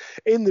event.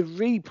 In the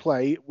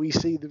replay, we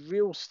see the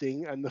real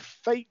Sting and the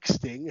fake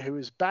Sting, who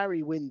is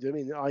Barry Windham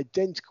in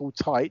identical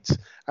tights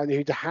and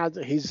who'd had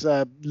his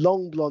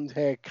long blonde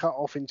hair cut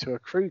off into a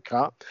crew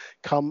cut,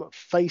 come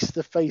face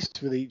to face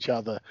with each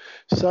other.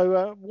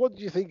 So what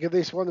do you think of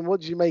this one, and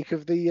what do you make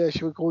of the,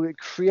 shall we call it,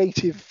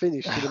 creative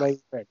finish to the main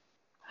event?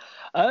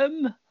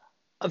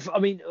 I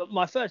mean,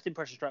 my first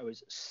impression straight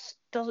was,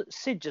 doesn't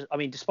Sid just, I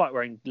mean, despite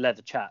wearing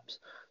leather chaps,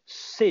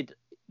 Sid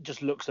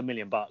just looks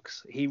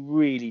 $1,000,000. He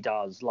really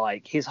does.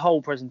 Like, his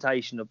whole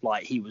presentation of,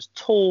 like, he was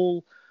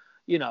tall,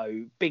 you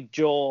know, big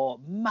jaw,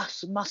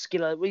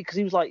 muscular, because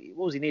he was like,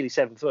 what was he, nearly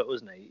 7 foot,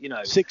 wasn't he? You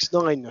know,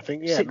 6'9", I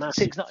think. Yeah,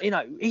 6'9", you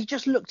know, he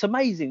just looked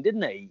amazing,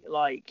 didn't he?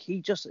 Like, he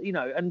just, you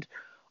know, and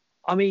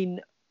I mean,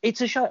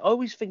 it's a shame. I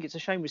always think it's a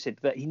shame with Sid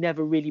that he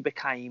never really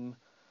became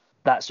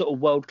that sort of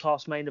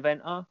world-class main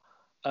eventer.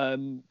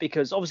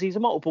 Because obviously he's a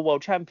multiple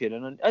world champion,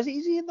 and is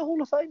he in the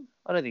Hall of Fame?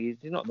 I don't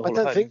think he's not in the Hall of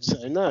Fame. I don't think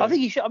so. No, I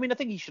think he should. I mean, I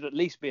think he should at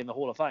least be in the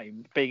Hall of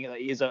Fame, being that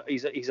he's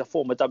a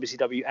former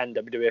WCW and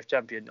WWF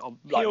champion on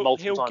like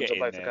multiple times on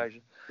both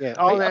occasions. Yeah,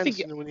 Arn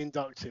Anderson will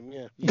induct him.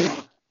 Yeah.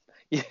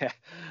 Yeah,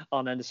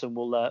 Arn Anderson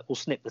will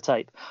snip the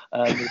tape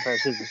with a pair of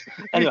scissors.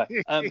 Anyway,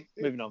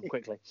 moving on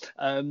quickly.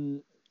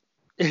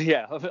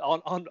 Yeah,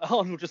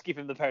 Arn will just give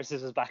him the pair of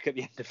scissors back at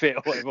the end of it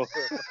or whatever.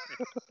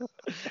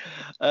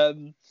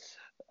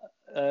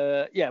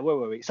 Yeah, where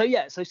were we? So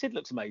Sid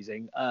looks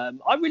amazing.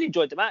 I really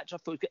enjoyed the match. I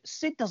thought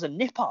Sid does a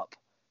nip up.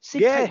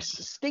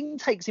 Sting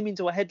takes him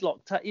into a headlock.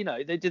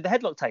 They did the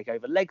headlock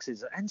takeover, leg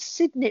scissors, and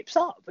Sid nips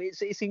up.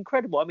 It's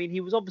incredible. I mean,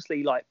 he was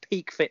obviously like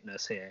peak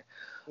fitness here,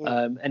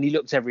 and he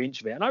looked every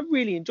inch of it. And I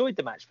really enjoyed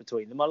the match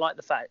between them. I like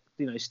the fact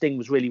Sting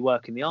was really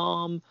working the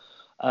arm,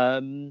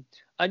 and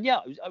yeah,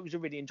 it was a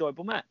really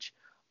enjoyable match.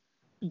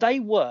 They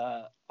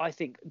were, I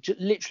think,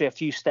 literally a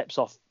few steps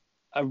off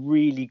a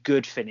really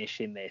good finish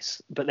in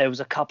this, but there was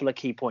a couple of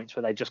key points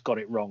where they just got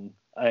it wrong.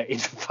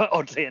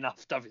 Oddly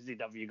enough,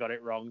 WCW got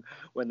it wrong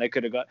when they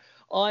could have got.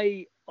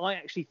 I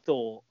actually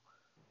thought,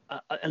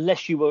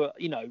 unless you were,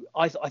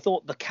 I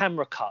thought the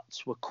camera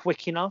cuts were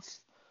quick enough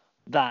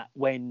that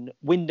when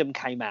Windham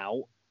came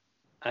out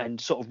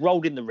and sort of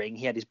rolled in the ring,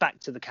 he had his back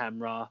to the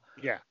camera.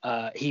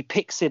 Yeah. He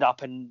picked Sid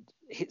up and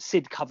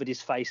Sid covered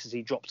his face as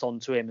he dropped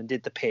onto him and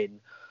did the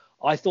pin.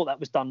 I thought that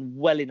was done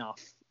well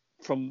enough.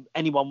 From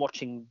anyone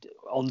watching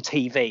on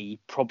TV,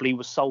 probably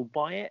was sold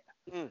by it.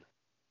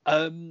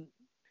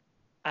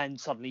 And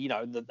suddenly,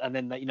 and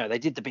then they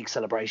did the big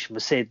celebration for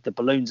Sid. The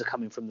balloons are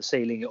coming from the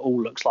ceiling. It all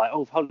looks like,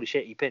 oh, holy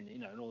shit, he pinned,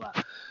 and all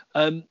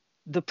that.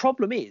 The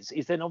problem is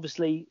then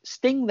obviously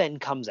Sting then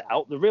comes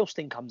out, the real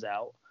Sting comes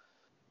out,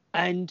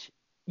 and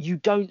you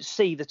don't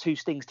see the two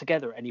Stings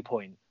together at any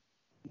point.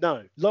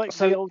 No, like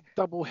the old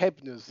double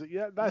Hebners.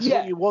 That's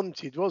what you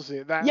wanted,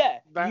 wasn't it? That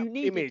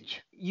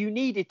image. You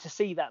needed to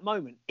see that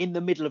moment in the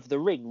middle of the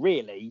ring,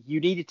 really. You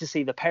needed to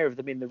see the pair of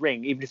them in the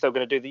ring, even if they were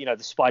going to do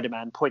the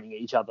Spider-Man pointing at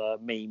each other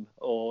meme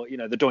or,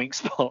 the doink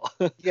spot.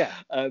 Yeah.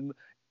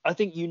 I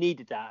think you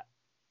needed that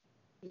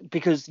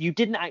because you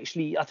didn't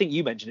actually, I think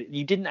you mentioned it,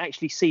 you didn't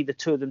actually see the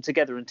two of them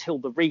together until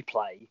the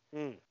replay.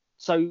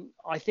 So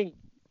I think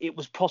it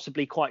was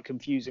possibly quite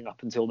confusing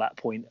up until that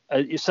point.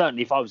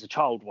 Certainly, if I was a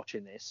child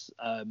watching this,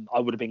 I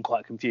would have been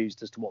quite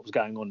confused as to what was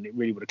going on, and it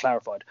really would have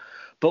clarified.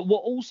 But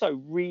what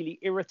also really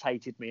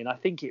irritated me, and I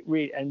think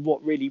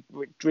what really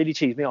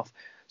cheesed me off.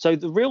 So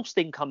the real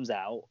Sting comes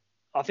out.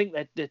 I think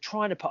they're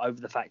trying to put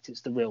over the fact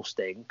it's the real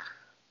Sting.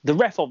 The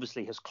ref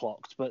obviously has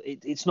clocked, but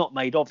it's not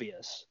made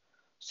obvious.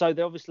 So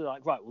they're obviously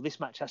like, right, well, this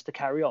match has to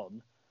carry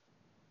on.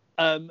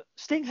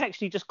 Sting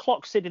actually just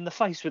clocks Sid in the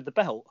face with the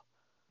belt,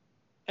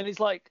 and it's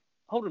like,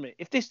 hold on a minute.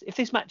 If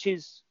this match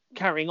is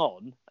carrying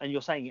on and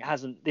you're saying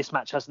this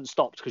match hasn't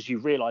stopped because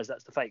you've realised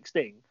that's the fake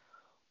Sting,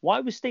 why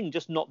was Sting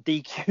just not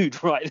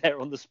DQ'd right there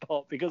on the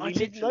spot? Because I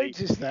didn't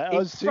notice that.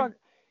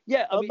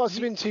 I must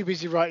have been too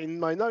busy writing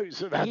my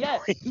notes at that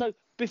point. So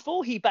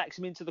before he backs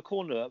him into the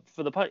corner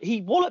for the punch,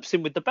 he wallops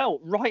him with the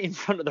belt right in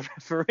front of the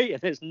referee,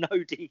 and there's no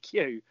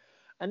DQ.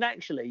 And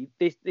actually,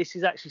 this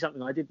is actually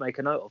something I did make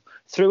a note of.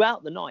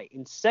 Throughout the night,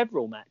 in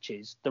several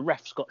matches, the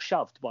refs got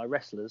shoved by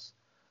wrestlers,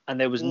 and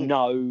there was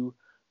no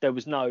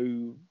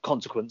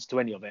consequence to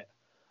any of it.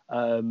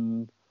 I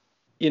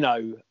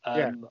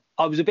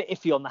was a bit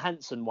iffy on the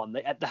Hansen one.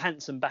 At the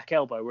Hansen back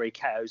elbow where he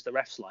KOs the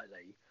ref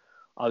slightly,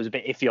 I was a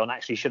bit iffy on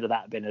actually should have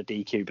that been a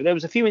DQ. But there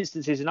was a few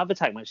instances in other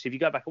tag matches, if you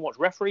go back and watch,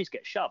 referees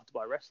get shoved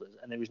by wrestlers,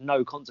 and there is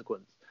no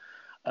consequence.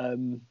 For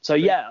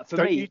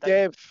don't me, you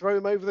dare throw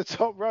him over the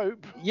top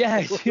rope.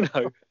 Yeah,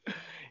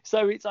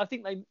 So I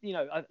think they,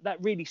 that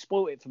really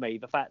spoiled it for me.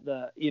 The fact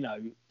that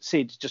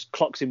Sid just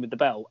clocks him with the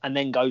belt and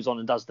then goes on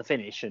and does the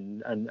finish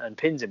and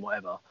pins him,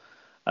 whatever.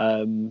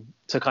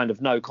 So kind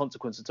of no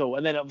consequence at all.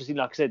 And then obviously,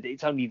 like I said,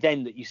 it's only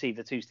then that you see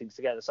the two things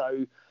together.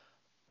 So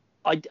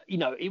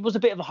it was a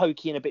bit of a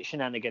hokey and a bit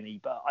shenanigan-y,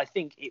 but I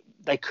think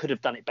they could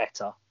have done it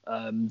better.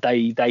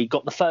 They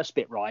got the first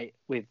bit right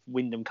with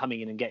Wyndham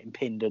coming in and getting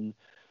pinned, and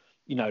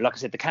like I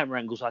said, the camera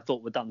angles I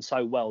thought were done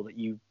so well that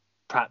you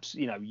perhaps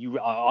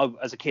I,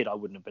 as a kid I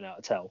wouldn't have been able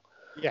to tell.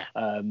 Yeah.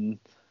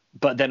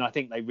 But then I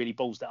think they really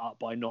ballsed it up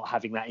by not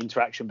having that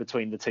interaction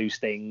between the two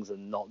Stings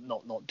and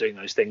not doing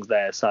those things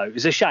there. So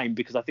it's a shame,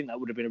 because I think that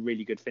would have been a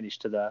really good finish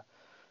to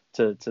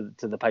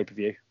the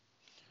pay-per-view.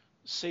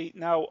 See,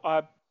 now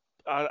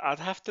I'd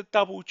have to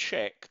double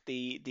check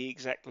the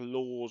exact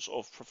laws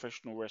of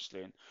professional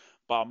wrestling,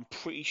 but I'm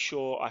pretty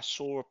sure I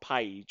saw a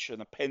page, an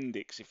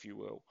appendix, if you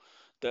will,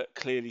 that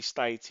clearly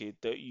stated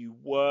that you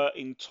were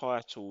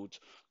entitled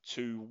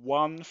to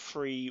 1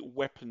 free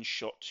weapon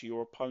shot to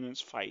your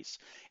opponent's face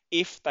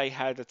if they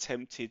had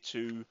attempted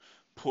to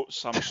put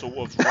some sort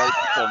of rope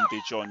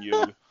bondage on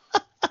you.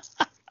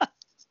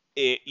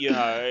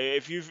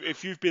 If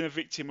you've been a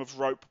victim of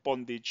rope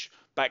bondage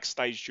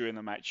backstage during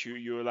the match,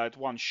 you're allowed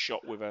 1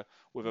 shot with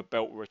a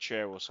belt or a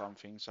chair or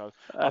something. So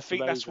I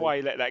think that's why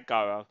he let that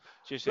go.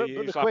 It's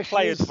like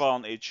play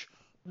advantage.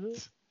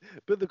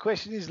 But the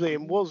question is,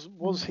 Liam,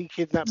 was he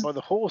kidnapped by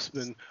the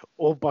Horsemen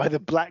or by the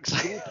Black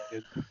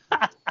Scorpion?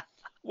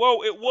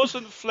 Well, it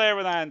wasn't Flair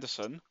and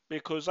Anderson,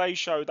 because they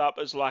showed up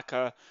as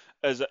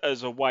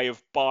as a way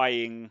of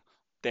buying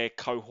their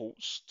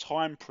cohorts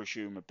time,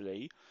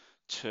 presumably,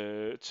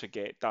 to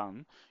get it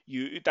done.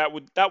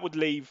 That would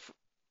leave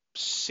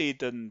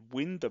Sid and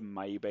Wyndham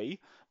maybe,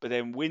 but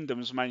then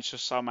Wyndham's managed to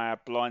somehow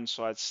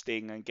blindside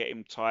Sting and get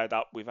him tied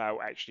up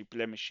without actually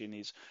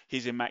blemishing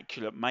his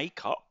immaculate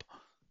makeup.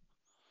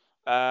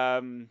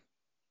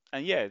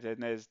 And yeah, then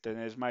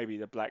there's maybe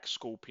the Black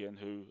Scorpion,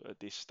 who at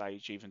this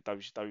stage, even though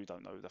you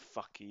don't know who the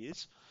fuck he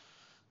is.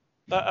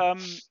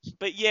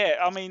 But yeah,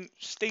 I mean,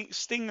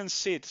 Sting and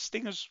Sid.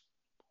 Sting has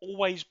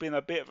always been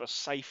a bit of a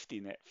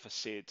safety net for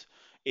Sid,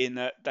 in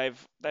that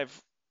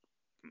they've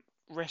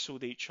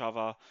wrestled each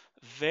other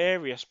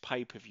various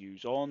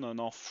pay-per-views on and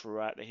off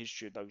throughout the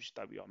history of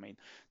WCW. I mean,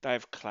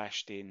 they've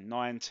clashed in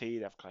 90,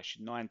 they've clashed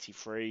in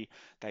 93,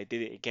 they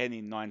did it again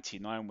in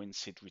 99 when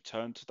Sid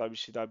returned to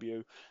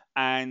WCW,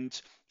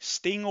 and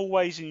Sting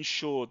always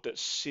ensured that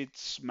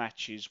Sid's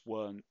matches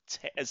weren't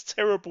as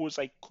terrible as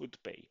they could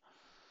be.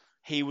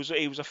 He was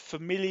a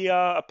familiar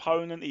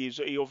opponent. He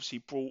obviously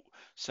brought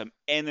some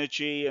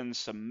energy and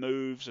some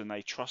moves, and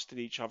they trusted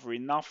each other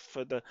enough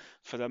for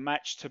the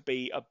match to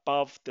be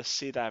above the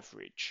Sid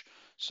average.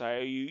 So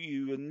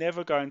you were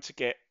never going to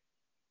get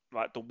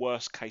like the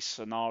worst case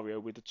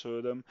scenario with the two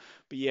of them.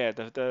 But yeah,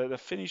 the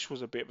finish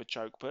was a bit of a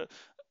joke. But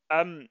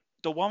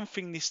the one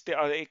thing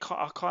I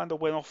kind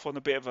of went off on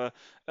a bit of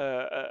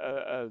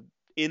a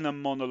inner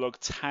monologue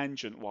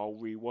tangent while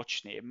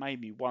rewatching it. It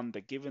made me wonder,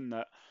 given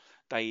that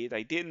they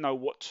didn't know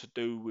what to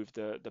do with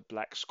the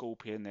Black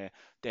Scorpion.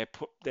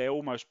 They're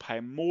almost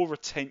paying more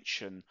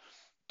attention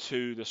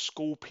to the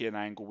Scorpion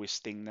angle with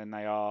Sting than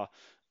they are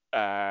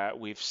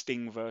with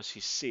Sting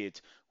versus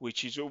Sid,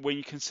 which is, when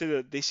you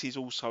consider this is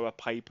also a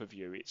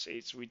pay-per-view,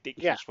 it's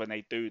ridiculous when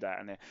they do that,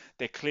 and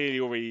they're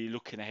clearly already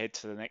looking ahead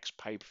to the next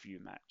pay-per-view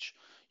match.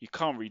 You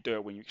can't really do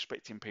it when you're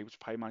expecting people to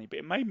pay money. But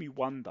it made me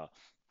wonder.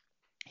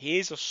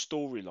 Here's a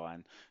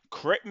storyline.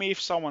 Correct me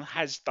if someone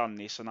has done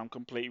this and I'm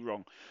completely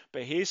wrong,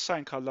 but here's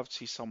something I'd love to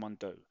see someone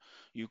do.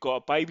 You've got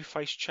a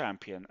babyface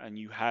champion and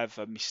you have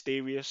a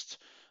mysterious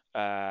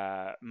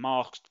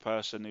masked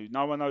person who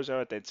no one knows their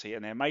identity,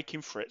 and they're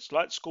making threats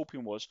like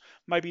Scorpion was,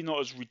 maybe not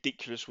as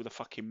ridiculous with the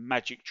fucking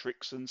magic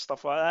tricks and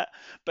stuff like that,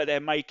 but they're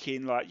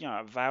making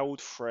veiled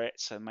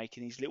threats and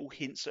making these little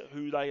hints at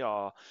who they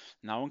are.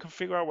 No one can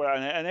figure out what,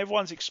 and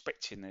everyone's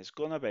expecting there's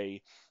gonna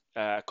be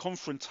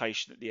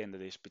confrontation at the end of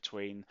this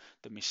between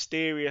the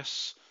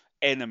mysterious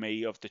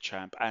enemy of the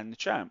champ and the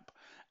champ.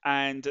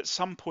 And at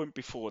some point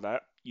before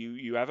that,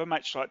 you have a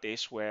match like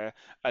this where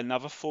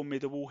another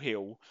formidable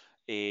heel,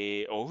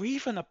 or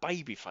even a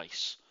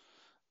babyface,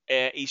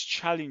 is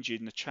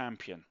challenging the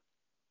champion.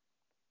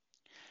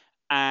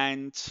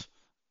 And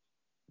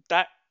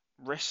that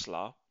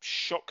wrestler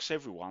shocks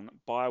everyone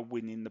by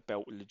winning the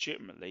belt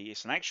legitimately.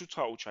 It's an actual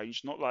title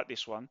change, not like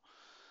this one.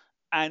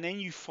 And then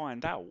you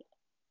find out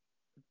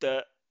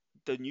that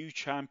the new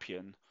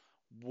champion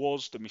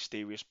was the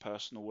mysterious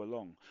person all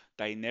along.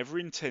 They never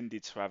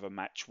intended to have a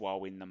match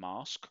while in the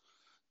mask.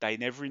 They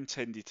never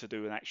intended to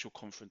do an actual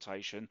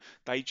confrontation.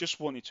 They just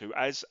wanted to,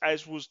 as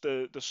was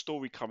the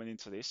story coming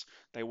into this,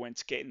 they wanted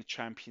to get in the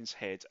champion's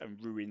head and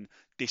ruin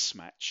this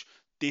match.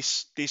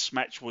 This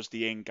match was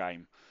the end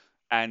game,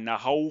 and the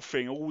whole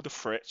thing, all the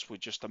threats were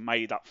just a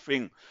made up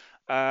thing.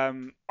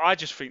 I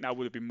just think that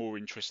would have been more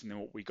interesting than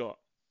what we got.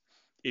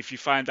 If you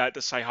found out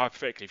to say,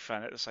 hypothetically,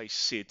 found out to say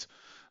Sid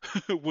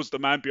was the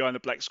man behind the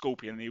Black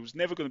Scorpion, and he was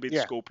never going to be the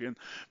Yeah. Scorpion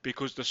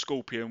because the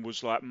Scorpion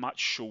was like much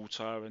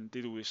shorter and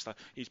did all this stuff.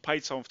 He's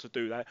paid someone to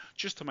do that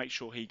just to make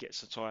sure he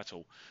gets the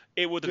title.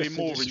 It would have Just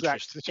been to more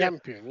distract interesting. the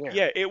champion. Yeah.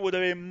 Yeah, it would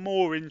have been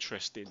more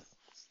interesting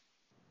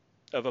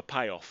of a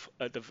payoff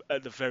at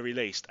the very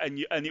least, and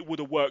it would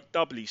have worked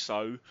doubly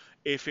so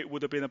if it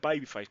would have been a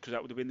babyface, because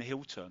that would have been the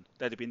heel turn.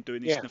 They'd have been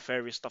doing this Yeah.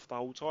 nefarious stuff the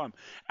whole time,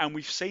 and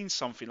we've seen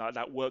something like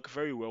that work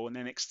very well on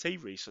NXT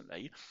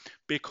recently,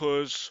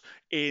 because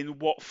in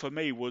what for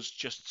me was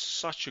just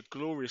such a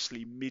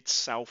gloriously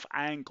mid-south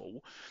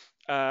angle,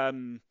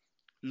 Lorcan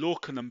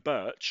and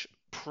Birch,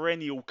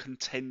 perennial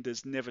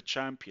contenders, never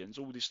champions,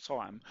 all this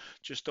time,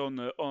 just on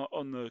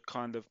the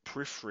kind of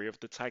periphery of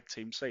the tag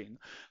team scene,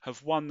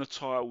 have won the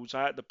titles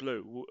out of the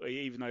blue,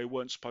 even though they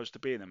weren't supposed to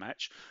be in a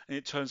match. And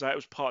it turns out it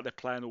was part of their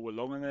plan all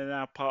along, and they're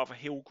now part of a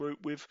heel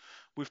group with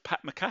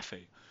Pat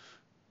McAfee,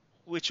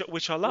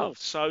 which I loved.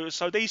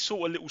 So these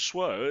sort of little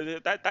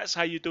swerve, that's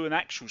how you do an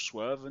actual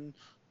swerve, and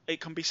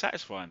it can be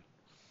satisfying.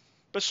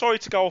 But sorry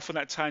to go off on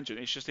that tangent.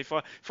 It's just if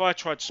I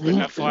tried to spend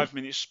that 5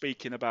 minutes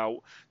speaking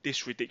about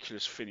this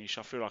ridiculous finish,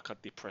 I feel like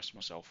I'd depress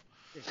myself.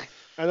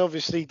 And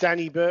obviously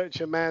Danny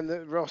Birch, a man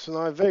that Ross and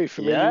I are very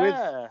familiar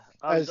with.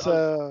 I was as,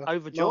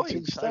 overjoyed,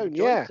 Martin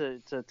Stone,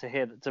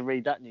 overjoyed to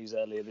read that news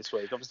earlier this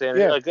week. Obviously,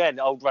 Yeah.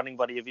 again, old running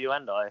buddy of you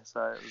and I.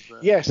 So it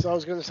was, Yes, I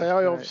was going to say I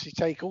Right. obviously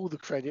take all the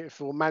credit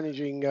for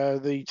managing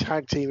the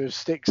tag team of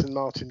Styx and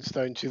Martin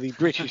Stone to the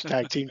British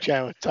tag team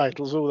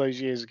titles all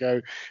those years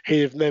ago.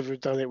 He'd have never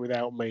done it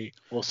without me,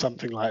 or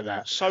something like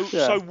that.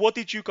 So what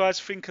did you guys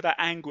think of that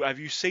angle? Have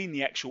you seen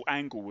the actual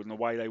angle and the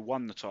way they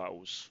won the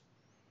titles?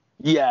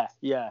 yeah.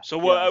 So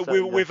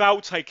certainly.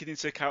 without taking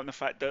into account the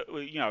fact that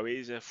it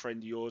is a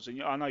friend of yours,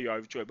 and I know you're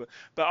overjoyed,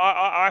 but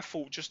I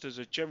thought, just as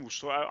a general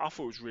story, I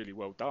thought it was really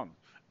well done,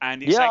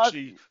 and it's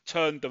actually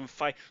turned them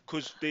face,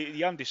 because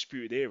the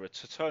Undisputed Era,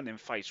 to turn them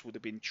face would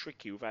have been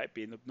tricky without it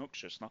being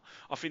obnoxious. And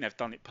I think they've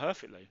done it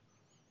perfectly.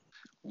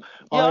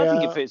 Yeah, I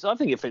think it fits. I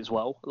think it fits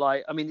well.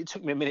 Like, I mean, it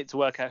took me a minute to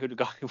work out who the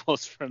guy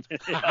was for a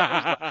minute.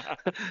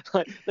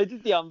 Like, they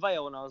did the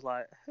unveil, and I was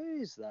like,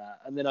 "Who's that?"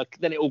 And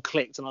then it all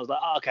clicked, and I was like,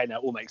 "Oh, okay, now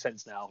it all makes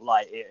sense now.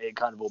 Like, it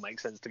kind of all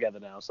makes sense together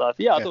now." So I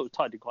thought it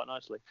tied in quite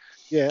nicely.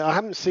 Yeah, I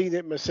haven't seen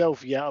it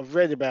myself yet. I've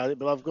read about it,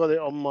 but I've got it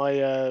on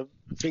my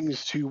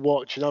things to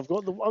watch, and I've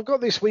got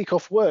this week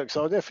off work,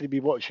 so I'll definitely be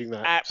watching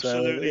that.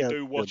 Absolutely, so,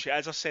 do watch it.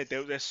 As I said,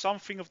 there's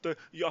something of the.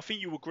 I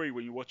think you agree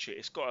when you watch it.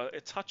 It's got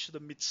a touch of the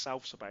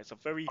mid-south about it. It's a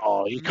very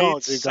you can't go wrong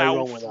with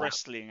mid-south that.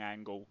 wrestling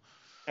angle.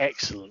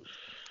 Excellent.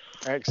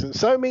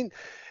 So I mean,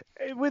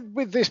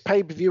 with this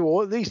pay-per-view,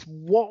 or at least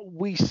what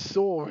we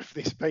saw of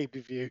this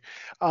pay-per-view,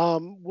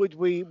 would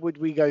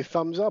we go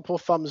thumbs up or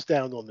thumbs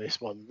down on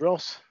this one,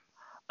 Ross?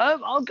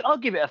 I'll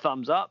give it a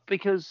thumbs up,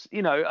 because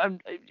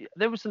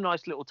there were some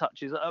nice little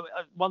touches.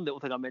 One little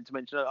thing I meant to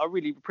mention, I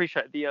really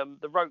appreciate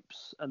the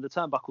ropes and the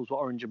turnbuckles were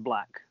orange and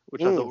black,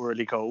 which I thought were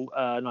really cool.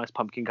 Nice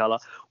pumpkin colour.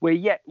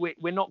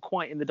 We're not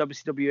quite in the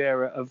WCW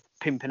era of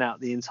pimping out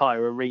the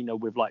entire arena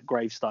with like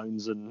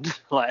gravestones and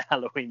like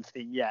Halloween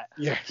theme yet.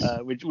 Yes.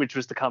 Which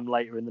was to come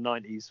later in the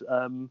 90s.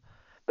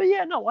 But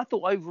yeah, no, I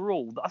thought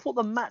overall,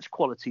 the match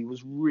quality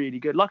was really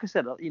good. Like I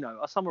said,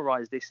 I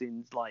summarised this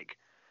in like,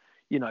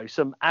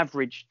 some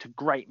average to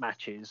great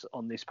matches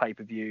on this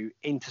pay-per-view,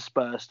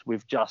 interspersed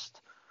with just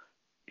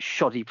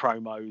shoddy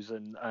promos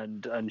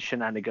and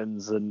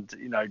shenanigans and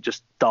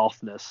just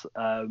daftness.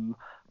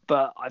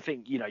 But I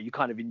think you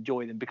kind of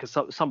enjoy them because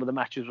some of the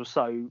matches were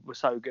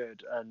so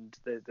good, and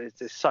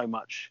there's so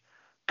much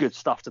good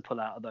stuff to pull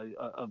out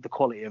of the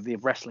quality of the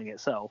wrestling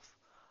itself.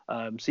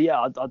 So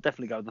yeah, I'd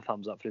definitely go with the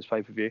thumbs up for this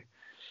pay-per-view.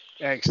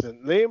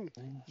 Excellent. Liam?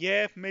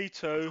 Yeah, me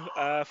too.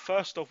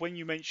 First off, when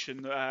you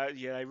mentioned,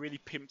 they really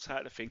pimped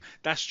out the thing.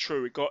 That's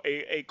true.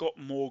 It got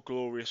more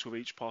glorious with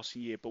each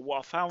passing year. But what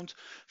I found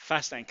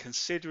fascinating,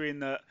 considering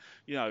that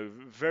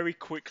very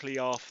quickly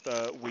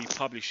after we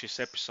publish this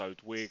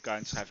episode, we're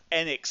going to have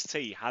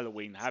NXT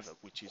Halloween Havoc,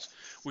 which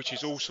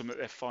is awesome that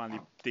they're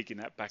finally digging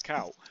that back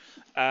out.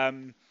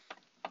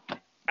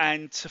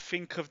 And to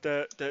think of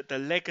the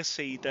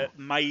legacy that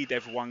made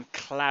everyone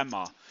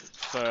clamour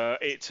for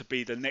it to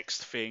be the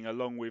next thing,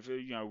 along with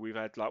we've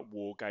had like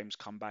War Games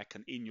come back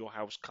and In Your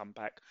House come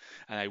back,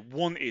 and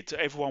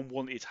everyone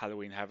wanted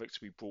Halloween Havoc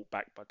to be brought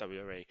back by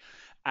WWE,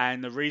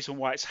 And the reason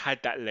why it's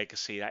had that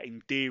legacy, that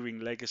endearing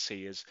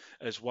legacy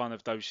as one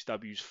of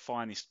WCW's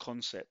finest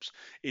concepts,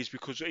 is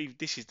because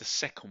this is the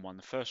second one.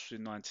 The first was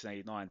in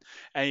 1989.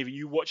 And even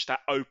you watch that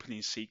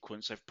opening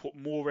sequence, they've put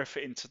more effort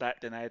into that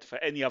than they had for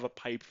any other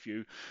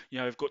pay-per-view. You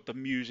know, they've got the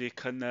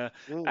music and the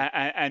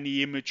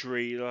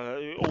imagery,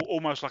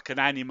 almost like an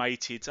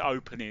animated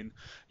opening,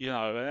 you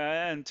know.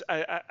 And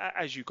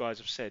as you guys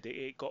have said,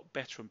 it got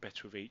better and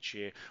better with each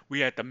year.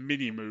 We had the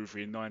mini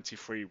movie in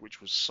 '93,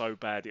 which was so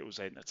bad it was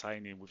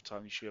entertaining, with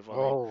Tony Schiavone.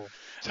 Oh,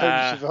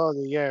 Tony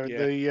Schiavone,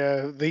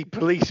 yeah. The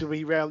police will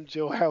be round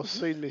your house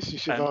soon, Mr.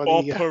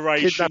 Schiavone. And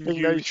Operation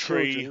kidnapping those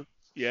U-Tree. children.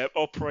 Yeah,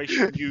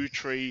 Operation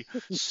U-Tree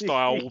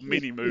style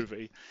mini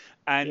movie.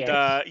 And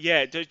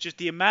just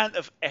the amount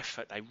of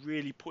effort they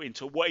really put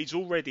into what is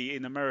already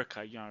in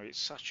America. You know, it's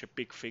such a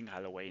big thing,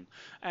 Halloween,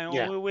 and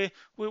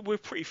we're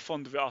pretty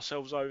fond of it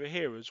ourselves over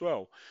here as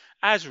well.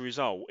 As a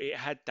result, it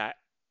had that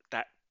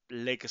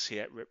legacy,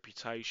 that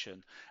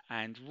reputation,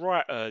 and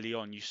right early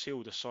on, you see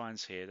all the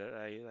signs here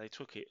that they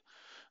took it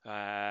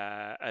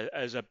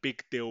as a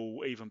big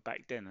deal even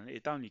back then, and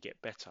it'd only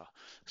get better.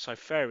 So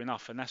fair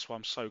enough, and that's why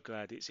I'm so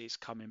glad it's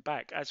coming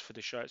back. As for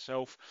the show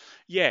itself,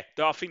 I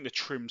think the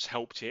trims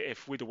helped it.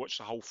 If we'd have watched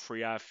the whole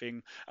 3-hour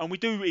thing, and we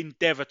do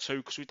endeavour to,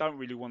 because we don't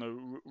really want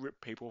to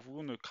rip people off, we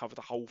want to cover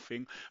the whole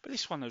thing, but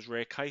this one of those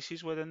rare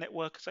cases where the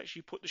network has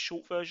actually put the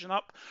short version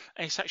up,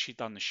 and it's actually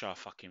done the show a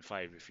fucking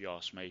favour, if you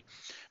ask me,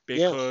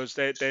 because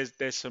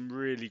there's some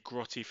really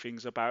grotty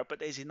things about it, but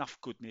there's enough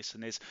goodness,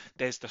 and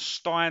there's the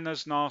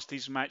Steiners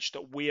Nasties match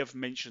that we have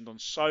mentioned on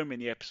so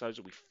many episodes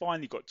that we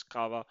finally got to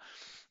cover.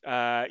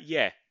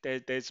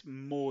 There's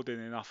more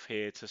than enough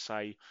here to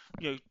say,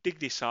 you know, dig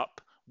this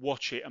up,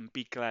 watch it, and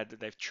be glad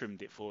that they've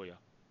trimmed it for you.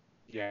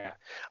 Yeah,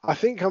 I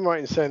think I'm right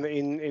in saying that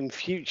in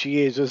future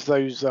years, as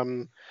those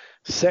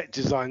set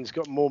designs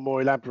got more and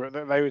more elaborate,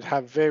 that they would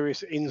have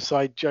various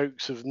inside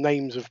jokes of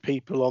names of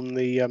people on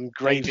the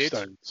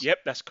gravestones. Yep,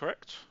 that's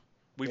correct.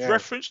 We've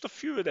referenced a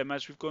few of them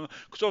as we've gone,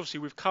 because obviously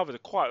we've covered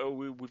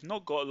we've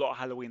not got a lot of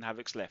Halloween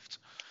Havocs left.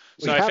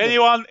 So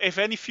if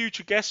any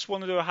future guests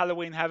want to do a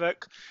Halloween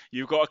Havoc,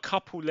 you've got a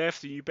couple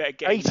left, and you better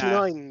get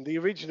 89. The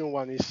original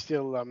one is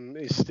still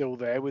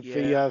there with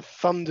the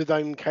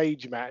Thunderdome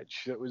cage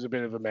match that was a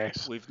bit of a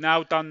mess. We've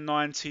now done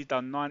 90,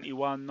 done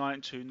 91,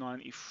 92,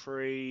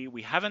 93.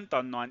 We haven't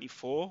done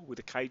 94 with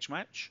a cage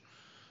match.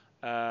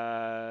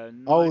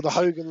 The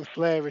Hogan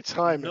Flair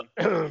retirement.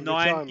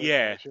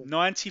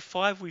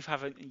 95 we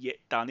haven't yet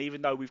done,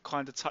 even though we've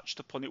kind of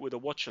touched upon it with the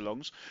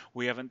watch-alongs.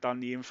 We haven't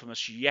done the infamous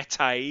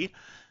Yeti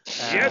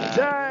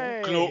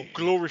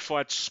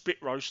glorified spit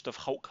roast of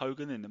Hulk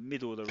Hogan in the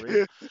middle of the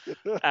ring.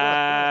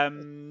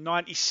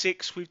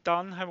 96 we've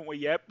done, haven't we?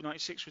 Yep,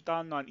 96 we've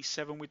done.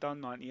 97 we've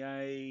done.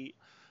 98.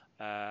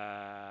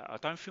 I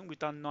don't think we've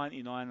done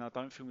 99. I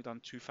don't think we've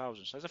done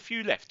 2000. So there's a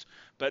few left,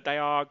 but they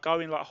are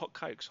going like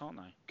hotcakes, aren't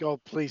they? God,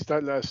 please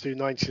don't let us do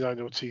 99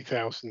 or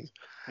 2000.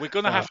 We're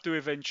going to have to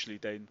eventually,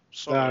 then.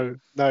 Sorry.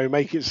 No,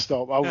 make it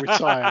stop. I'll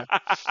retire.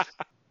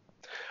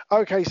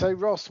 Okay, so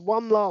Ross,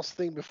 one last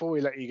thing before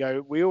we let you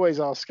go. We always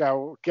ask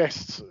our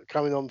guests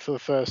coming on for the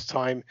first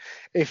time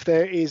if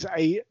there is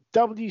a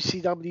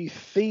WCW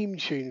theme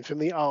tune from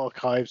the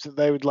archives that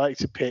they would like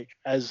to pick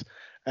as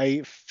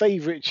a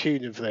favourite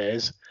tune of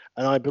theirs.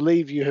 And I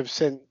believe you have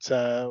sent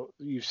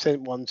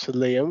one to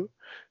Liam.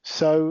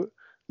 So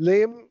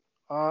Liam,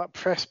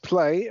 press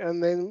play,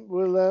 and then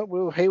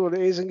we'll hear what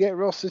it is and get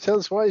Ross to tell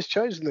us why he's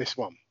chosen this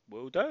one.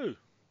 Will do.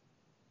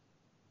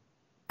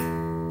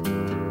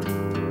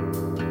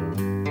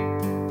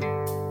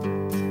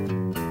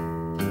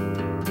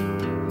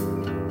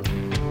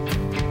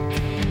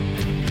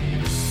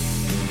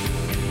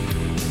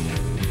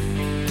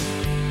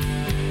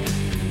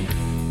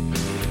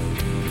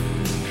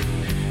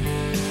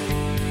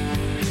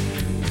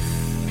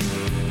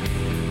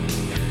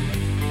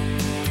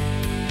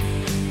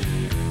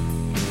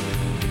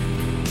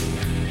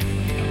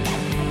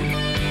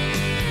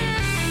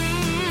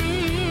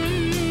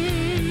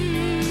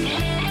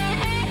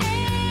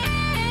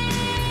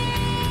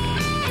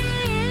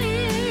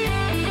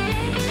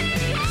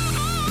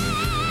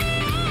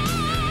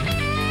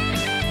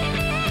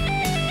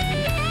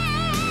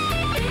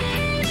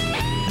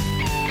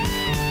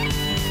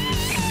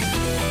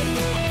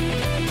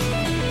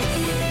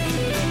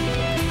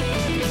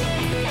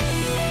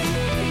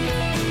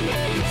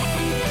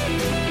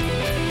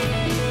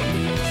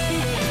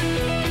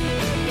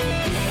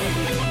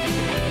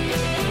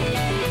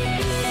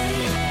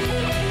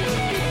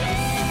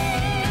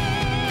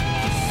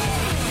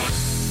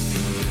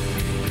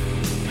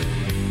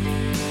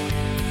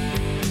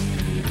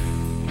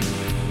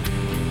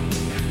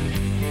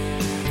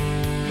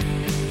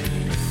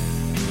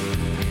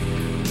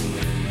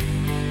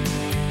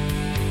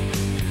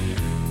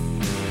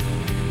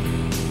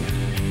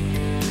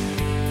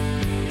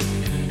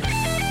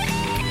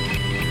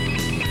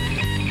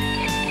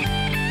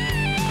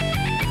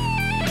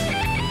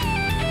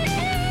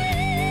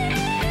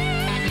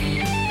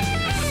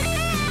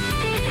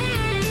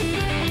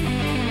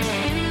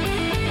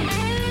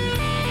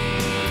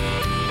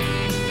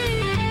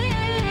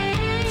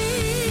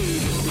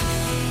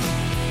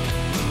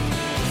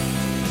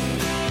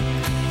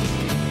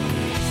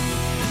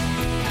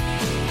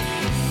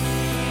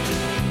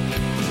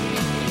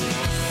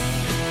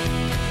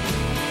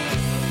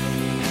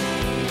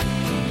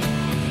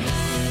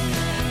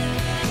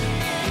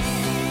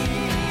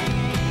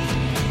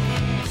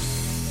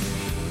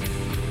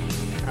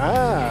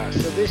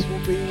 So this will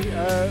be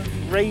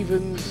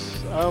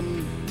Raven's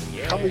Come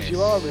As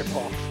You Are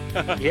rip-off.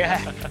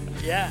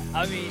 yeah.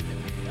 I mean,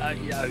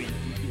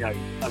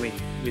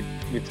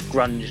 with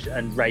grunge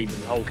and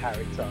Raven's whole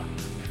character,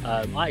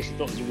 I actually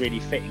thought it was a really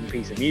fitting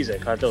piece of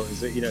music. I thought it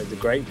was, it was a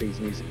great piece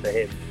of music for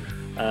him.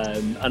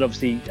 And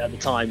obviously at the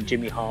time,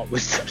 Jimmy Hart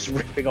was just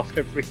ripping off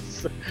every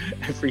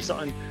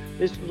song.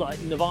 This was like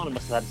Nirvana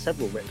must have had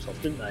several rips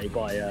off, didn't they,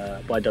 by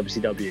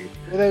WCW?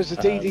 Well, there was a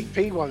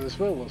DDP one as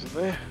well, wasn't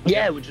there?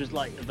 Yeah, which was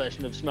like a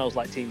version of Smells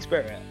Like Teen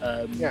Spirit.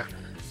 Yeah.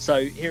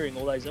 So hearing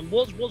all those, and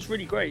what's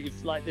really great,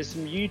 if like there's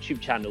some YouTube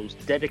channels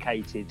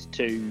dedicated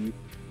to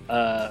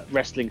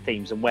wrestling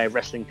themes and where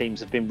wrestling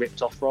themes have been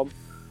ripped off from,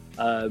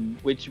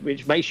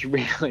 which makes you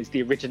realise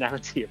the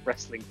originality of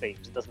wrestling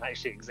themes. It doesn't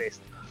actually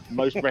exist.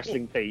 Most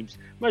wrestling themes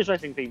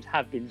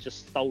have been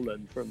just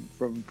stolen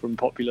from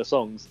popular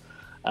songs.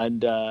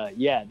 And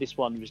this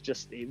one was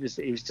just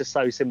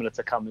so similar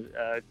to Come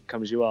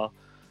As You Are.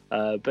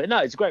 But no,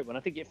 it's a great one.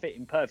 I think it fit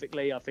him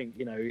perfectly. I think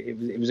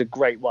it was a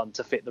great one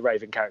to fit the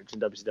Raven character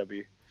in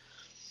WCW.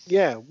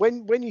 Yeah,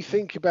 when you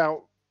think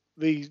about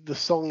the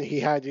song he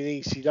had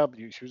in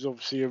ECW, which was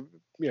obviously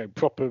a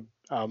proper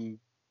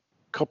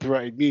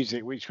copyrighted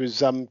music, which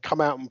was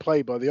Come Out and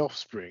Play by The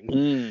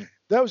Offspring.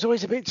 That was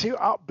always a bit too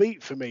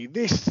upbeat for me.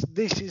 This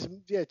is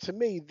to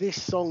me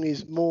this song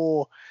is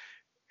more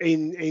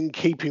in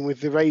keeping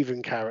with the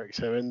Raven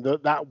character, and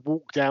that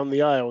walk down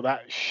the aisle,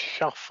 that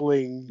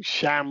shuffling,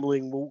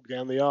 shambling walk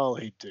down the aisle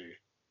he'd do.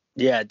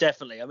 Yeah,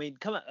 definitely. I mean,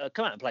 Come Out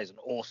and Play is an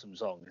awesome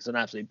song. It's an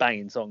absolutely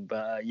banging song.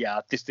 But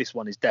this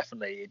one is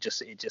definitely it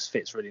just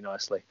fits really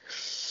nicely.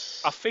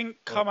 I think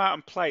Come Out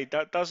and Play,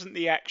 that doesn't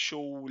the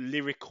actual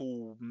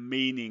lyrical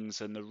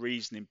meanings and the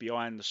reasoning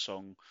behind the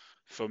song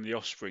from The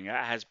Offspring, it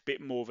has a bit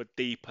more of a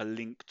deeper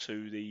link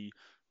to the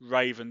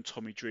Raven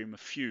Tommy Dreamer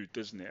feud,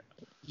 doesn't it?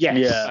 Yes.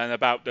 Yeah. And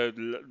about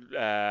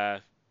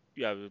the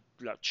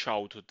like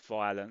childhood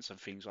violence and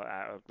things like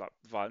that, like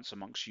violence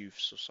amongst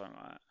youths or something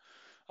like that.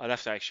 I'd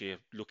have to actually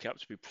look it up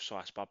to be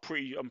precise, but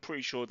I'm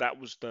pretty sure that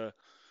was the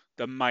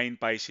main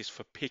basis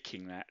for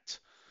picking that.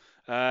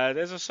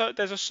 There's a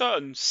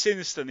certain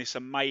sinisterness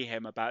and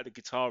mayhem about the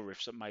guitar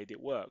riffs that made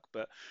it work,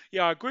 but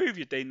yeah, I agree with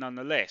you, Dean.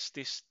 Nonetheless,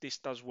 this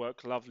does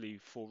work lovely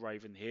for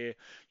Raven here.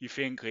 You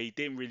think he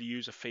didn't really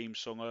use a theme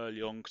song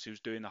early on because he was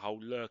doing the whole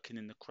lurking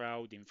in the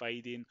crowd,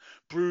 invading,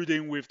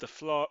 brooding with the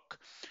flock,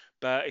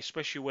 but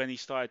especially when he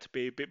started to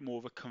be a bit more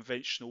of a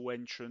conventional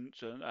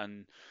entrant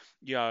and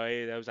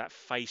there was that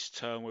face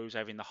turn where he was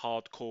having the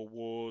hardcore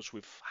wars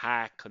with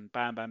Hack and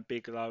Bam Bam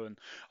Bigelow, and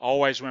I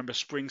always remember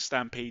Spring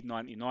Stampede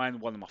 '99,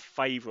 one of my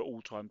favourite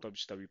all-time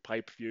WCW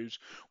pay-per-views,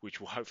 which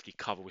we'll hopefully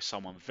cover with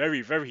someone very,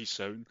 very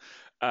soon.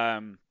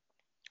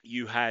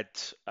 You had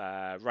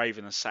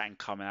Raven and Saturn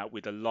coming out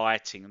with the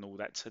lighting and all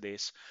that to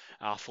this.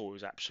 I thought it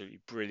was absolutely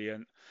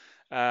brilliant.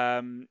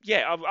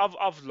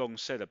 I've long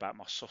said about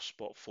my soft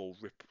spot for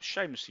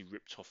shamelessly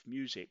ripped off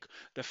music.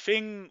 The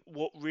thing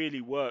what really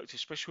worked,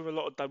 especially with a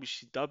lot of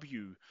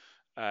WCW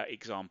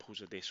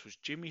examples of this, was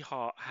Jimmy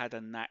Hart had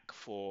a knack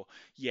for,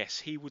 yes,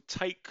 he would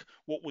take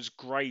what was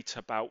great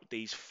about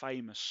these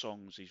famous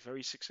songs, these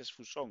very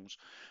successful songs,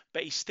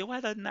 but he still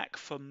had a knack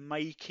for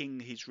making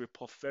his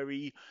rip-off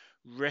very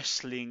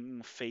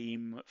wrestling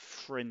theme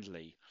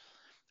friendly.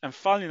 And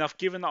funnily enough,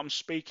 given that I'm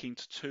speaking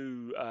to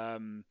two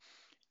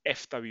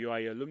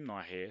FWA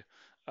alumni here,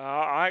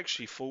 I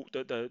actually thought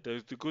that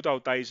the good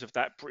old days of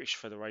that British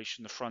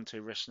Federation, the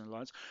Frontier Wrestling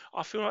Alliance,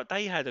 I feel like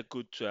they had a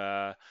good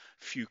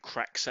few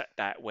cracks at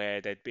that,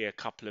 where there'd be a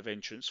couple of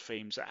entrance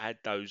themes that had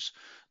those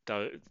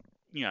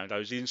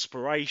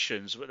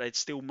inspirations, but they'd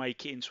still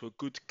make it into a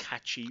good,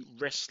 catchy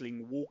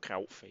wrestling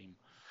walkout theme.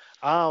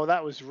 Oh,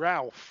 that was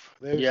Ralph.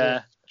 There was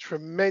a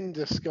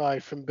tremendous guy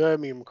from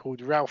Birmingham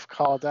called Ralph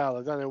Cardell.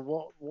 I don't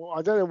know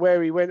I don't know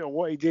where he went or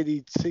what he did.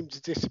 He seemed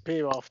to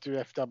disappear after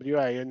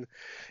FWA, and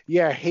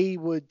he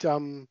would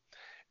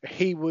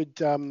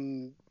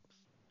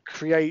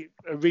create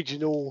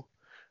original,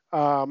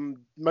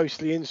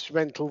 mostly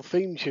instrumental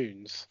theme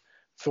tunes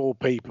for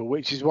people,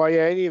 which is why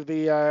any of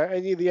the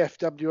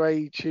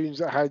FWA tunes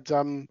that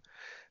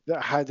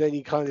had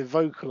any kind of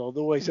vocal on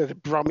always had a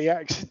Brummie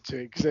accent to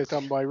it because they're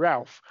done by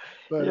Ralph.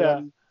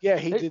 But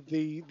he did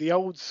the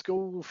old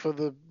school for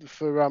the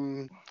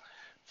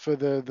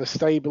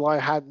stable I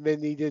had, and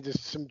then he did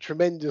some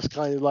tremendous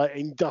kind of like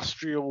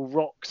industrial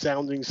rock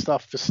sounding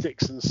stuff for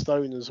Sticks and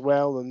Stone as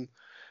well. And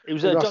it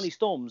was Johnny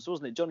Storm's,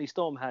 wasn't it? Johnny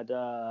Storm had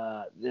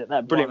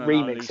that brilliant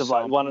remix of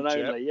like One and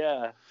Only.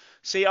 Yeah.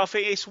 See, I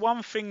think it's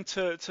one thing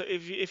to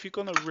if you're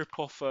gonna rip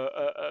off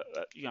a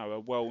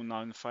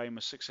well-known,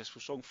 famous,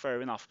 successful song, fair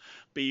enough.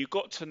 But you've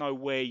got to know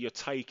where you're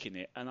taking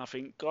it. And I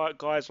think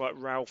guys like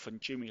Ralph and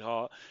Jimmy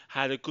Hart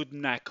had a good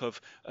knack of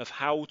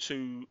how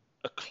to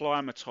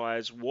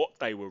acclimatise what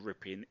they were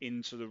ripping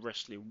into the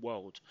wrestling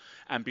world,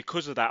 and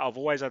because of that, I've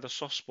always had a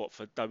soft spot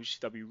for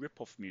WCW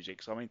rip-off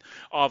music. So I mean,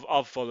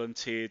 I've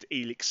volunteered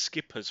Elix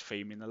Skipper's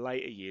theme in the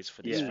later years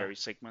for this very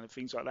segment and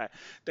things like that.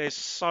 There's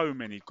so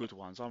many good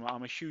ones.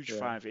 I'm a huge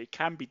fan of it. It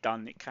can be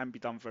done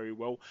very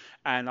well,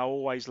 and I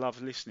always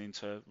love listening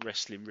to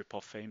wrestling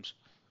rip-off themes.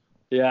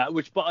 Yeah,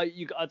 but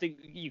I think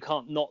you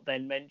can't not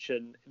then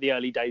mention the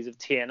early days of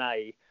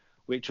TNA,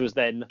 which was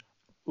then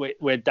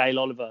where Dale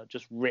Oliver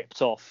just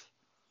ripped off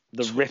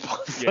the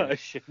rip-off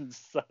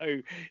versions. So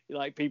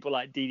like people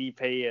like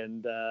DDP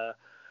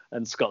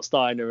and Scott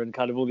Steiner and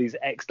kind of all these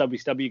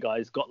ex-WCW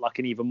guys got like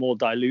an even more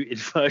diluted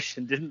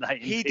version, didn't they?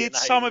 He did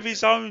some of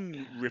his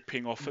own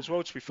ripping off as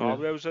well, to be fair.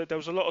 There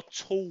was a lot of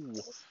Tool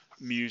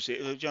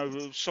music,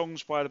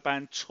 songs by the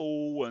band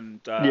Tool,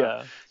 and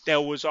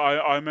there was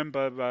I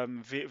remember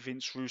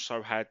Vince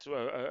Russo had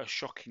a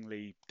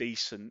shockingly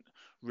decent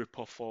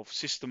rip-off of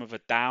System of a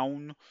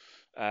Down.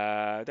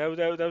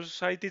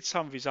 He did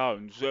some of his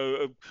own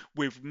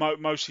with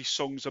mostly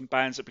songs and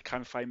bands that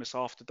became famous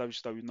after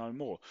WCW No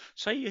More.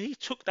 So he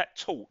took that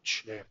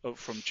torch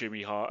from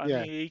Jimmy Hart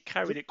and he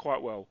carried it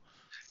quite well.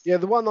 Yeah,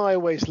 the one I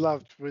always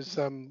loved was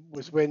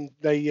when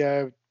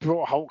they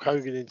brought Hulk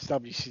Hogan into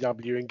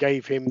WCW and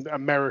gave him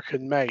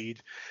American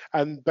Made,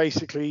 and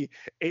basically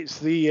it's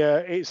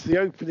the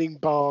opening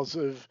bars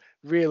of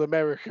Real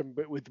American,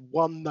 but with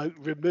one note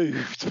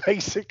removed,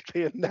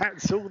 basically, and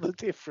that's all the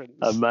difference.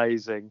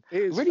 Amazing.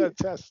 It is really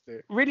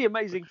fantastic. Really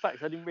amazing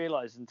fact. I didn't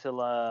realise until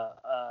I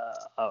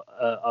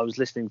was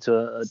listening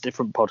to a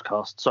different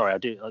podcast. Sorry,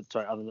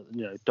 other than,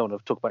 don't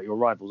want to talk about your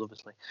rivals,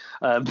 obviously.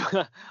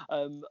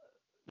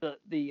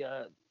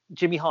 The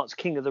Jimmy Hart's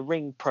King of the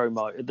Ring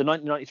promo, the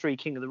 1993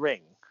 King of the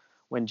Ring,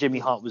 when Jimmy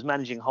Hart was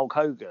managing Hulk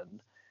Hogan,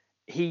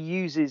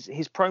 his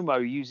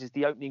promo uses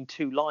the opening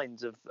two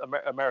lines of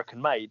American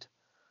Made.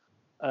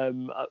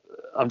 I'm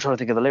trying to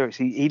think of the lyrics.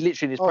 He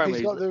literally in his promo.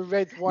 He's got the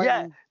red, white,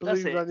 and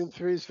blue running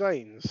through his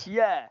veins.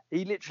 Yeah,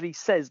 he literally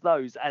says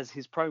those as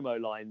his promo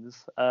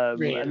lines.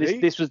 Really? And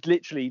this was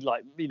literally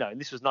like, and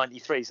this was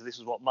 93, so this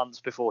was months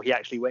before he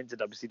actually went to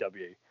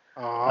WCW.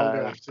 Oh, I'm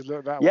gonna have to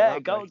look that one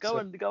up. Go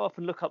up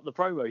and look up the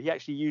promo. He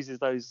actually uses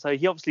those. So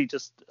he obviously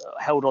just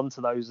held on to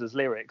those as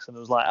lyrics and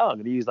was like, "Oh, I'm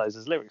going to use those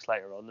as lyrics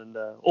later on." And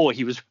or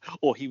he was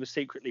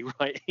secretly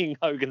writing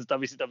Hogan's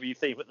WCW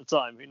theme at the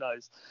time. Who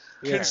knows?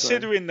 Yeah.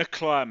 Considering the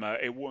climate,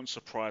 it wouldn't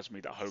surprise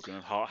me that Hogan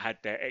and Hart had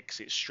their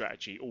exit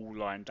strategy all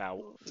lined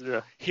out,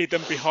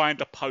 hidden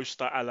behind a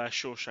poster a la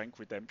Shawshank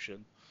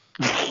Redemption.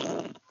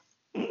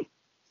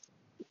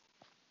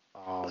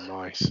 Oh,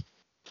 nice.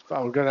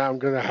 I'm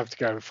gonna have to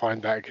go and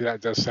find that, because that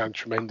does sound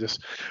tremendous.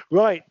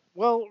 Right.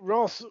 Well,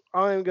 Ross,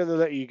 I'm going to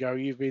let you go.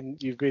 You've been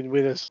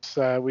with us.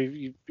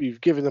 You've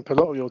given up a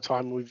lot of your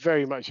time. We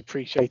very much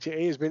appreciate it.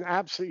 It has been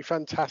absolutely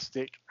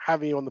fantastic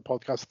having you on the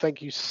podcast.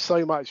 Thank you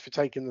so much for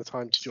taking the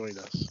time to join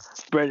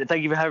us. Brilliant.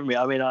 Thank you for having me.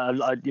 I mean,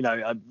 I'm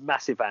a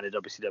massive fan of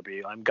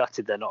WCW. I'm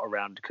gutted they're not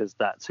around, because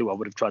that's who I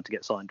would have tried to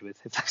get signed with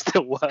if they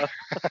still were.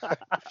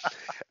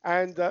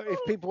 And if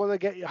people want to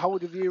get a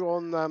hold of you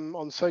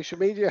on social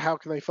media, how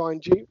can they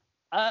find you?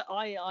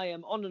 I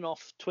am on and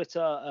off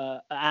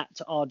Twitter at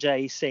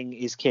RJ Singh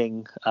is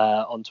King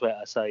on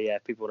Twitter. So yeah,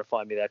 if people want to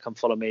find me there, come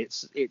follow me.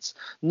 It's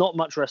not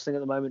much wrestling at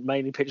the moment,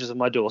 mainly pictures of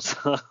my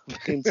daughter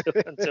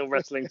until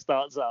wrestling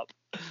starts up.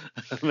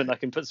 And I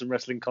can put some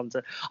wrestling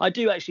content. I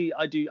do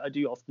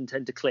often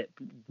tend to clip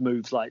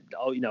moves like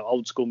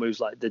old school moves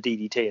like the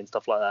DDT and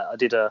stuff like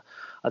that.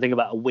 I think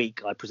about a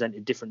week I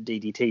presented different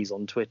DDTs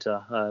on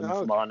Twitter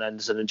from Arn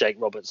Anderson and Jake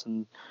Roberts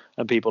and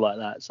people like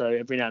that. So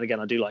every now and again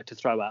I do like to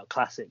throw out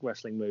classic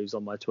wrestling moves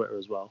on my Twitter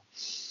as well.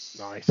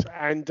 Nice.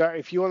 And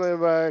if you want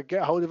to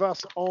get hold of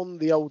us on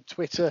the old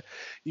Twitter,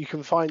 you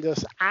can find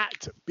us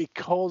at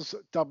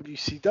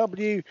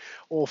BecauseWCW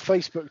or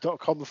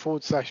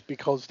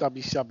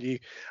Facebook.com/BecauseWCW.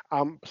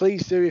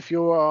 Please do, if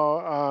you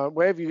are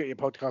wherever you get your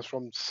podcast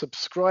from,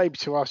 subscribe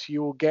to us.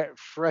 You will get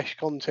fresh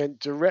content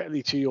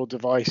directly to your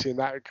device in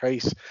that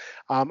case.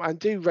 And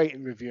do rate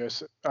and review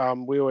us.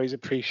 We always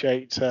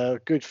appreciate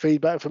good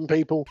feedback from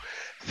people.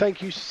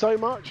 Thank you so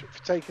much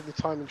for taking the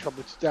time and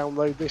trouble to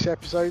download this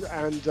episode,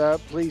 and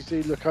please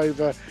do look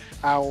over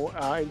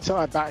our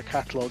entire back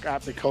catalogue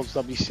at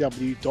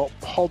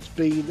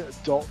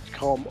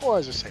becausewcw.podbean.com, or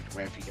as I said,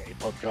 wherever you get your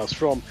podcast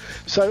from.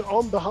 So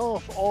on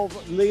behalf of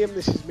Liam,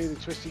 this is me, the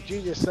Twisted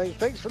Genius, saying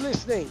thanks for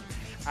listening,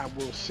 and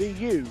we'll see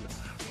you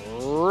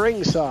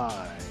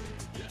ringside.